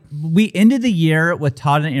 felt like we ended the year with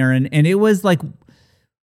Todd and Aaron, and it was like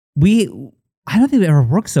I don't think we ever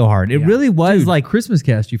worked so hard. It Yeah. really was Dude, like Christmas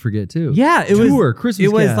cast, you forget too. yeah, it was Tour, Christmas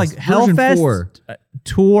It was cast, like version Hellfest 4.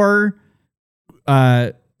 Tour,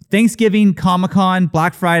 Thanksgiving, Comic-Con,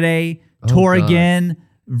 Black Friday, tour God. again,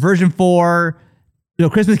 version 4,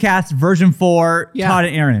 Christmas cast, version 4, Yeah. Todd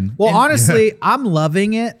and Aaron. Well, And- honestly, I'm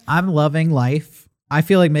loving it. I'm loving life. I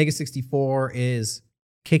feel like Mega64 is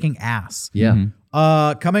kicking ass. Yeah.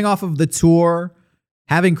 Mhm. Coming off of the tour,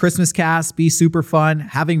 having Christmas cast be super fun,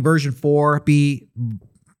 having version 4 be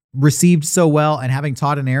received so well, and having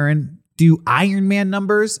Todd and Aaron do Iron Man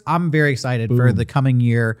numbers, I'm very excited for the coming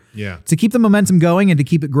year Yeah. to keep the momentum going and to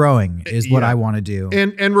keep it growing is what Yeah. I want to do.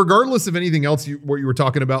 And regardless of anything else, what you were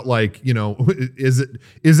talking about, like, is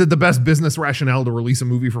it the best business rationale to release a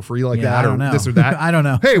movie for free like Yeah, that, I or don't know. this or that? I don't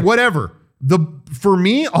know. Hey, whatever. For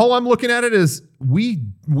me, all I'm looking at it is we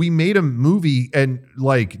made a movie and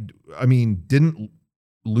didn't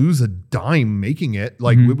lose a dime making it.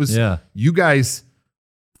 Like Mhm. it was, Yeah. you guys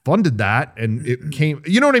funded that and it came,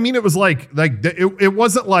 you know what I mean? It was it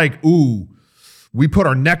wasn't like, ooh, we put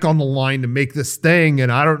our neck on the line to make this thing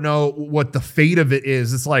and I don't know what the fate of it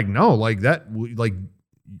is. It's like, no, like that,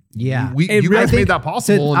 Yeah. you guys made that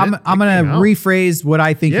possible. I'm going to rephrase what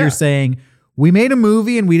I think Yeah. you're saying. We made a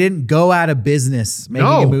movie and we didn't go out of business making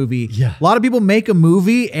No. a movie. Yeah. A lot of people make a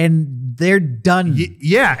movie and they're done.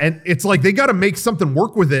 Yeah, and it's like they got to make something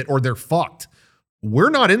work with it or they're fucked.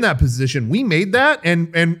 We're not in that position. We made that,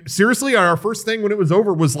 and seriously, our first thing when it was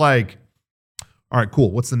over was like, all right,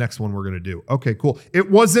 cool. What's the next one we're gonna do? Okay, cool.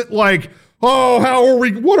 It wasn't like, oh,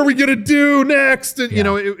 what are we gonna do next? And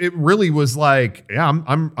it really was like, yeah,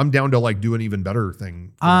 I'm down to like do an even better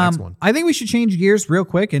thing for the next one. I think we should change gears real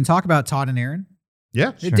quick and talk about Todd and Aaron.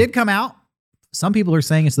 Yeah. It did come out. Some people are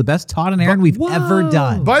saying it's the best Todd and Aaron we've ever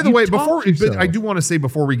done. By the You way, told me but so. I do want to say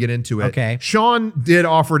before we get into it, Okay. Sean did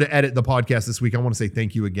offer to edit the podcast this week. I want to say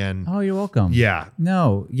thank you again. Oh, you're welcome. Yeah.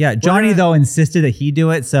 No. Yeah. Johnny, though, insisted that he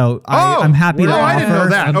do it. So I'm happy to Oh, I offer. didn't know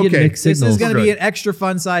that. I'm getting Okay. mixed This signals. is going to Good. be an extra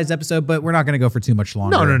fun-sized episode, but we're not going to go for too much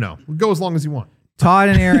longer. No. Go as long as you want. Todd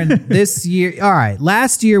and Aaron this year. All right.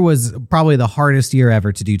 Last year was probably the hardest year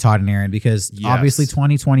ever to do Todd and Aaron because Yes. obviously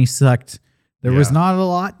 2020 sucked. There was Yeah. not a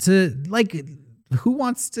lot to like.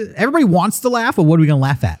 everybody wants to laugh, but what are we going to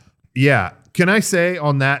laugh at? Yeah. Can I say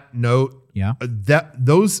on that note, Yeah.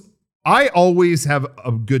 I always have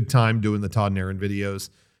a good time doing the Todd and Aaron videos.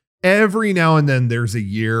 Every now and then there's a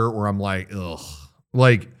year where I'm like, ugh,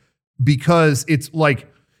 like, because it's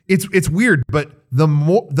like, it's weird, but the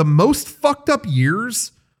most fucked up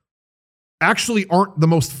years actually aren't the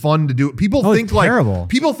most fun to do it. People think like,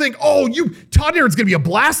 people think, oh, Todd and Aaron's going to be a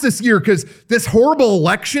blast this year because this horrible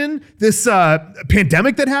election, this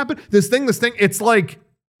pandemic that happened, this thing, it's like,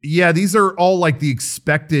 yeah, these are all like the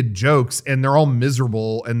expected jokes and they're all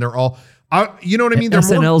miserable and they're all, you know what I mean?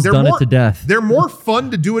 SNL's done it to death. They're more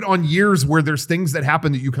fun to do it on years where there's things that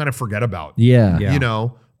happen that you kind of forget about. Yeah. You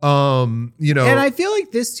know, and I feel like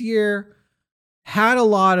this year had a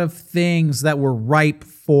lot of things that were ripe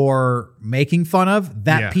for making fun of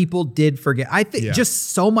that people did forget. I think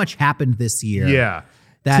just so much happened this year. Yeah.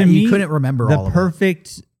 That to you me, couldn't remember all of it. The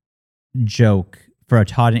perfect joke for a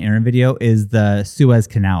Todd and Aaron video is the Suez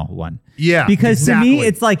Canal one. Yeah. Because to me,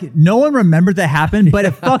 it's like no one remembered that happened, but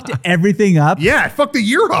it fucked everything up. Yeah, it fucked the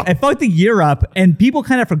year up. It fucked the year up, and people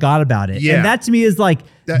kind of forgot about it. Yeah. And that to me is like,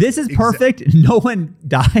 this is perfect. No one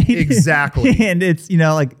died. Exactly. And it's,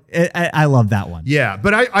 like, I love that one. Yeah.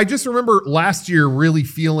 But I just remember last year really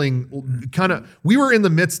feeling kind of, we were in the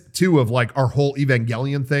midst too of like our whole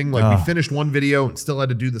Evangelion thing. Like we finished one video and still had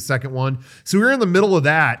to do the second one. So we were in the middle of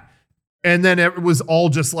that. And then it was all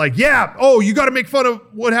just like, you got to make fun of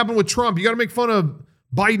what happened with Trump. You got to make fun of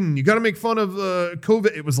Biden. You got to make fun of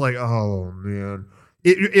COVID. It was like, oh, man.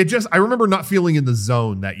 It just, I remember not feeling in the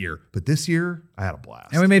zone that year. But this year, I had a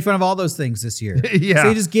blast. And we made fun of all those things this year. Yeah. So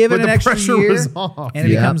you just give it an extra year and it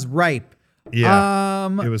becomes ripe. Yeah.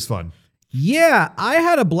 It was fun. Yeah, I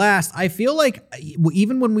had a blast. I feel like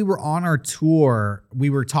even when we were on our tour,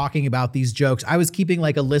 we were talking about these jokes. I was keeping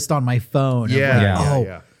like a list on my phone.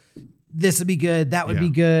 Yeah. This would be good. That would be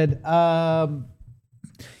good. I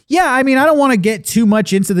mean, I don't want to get too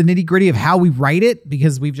much into the nitty gritty of how we write it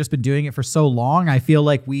because we've just been doing it for so long. I feel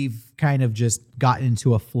like we've kind of just gotten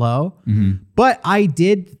into a flow. Mm-hmm. But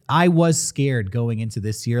I was scared going into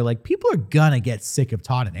this year. Like, people are going to get sick of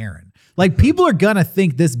Todd and Aaron. Like, people are going to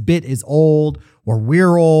think this bit is old or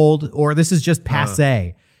we're old or this is just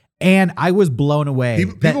passe. And I was blown away.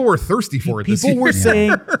 People were thirsty for it this year. People were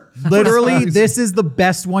saying, literally, this is the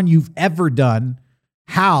best one you've ever done.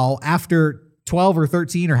 How, after 12 or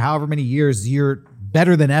 13 or however many years, you're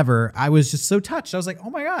better than ever. I was just so touched. I was like,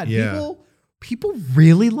 oh my God, people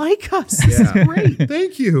really like us. This is great.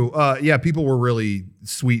 Thank you. People were really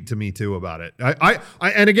sweet to me too about it. I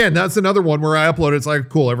and again, that's another one where I uploaded. It's like,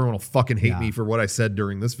 cool, everyone will fucking hate me for what I said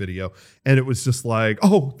during this video. And it was just like,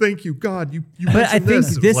 oh, thank you, God. You but I think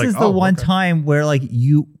this is the one time where like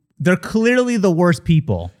they're clearly the worst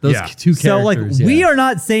people. Those two characters. So like we are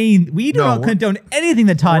not saying, we do not condone anything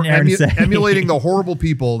that Todd and Aaron say. Emulating the horrible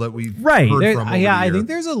people that we've heard from over the year. I think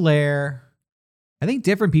there's a layer. I think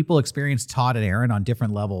different people experience Todd and Aaron on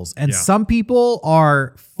different levels. And some people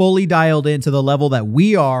are fully dialed into the level that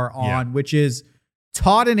we are on, which is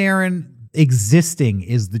Todd and Aaron existing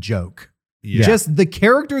is the joke. Yeah. Just the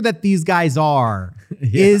character that these guys are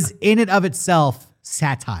is in and of itself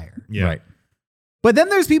satire. Yeah. Right. But then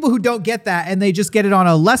there's people who don't get that and they just get it on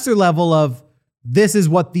a lesser level of this is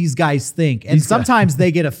what these guys think. And sometimes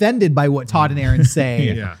they get offended by what Todd and Aaron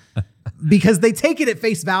say. Because they take it at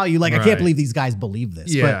face value. Like, I can't believe these guys believe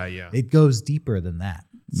this. But it goes deeper than that.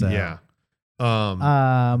 So,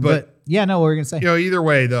 but yeah, no, what were we going to say? Either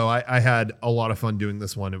way though, I had a lot of fun doing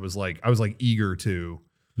this one. It was like, I was like eager to.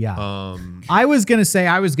 Yeah. I was going to say,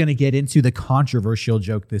 I was going to get into the controversial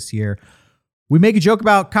joke this year. We make a joke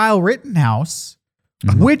about Kyle Rittenhouse,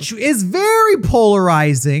 which is very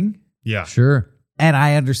polarizing. Yeah. Sure. And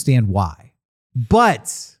I understand why.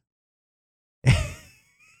 But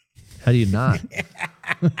how do you not?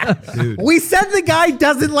 Dude. We said the guy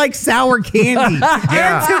doesn't like sour candy.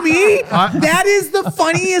 And to me, that is the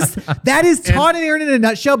funniest. That is Todd and Aaron in a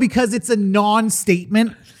nutshell because it's a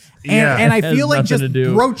non-statement. And I feel like just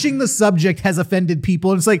broaching the subject has offended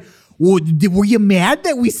people. And it's like, well, were you mad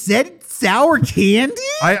that we said sour candy?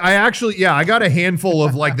 I actually, I got a handful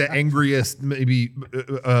of like the angriest maybe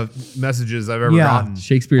messages I've ever gotten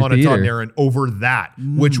Shakespeare on a Todd and Aaron over that,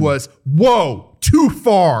 which was, whoa, too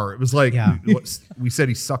far. It was like, we said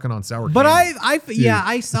he's sucking on sour candy. But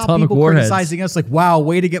I saw people criticizing us like, wow,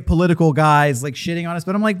 way to get political, guys, like shitting on us.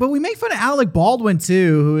 But I'm like, but we make fun of Alec Baldwin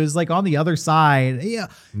too, who is like on the other side. Yeah.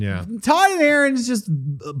 Todd and Aaron's just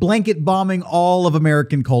blanket bombing all of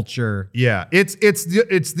American culture. Yeah. It's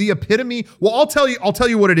the epitome. Well, I'll tell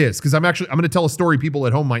you what it is, because I'm going to tell a story people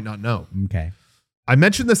at home might not know. Okay. I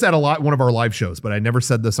mentioned this at one of our live shows, but I never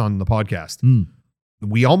said this on the podcast.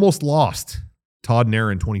 we almost lost Todd and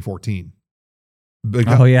Aaron 2014.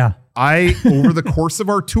 Because Oh yeah. I, over the course of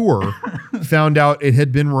our tour, found out it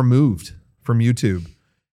had been removed from YouTube.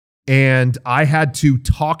 And I had to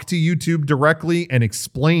talk to YouTube directly and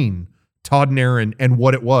explain Todd and Aaron and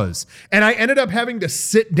what it was. And I ended up having to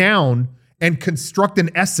sit down and construct an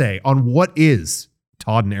essay on what is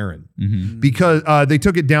Todd and Aaron. Because they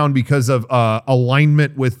took it down because of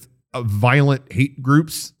alignment with violent hate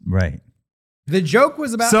groups. Right. The joke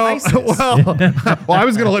was about So, ISIS. well, I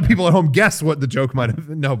was going to let people at home guess what the joke might have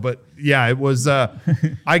been. No, but yeah, it was,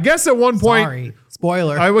 I guess at one point, Sorry.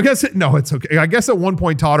 Spoiler. I would guess no, it's okay. I guess at one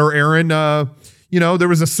point, Todd or Aaron, there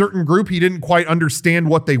was a certain group he didn't quite understand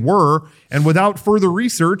what they were, and without further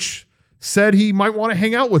research, said he might want to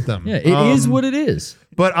hang out with them. Yeah, it is what it is.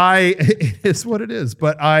 But it is what it is.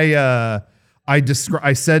 But I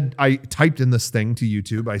typed in this thing to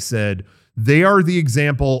YouTube. I said, they are the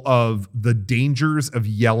example of the dangers of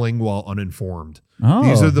yelling while uninformed. Oh,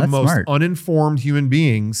 These are the that's most smart. uninformed human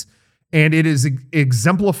beings. And it is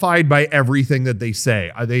exemplified by everything that they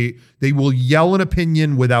say. They will yell an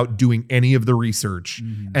opinion without doing any of the research.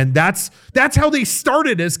 And that's how they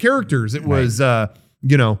started as characters. It was,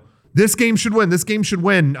 this game should win. This game should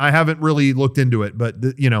win. I haven't really looked into it, but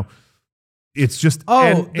it's just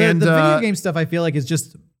the video game stuff I feel like is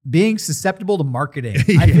just being susceptible to marketing.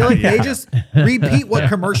 I Yeah, feel like yeah. they just repeat what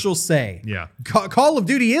commercials say. Yeah. Call of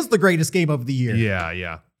Duty is the greatest game of the year.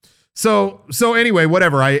 Yeah. So anyway,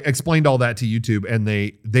 whatever. I explained all that to YouTube, and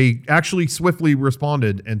they actually swiftly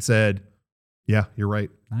responded and said, "Yeah, you're right.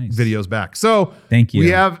 Nice. Video's back." So Thank you. We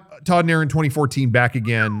have Todd and Aaron 2014 back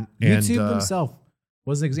again. YouTube and, themselves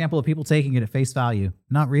was an example of people taking it at face value,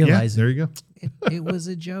 not Yeah, realizing there you go. it was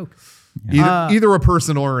a joke. Either a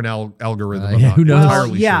person or an algorithm. I'm yeah, not who knows?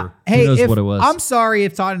 entirely yeah. sure. Hey, knows if, what it was? I'm sorry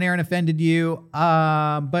if Todd and Aaron offended you,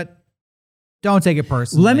 but don't take it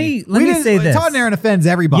personally. Let me We didn't- say this. Todd and Aaron offends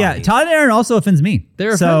everybody. Yeah, Todd and Aaron also offends me.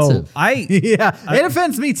 They're so offensive. Yeah, it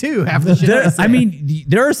offends me too. Half the shit I say. I mean,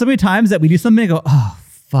 there are so many times that we do something and go, oh,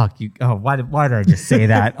 fuck you. Oh, why did I just say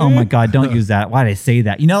that? Oh my God, don't use that. Why did I say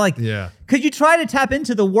that? Yeah. Because you try to tap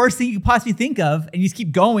into the worst thing you could possibly think of and you just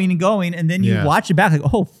keep going and going. And then you Yeah. watch it back like,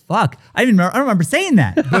 oh, fuck. I don't remember saying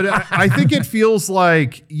that. But I think it feels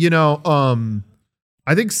like,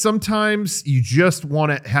 I think sometimes you just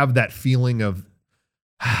want to have that feeling of,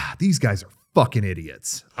 these guys are fucking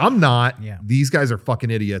idiots. I'm not. Yeah. These guys are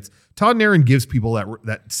fucking idiots. Todd and Aaron gives people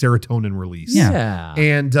that serotonin release. Yeah.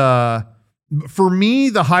 And for me,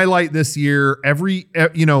 the highlight this year,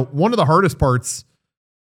 one of the hardest parts,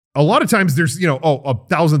 a lot of times there's,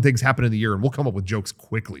 1,000 things happen in the year and we'll come up with jokes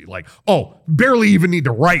quickly. Like, barely even need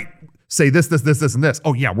to say this, and this.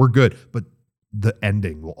 Oh yeah, we're good. But the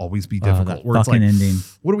ending will always be difficult. that where it's fucking like, ending.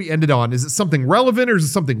 what do we end it on? Is it something relevant or is it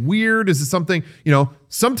something weird? Is it something,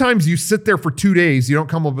 sometimes you sit there for 2 days, you don't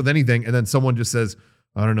come up with anything. And then someone just says,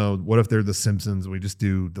 I don't know, what if they're the Simpsons? We just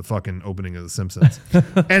do the fucking opening of the Simpsons.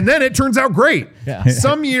 And then it turns out great. Yeah.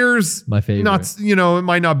 Some years, My favorite. not, it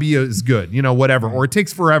might not be as good, whatever, or it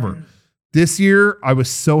takes forever. This year, I was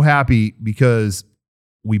so happy because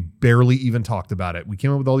we barely even talked about it. We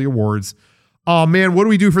came up with all the awards. Oh man, what do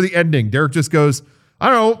we do for the ending? Derek just goes,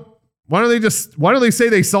 I don't know. Why don't they say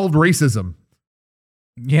they solved racism?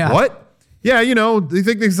 yeah. What? Yeah, they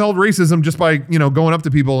think they solved racism just by, going up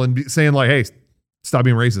to people and saying like, hey, stop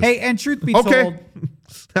being racist. Hey, and truth be okay. told,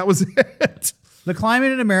 That was it. the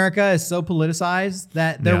climate in America is so politicized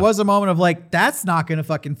that there Yeah. was a moment of like, that's not going to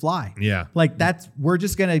fucking fly. Yeah. Like we're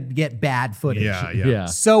just going to get bad footage. Yeah.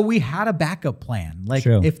 So we had a backup plan. Like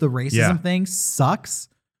True. if the racism Yeah. thing sucks,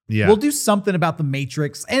 Yeah. we'll do something about the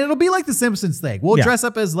Matrix, and it'll be like the Simpsons thing. We'll Yeah. dress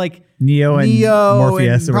up as like Neo and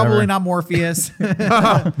Morpheus and or probably whatever. not Morpheus,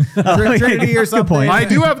 yeah, Trinity or good something. point. I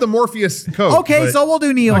do have the Morpheus coat. Okay, but so we'll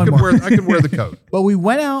do Neo I and can Morpheus. wear the coat. But we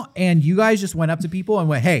went out and you guys just went up to people and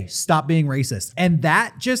went, hey, stop being racist. And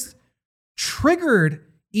that just triggered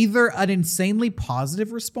either an insanely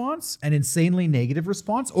positive response, an insanely negative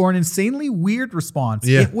response, or an insanely weird response.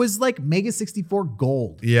 Yeah. It was like Mega64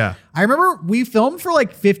 gold. Yeah. I remember we filmed for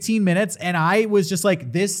like 15 minutes and I was just like,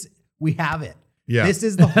 we have it. Yeah. This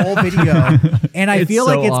is the whole video. And I It's feel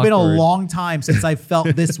so like it's been a awkward. long time since I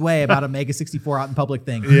felt this way about a Mega64 out in public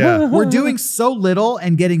thing. Yeah. We're doing so little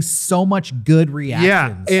and getting so much good Yeah.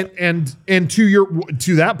 reactions. And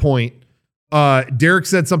to that point, Derek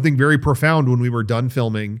said something very profound when we were done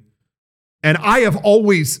filming. And I have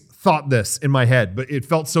always thought this in my head, but it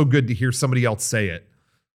felt so good to hear somebody else say it.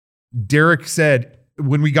 Derek said,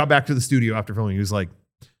 when we got back to the studio after filming, he was like,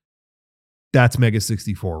 that's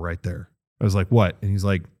Mega64 right there. I was like, what? And he's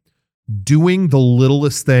like, doing the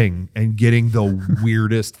littlest thing and getting the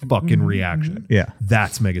weirdest fucking reaction. Yeah.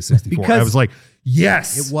 That's Mega64. Because I was like,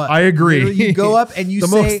 yes, It was. I agree. Literally, you go up and you The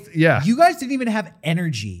say, most- yeah. you guys didn't even have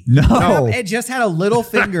energy. No. You went up and just had a little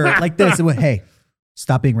finger like this. It went, hey,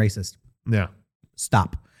 stop being racist. Yeah.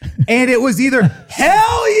 Stop. And it was either,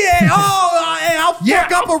 hell yeah, I'll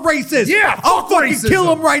fuck up a racist. Yeah, I'll fuck fucking racism.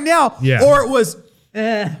 kill him right now. Yeah. Or it was,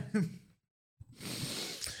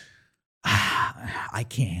 I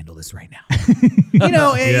can't handle this right now.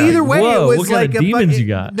 Yeah. Either way, Whoa, it was what kind like of demons you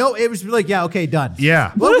got? No, it was like, yeah, okay, done.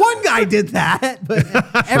 Yeah. Well, one guy did that, but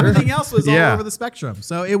everything else was all Yeah. over the spectrum.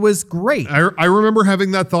 So it was great. I remember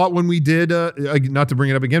having that thought when we did, not to bring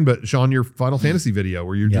it up again, but Sean, your Final Fantasy video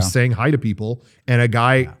where you're just saying hi to people and a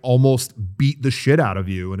guy almost beat the shit out of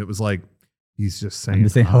you. And it was like, he's just saying, I'm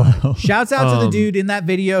just saying hello. Shouts out to the dude in that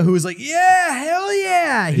video who was like, yeah, hell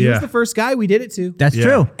yeah. He Yeah. was the first guy we did it to. That's Yeah.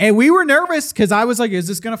 true. And we were nervous because I was like, is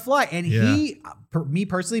this going to fly? And Yeah. me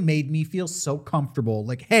personally, made me feel so comfortable.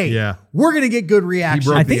 Like, hey, Yeah. we're going to get good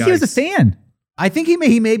reaction. broke I the think he was a ice. fan. I think he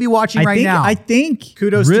may be watching right now. I think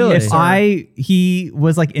Kudos to Really? you, if sir. he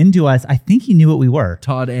was like into us, I think he knew what we were.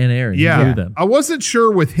 Todd and Aaron. You Yeah, knew them. I wasn't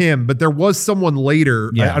sure with him, but there was someone later.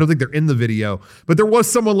 Yeah. I don't think they're in the video, but there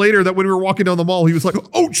was someone later that when we were walking down the mall, he was like,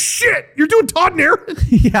 "Oh shit, you're doing Todd and Aaron."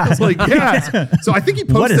 Yeah. I was like, "Yeah." So I think he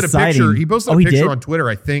What a posted a picture. sighting. He posted Oh, a he picture did? on Twitter,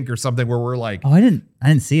 I think, or something where we're like, Oh, I didn't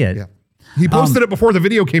see it. Yeah. He posted it before the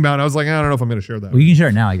video came out. And I was like, I don't know if I'm going to share that. Well, you can share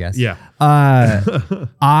it now, I guess. Yeah.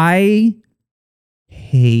 I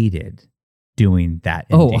hated doing that.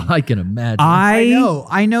 Oh, ending. I can imagine.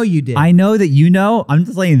 I know you did. I know that you know. I'm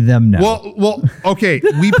just letting them know. Well, okay.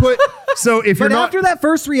 We put so if you're But not after that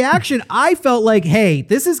first reaction, I felt like, hey,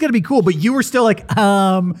 this is going to be cool. But you were still like,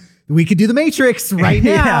 we could do the Matrix right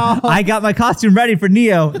now. Yeah, I got my costume ready for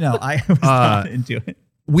Neo. No, I was not into it.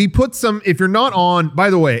 we put some, if you're not on, by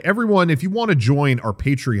the way, everyone, if you want to join our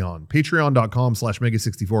Patreon,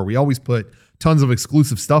 patreon.com/Mega64, we always put tons of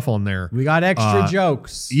exclusive stuff on there. We got extra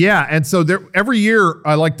jokes. Yeah. And so there, every year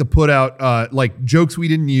I like to put out like jokes we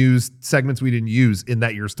didn't use, segments we didn't use in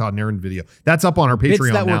that year's Todd and Aaron video. That's up on our Bits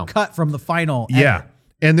Patreon that now. were cut from the final. Yeah. edit.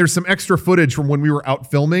 And there's some extra footage from when we were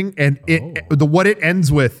out filming, and what it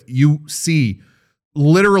ends with, you see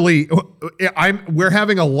literally we're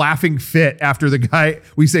having a laughing fit after the guy,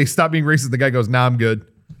 we say stop being racist, the guy goes, nah, I'm good.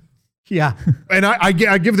 Yeah. And I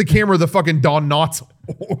give the camera the fucking Don Knotts,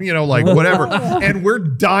 like whatever. And we're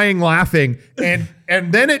dying laughing. And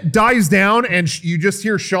then it dies down and you just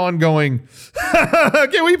hear Sean going,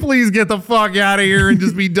 can we please get the fuck out of here and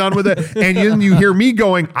just be done with it? And then you hear me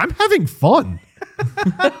going, I'm having fun.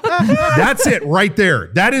 That's it right there.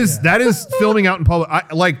 That is filming out in public.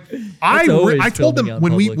 I told them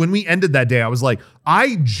when we ended that day, I was like,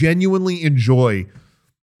 I genuinely enjoy,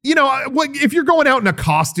 if you're going out in a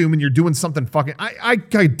costume and you're doing something fucking, I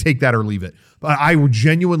take that or leave it. But I would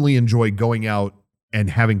genuinely enjoy going out and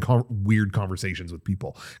having weird conversations with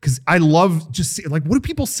people. Cause I love just seeing, like, what do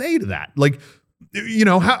people say to that? Like,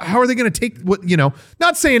 how are they going to take what,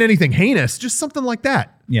 not saying anything heinous, just something like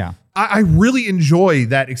that. Yeah. I really enjoy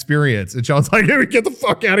that experience. And Sean's like, hey, get the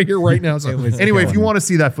fuck out of here right now. So anyway, if you want to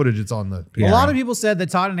see that footage, it's on the page. A lot of people said that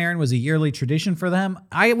Todd and Aaron was a yearly tradition for them.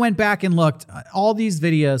 I went back and looked. All these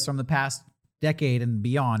videos from the past decade and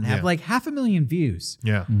beyond have like 500,000 views.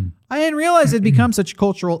 Yeah. I didn't realize it'd become such a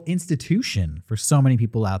cultural institution for so many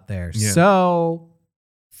people out there. Yeah. So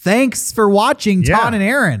thanks for watching Todd and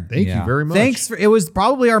Aaron. Thank you very much. It was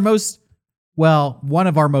probably one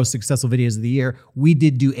of our most successful videos of the year. We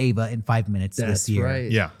did do Ava in 5 minutes this year.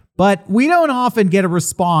 Right. Yeah. But we don't often get a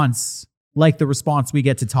response like the response we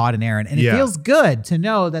get to Todd and Aaron. And it feels good to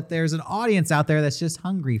know that there's an audience out there that's just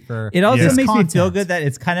hungry for It also this makes content. me feel good that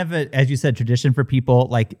it's kind of as you said, tradition for people.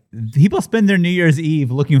 Like people spend their New Year's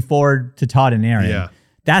Eve looking forward to Todd and Aaron. Yeah.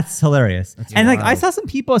 That's hilarious. I saw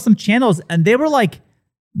some channels and they were like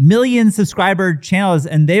million subscriber channels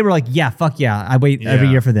and they were like, yeah, fuck yeah. I wait every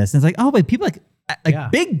year for this. And it's like, oh wait, people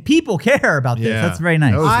big people care about this. Yeah. That's very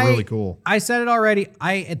nice. That was really cool. I said it already.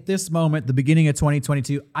 At this moment, the beginning of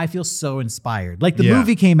 2022, I feel so inspired. Like the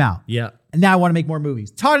movie came out. Yeah. And now I want to make more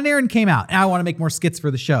movies. Todd and Aaron came out. Now I want to make more skits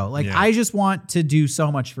for the show. Like Yeah. I just want to do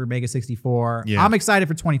so much for Mega64. Yeah. I'm excited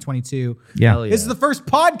for 2022. Yeah. Hell yeah. This is the first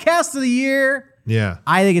podcast of the year. Yeah.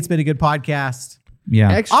 I think it's been a good podcast.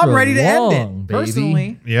 Yeah. Extra I'm ready to long, end it. baby.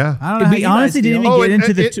 Personally. Yeah. I don't know how We you honestly guys didn't feel. even get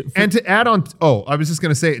into the and to add on, I was just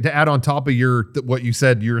going to say, to add on top of what you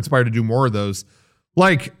said, you're inspired to do more of those.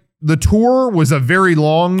 Like the tour was a very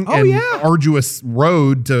long and arduous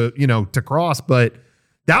road to cross, but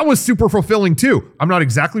that was super fulfilling too. I'm not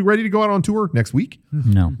exactly ready to go out on tour next week,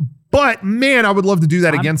 No. But man, I would love to do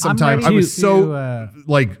that again sometime. ready I was to, so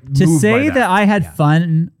like To moved say by that I had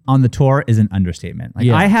fun on the tour is an understatement. Like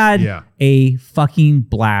I had a fucking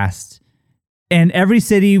blast. And every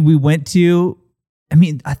city we went to, I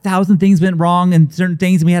mean, 1,000 things went wrong and certain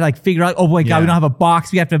things, and we had to like figure out, oh my God, we don't have a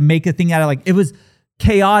box. We have to make a thing out of like, it was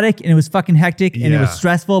chaotic and it was fucking hectic and it was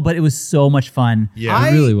stressful, but it was so much fun. Yeah,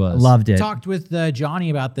 it really was. Loved it. Talked with Johnny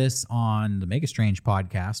about this on the Mega Strange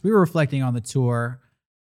podcast. We were reflecting on the tour.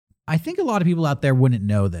 I think a lot of people out there wouldn't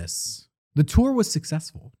know this. The tour was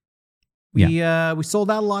successful. We sold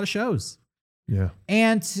out a lot of shows. Yeah.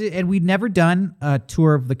 And we'd never done a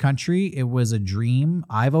tour of the country. It was a dream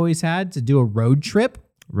I've always had to do a road trip,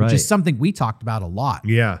 which is something we talked about a lot.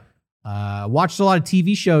 Yeah. Watched a lot of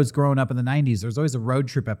TV shows growing up in the 90s. There was always a road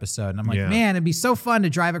trip episode. And I'm like, man, it'd be so fun to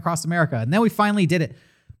drive across America. And then we finally did it.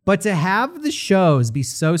 But to have the shows be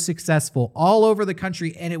so successful all over the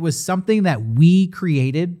country, and it was something that we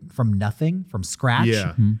created from nothing, from scratch.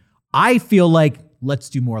 Yeah. I feel like let's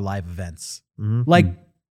do more live events. Mm-hmm.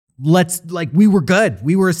 We were good.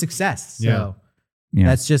 We were a success. So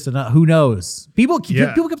that's just who knows? People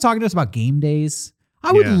kept talking to us about game days.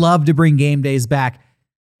 I would love to bring game days back.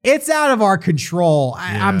 It's out of our control.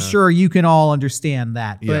 I'm sure you can all understand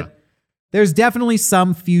that. But there's definitely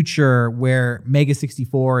some future where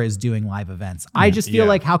Mega64 is doing live events. I just feel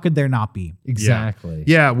like, how could there not be? Exactly.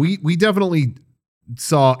 Yeah, we definitely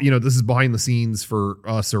saw, this is behind the scenes for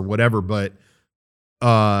us or whatever, but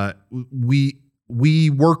we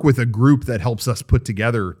work with a group that helps us put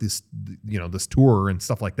together this, this tour and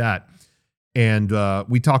stuff like that. And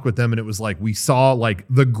we talked with them, and it was like we saw like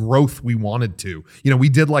the growth we wanted to. We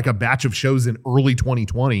did like a batch of shows in early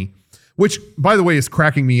 2020, which, by the way, is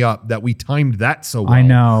cracking me up that we timed that so well. I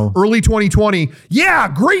know. Early 2020,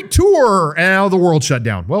 great tour, and now the world shut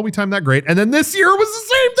down. Well, we timed that great, and then this year was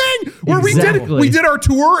the same thing where we did our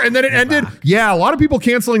tour, and then it ended. Yeah, a lot of people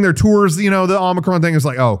canceling their tours. The Omicron thing is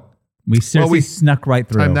like, we seriously snuck right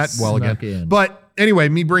through. Timed that well again. But anyway,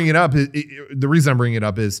 me bringing it up, the reason I'm bringing it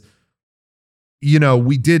up is,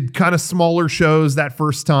 we did kind of smaller shows that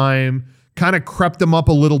first time, kind of crept them up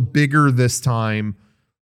a little bigger this time.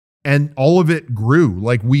 And all of it grew.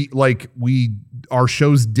 Our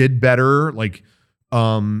shows did better.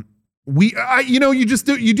 You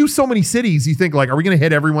do so many cities. You think like, are we going to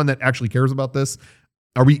hit everyone that actually cares about this?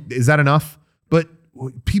 Is that enough? But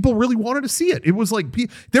people really wanted to see it. It was like,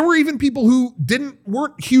 there were even people who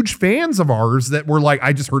weren't huge fans of ours that were like,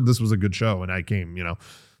 I just heard this was a good show and I came,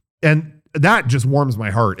 and that just warms my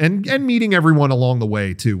heart. And meeting everyone along the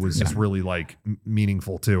way too was just really like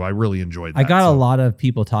meaningful too. I really enjoyed that. I got a lot of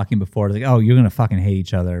people talking before, like, oh, you're going to fucking hate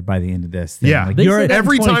each other by the end of this thing. Yeah. Like,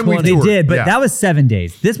 every time we toured. They did, but that was 7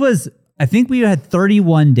 days. This was, I think we had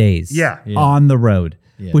 31 days on the road,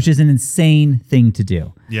 which is an insane thing to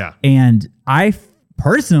do. Yeah. And I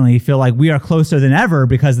personally feel like we are closer than ever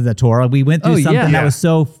because of the tour. Like, we went through something that was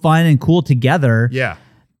so fun and cool together. Yeah.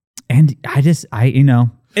 And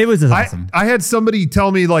it was awesome. I had somebody tell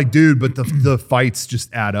me like, dude, but the fights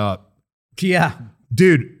just add up. Yeah.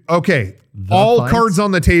 Dude, okay. Cards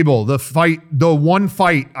on the table. The one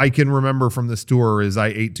fight I can remember from this tour is I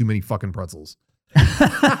ate too many fucking pretzels.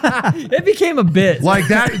 It became a bit like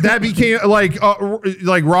that became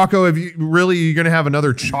like Rocco, if you're going to have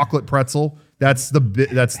another chocolate pretzel, that's the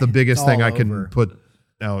biggest thing I can put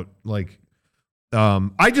out. Like,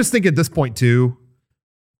 I just think at this point too,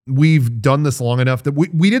 we've done this long enough that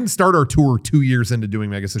we didn't start our tour 2 years into doing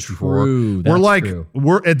Mega64. True,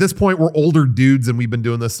 we're at this point, we're older dudes and we've been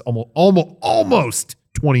doing this almost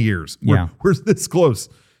 20 years. We're this close.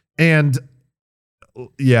 And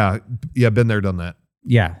been there, done that.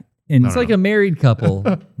 Yeah. And it's like a married couple.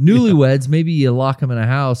 Newlyweds, maybe you lock them in a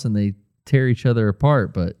house and they tear each other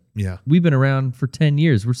apart, but we've been around for 10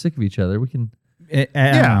 years. We're sick of each other. We can I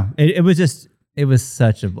don't know. It was just, it was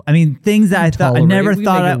such a, things that I never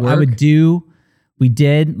thought I would do. We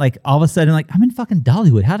did, like, all of a sudden, like, I'm in fucking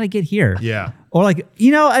Dollywood. How did I get here? Yeah. Or like,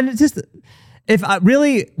 and it's just, if I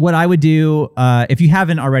really, what I would do, if you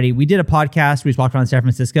haven't already, we did a podcast. We just walked around San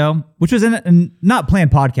Francisco, which was a not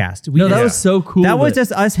planned podcast. That was so cool. That was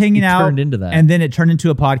just us hanging out. Turned into that. And then it turned into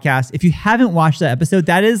a podcast. If you haven't watched that episode,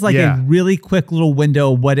 that is like a really quick little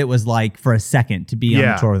window of what it was like for a second to be on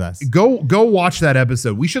the tour with us. Go watch that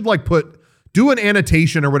episode. We should like do an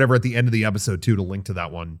annotation or whatever at the end of the episode too to link to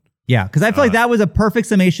that one. Yeah, because I feel like that was a perfect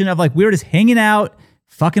summation of like we were just hanging out,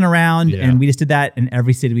 fucking around, and we just did that in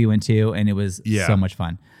every city we went to, and it was so much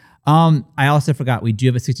fun. I also forgot we do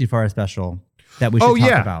have a 64-hour special that we should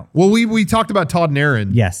talk about. Well, we talked about Todd and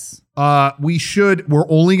Aaron. Yes. We're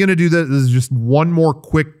only going to do this. This is just one more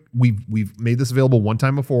quick we've made this available one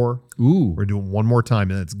time before. Ooh. We're doing one more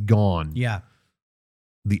time, and it's gone. Yeah.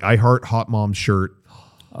 The I Heart Hot Mom shirt.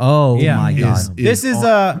 Oh Yeah. my God. This is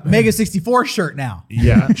a Mega64 shirt now.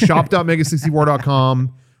 Yeah.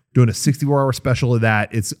 Shop.mega64.com. Doing a 64-hour special of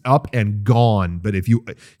that. It's up and gone. But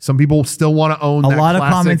some people still want to own A that lot of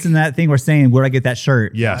classic. comments in that thing were saying, where do I get that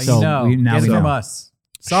shirt? Yes. So Now we get it from know. us.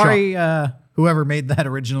 Sorry, whoever made that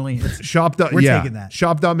originally. It's- Shop. We're yeah. taking that.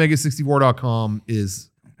 Shop.mega64.com is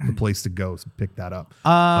the place to go. So pick that up.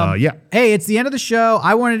 Yeah. Hey, it's the end of the show.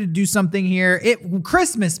 I wanted to do something here.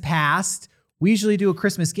 Christmas passed. We usually do a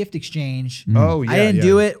Christmas gift exchange. Oh, yeah. I didn't yeah.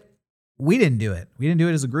 do it. We didn't do it. We didn't do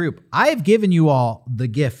it as a group. I have given you all the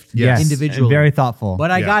gift Yes. individually. And very thoughtful.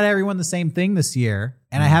 But I Yeah. got everyone the same thing this year,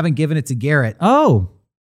 and I haven't given it to Garrett. Oh,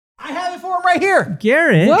 I have it for him right here.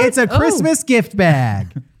 Garrett. What? It's a Oh. Christmas gift bag.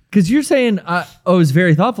 Because you're saying, it was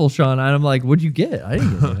very thoughtful, Sean. And I'm like, what'd you get? I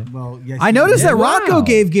didn't get anything. Well, yes, I noticed Yeah, that Rocco wow.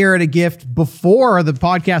 gave Garrett a gift before the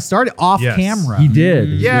podcast started off Yes. camera. He did.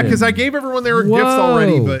 he Yeah, did. because I gave everyone their gifts Whoa.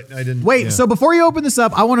 already, but I didn't. Wait, yeah. so before you open this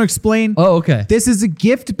up, I want to explain. Oh, okay. This is a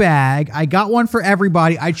gift bag. I got one for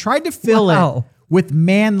everybody. I tried to fill it Wow. with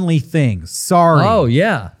manly things. Sorry. Oh,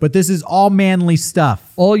 yeah. But this is all manly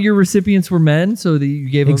stuff. All your recipients were men, so that you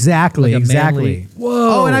gave them Exactly, like a exactly. manly-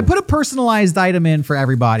 Whoa. Oh, and I put a personalized item in for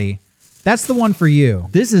everybody. That's the one for you.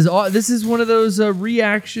 This is one of those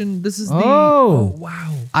reaction. This is the Oh.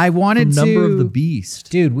 wow. I wanted to Number of the beast.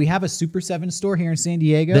 Dude, we have a Super 7 store here in San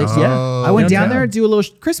Diego. Yeah. I went down Downtown. there and do a little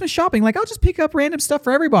Christmas shopping. Like, I'll just pick up random stuff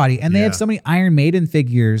for everybody. And they Yeah. have so many Iron Maiden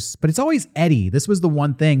figures, but it's always Eddie. This was the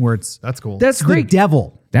one thing where it's That's cool. That's the great.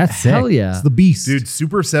 devil. That's sick. Hell yeah. It's the beast. Dude,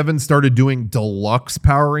 Super 7 started doing deluxe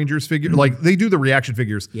Power Rangers figures. Like, they do the reaction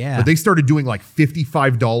figures. Yeah. But they started doing like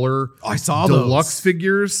 $55 I saw deluxe those.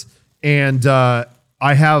 figures. And I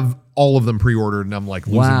have all of them pre-ordered, and I'm like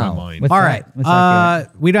losing my Wow. mind. What's All that? right. What's that,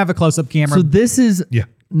 We don't have a close up camera. So this is Yeah.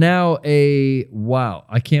 now a wow.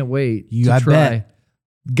 I can't wait I to try. bet.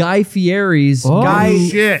 Guy Fieri's Oh. Guy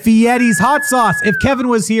shit. Fieri's hot sauce. If Kevin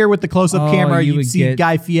was here with the close up Oh, camera, you you'd would see get-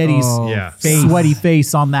 Guy Fieri's Oh, Yeah. face. sweaty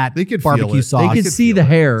face on that They could feel barbecue it. sauce. They I can could see feel the it.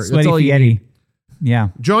 hair. That's Sweaty all you Fieri. need. Yeah.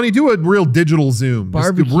 Johnny, do a real digital zoom.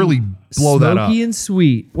 Barbecue, Just to really blow that up. smoky and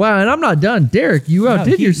sweet. Wow, and I'm not done. Derek, you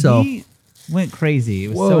outdid yourself. He went crazy. It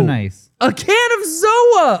was Whoa. so nice. A can of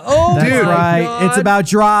Zoa. Oh, That's Dude. my right. God. It's about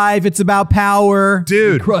drive. It's about power.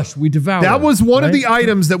 Dude, crush. We devour. that was one of right? the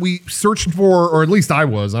items that we searched for, or at least I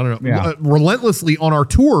was, I don't know, Yeah. relentlessly on our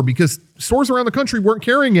tour because stores around the country weren't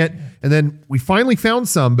carrying it. And then we finally found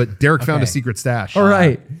some, but Derek found a Okay. secret stash. All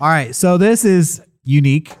right. All right. So this is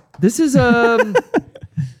unique. This is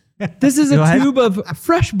this is Go a ahead. tube of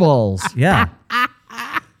fresh balls. Yeah.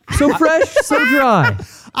 So fresh, so dry.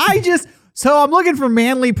 So I'm looking for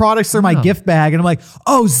manly products for my gift bag, and I'm like,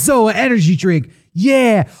 oh, Zoa energy drink.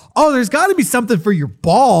 Yeah. Oh, there's got to be something for your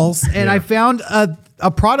balls. And I found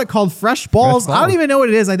a product called Fresh Balls. I don't even know what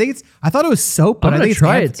it is. I thought it was soap, but I'm I gonna think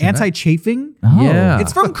try it it's tonight. anti-chafing. Yeah.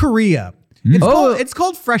 It's from Korea. It's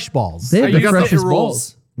called Fresh Balls. They have I the use freshest it rules.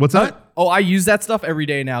 balls. What's that? Oh, I use that stuff every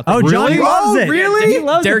day now. Oh, Johnny Really? loves it. really? He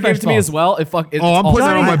loves Derek the gave it to me fresh as well. It's Oh, I'm awesome. putting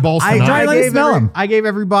that on my balls tonight. Let me smell 'em. I gave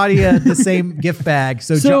everybody the same gift bag.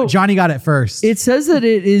 So, So- Johnny got it first. It says that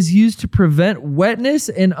it is used to prevent wetness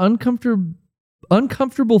and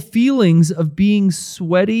uncomfortable feelings of being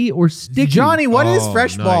sweaty or sticky. Johnny, what is Oh,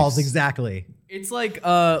 Fresh nice. Balls exactly? It's like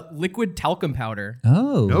liquid talcum powder.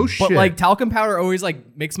 Oh. No shit. But like talcum powder always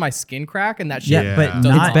like makes my skin crack, and that shit. Yeah, Yeah. but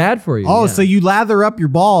doesn't not It's bad for you. Oh, yeah. so you lather up your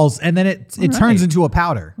balls and then it turns right. into a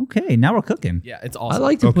powder. Okay, now we're cooking. Yeah, it's I awesome.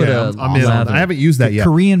 like to put Okay, a I'm in on lather. that. I haven't used that yet.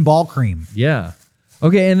 Korean ball cream. Yeah.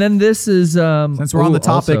 Okay, and then this is Since we're on the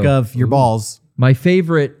topic also- of your balls. my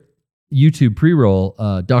favorite YouTube pre-roll,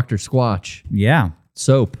 Dr. Squatch Yeah.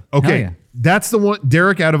 soap. Okay. Hell yeah. That's the one,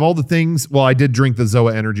 Derek, out of all the things. Well, I did drink the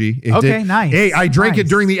Zoa Energy. It Okay, did- nice. Hey, I drank Nice. it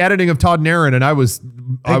during the editing of Todd and Aaron, and I was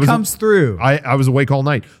Comes through. I was awake all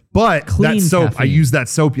night. But Clean that soap, I caffeine. used that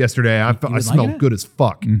soap yesterday. I liking smelled it? good as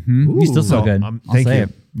fuck. You still smell good. Thank I'll say you. it.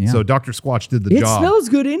 Yeah. So Dr. Squatch did the It job. smells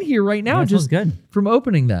good in here right now, Yeah, it smells just good. from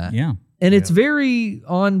opening that. Yeah. And it's very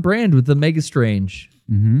on brand with the Mega Strange.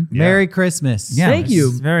 Merry Christmas. Yeah. Thank you.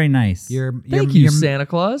 It's very nice. Thank you, Santa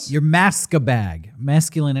Claus. Your masca bag.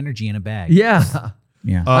 Masculine energy in a bag. Yeah.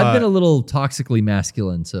 yeah. I've been a little toxically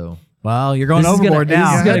masculine, so Well, you're going This is gonna- overboard this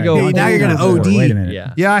now. is gonna go Now you're going to overboard. OD. Wait a minute.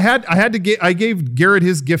 yeah. Yeah, I gave Garrett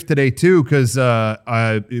his gift today too because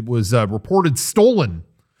it was reported stolen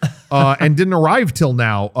and didn't arrive till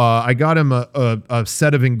now. I got him a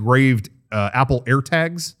set of engraved Apple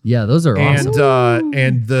AirTags, Yeah, those are awesome.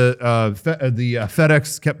 and the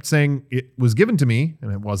FedEx kept saying it was given to me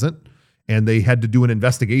and it wasn't, and they had to do an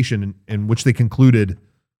investigation in which they concluded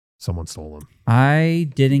Someone stole them. I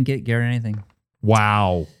didn't get Garrett anything.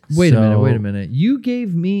 Wow. Wait a So- minute. You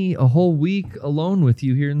gave me a whole week alone with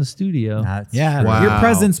you here in the studio. That's Yeah. Wow. Your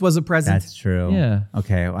presence was a present. That's true. Yeah.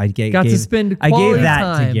 Okay. I gave. Got to spend I quality gave that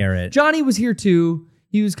time. to Garrett. Johnny was here too.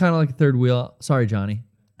 He was kind of like a third wheel. Sorry, Johnny.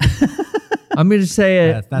 I'm going to say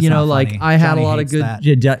it. That's you know, not like funny. I had Johnny a lot of hates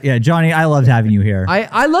good. that. Yeah, Johnny, I loved having you here.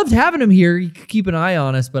 I loved having him here. He could keep an eye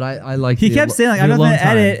on us, but I like. He kept saying like, "I'm not going to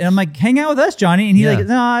edit," and I'm like, "Hang out with us, Johnny." And he's Yeah. like,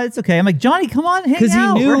 "No, it's okay." I'm like, "Johnny, come on, hang because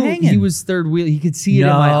out. he We're knew hanging." he was third wheel. He could see it in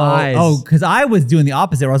my eyes. Oh, because I was doing the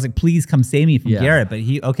opposite. Where I was like, "Please come save me from Yeah. Garrett." But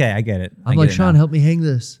okay, I get it. I'm I like, get it Sean, now. help me hang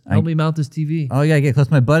this. Help me mount this TV. Oh, you gotta get close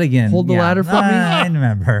to my butt again. Hold the ladder for me. I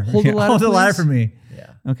remember. Hold the ladder, Hold the ladder please. for me.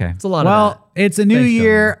 Yeah, Okay. it's a lot of Well, it's a new Thanks,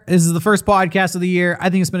 year. This is the first podcast of the year. I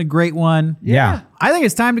think it's been a great one. Yeah. I think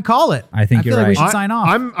it's time to call it. I think feel you're like we right. should sign off.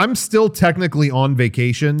 I'm still technically on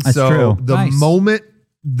vacation. That's so true. the Nice. moment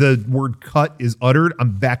the word cut is uttered,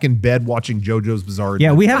 I'm back in bed watching JoJo's Bizarre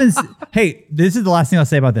Yeah, Adventure. we haven't. Hey, this is the last thing I'll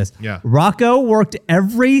say about this. Yeah. Rocco worked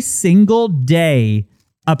every single day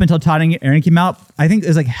up until Todd and Aaron came out. I think it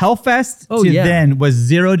was like Hellfest Oh, to yeah. then was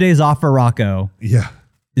 0 days off for Rocco. Yeah.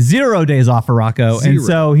 0 days off for Rocco. And Zero.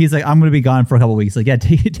 so he's like, I'm going to be gone for a couple weeks. Like, yeah,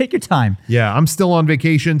 take your time. Yeah, I'm still on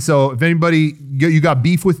vacation. So if anybody, you got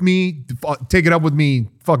beef with me, take it up with me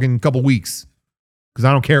fucking couple weeks. Because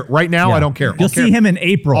I don't care. Right now, Yeah. I don't care. You'll see him in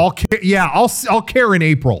April. I'll care. Yeah, I'll care in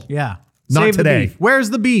April. yeah. Not Save today. The beef. Where's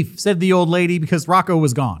the beef? Said the old lady because Rocco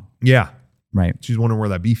was gone. Yeah. Right. She's wondering where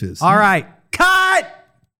that beef is. All right. Cut.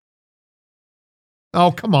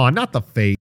 Oh, come on. Not the face.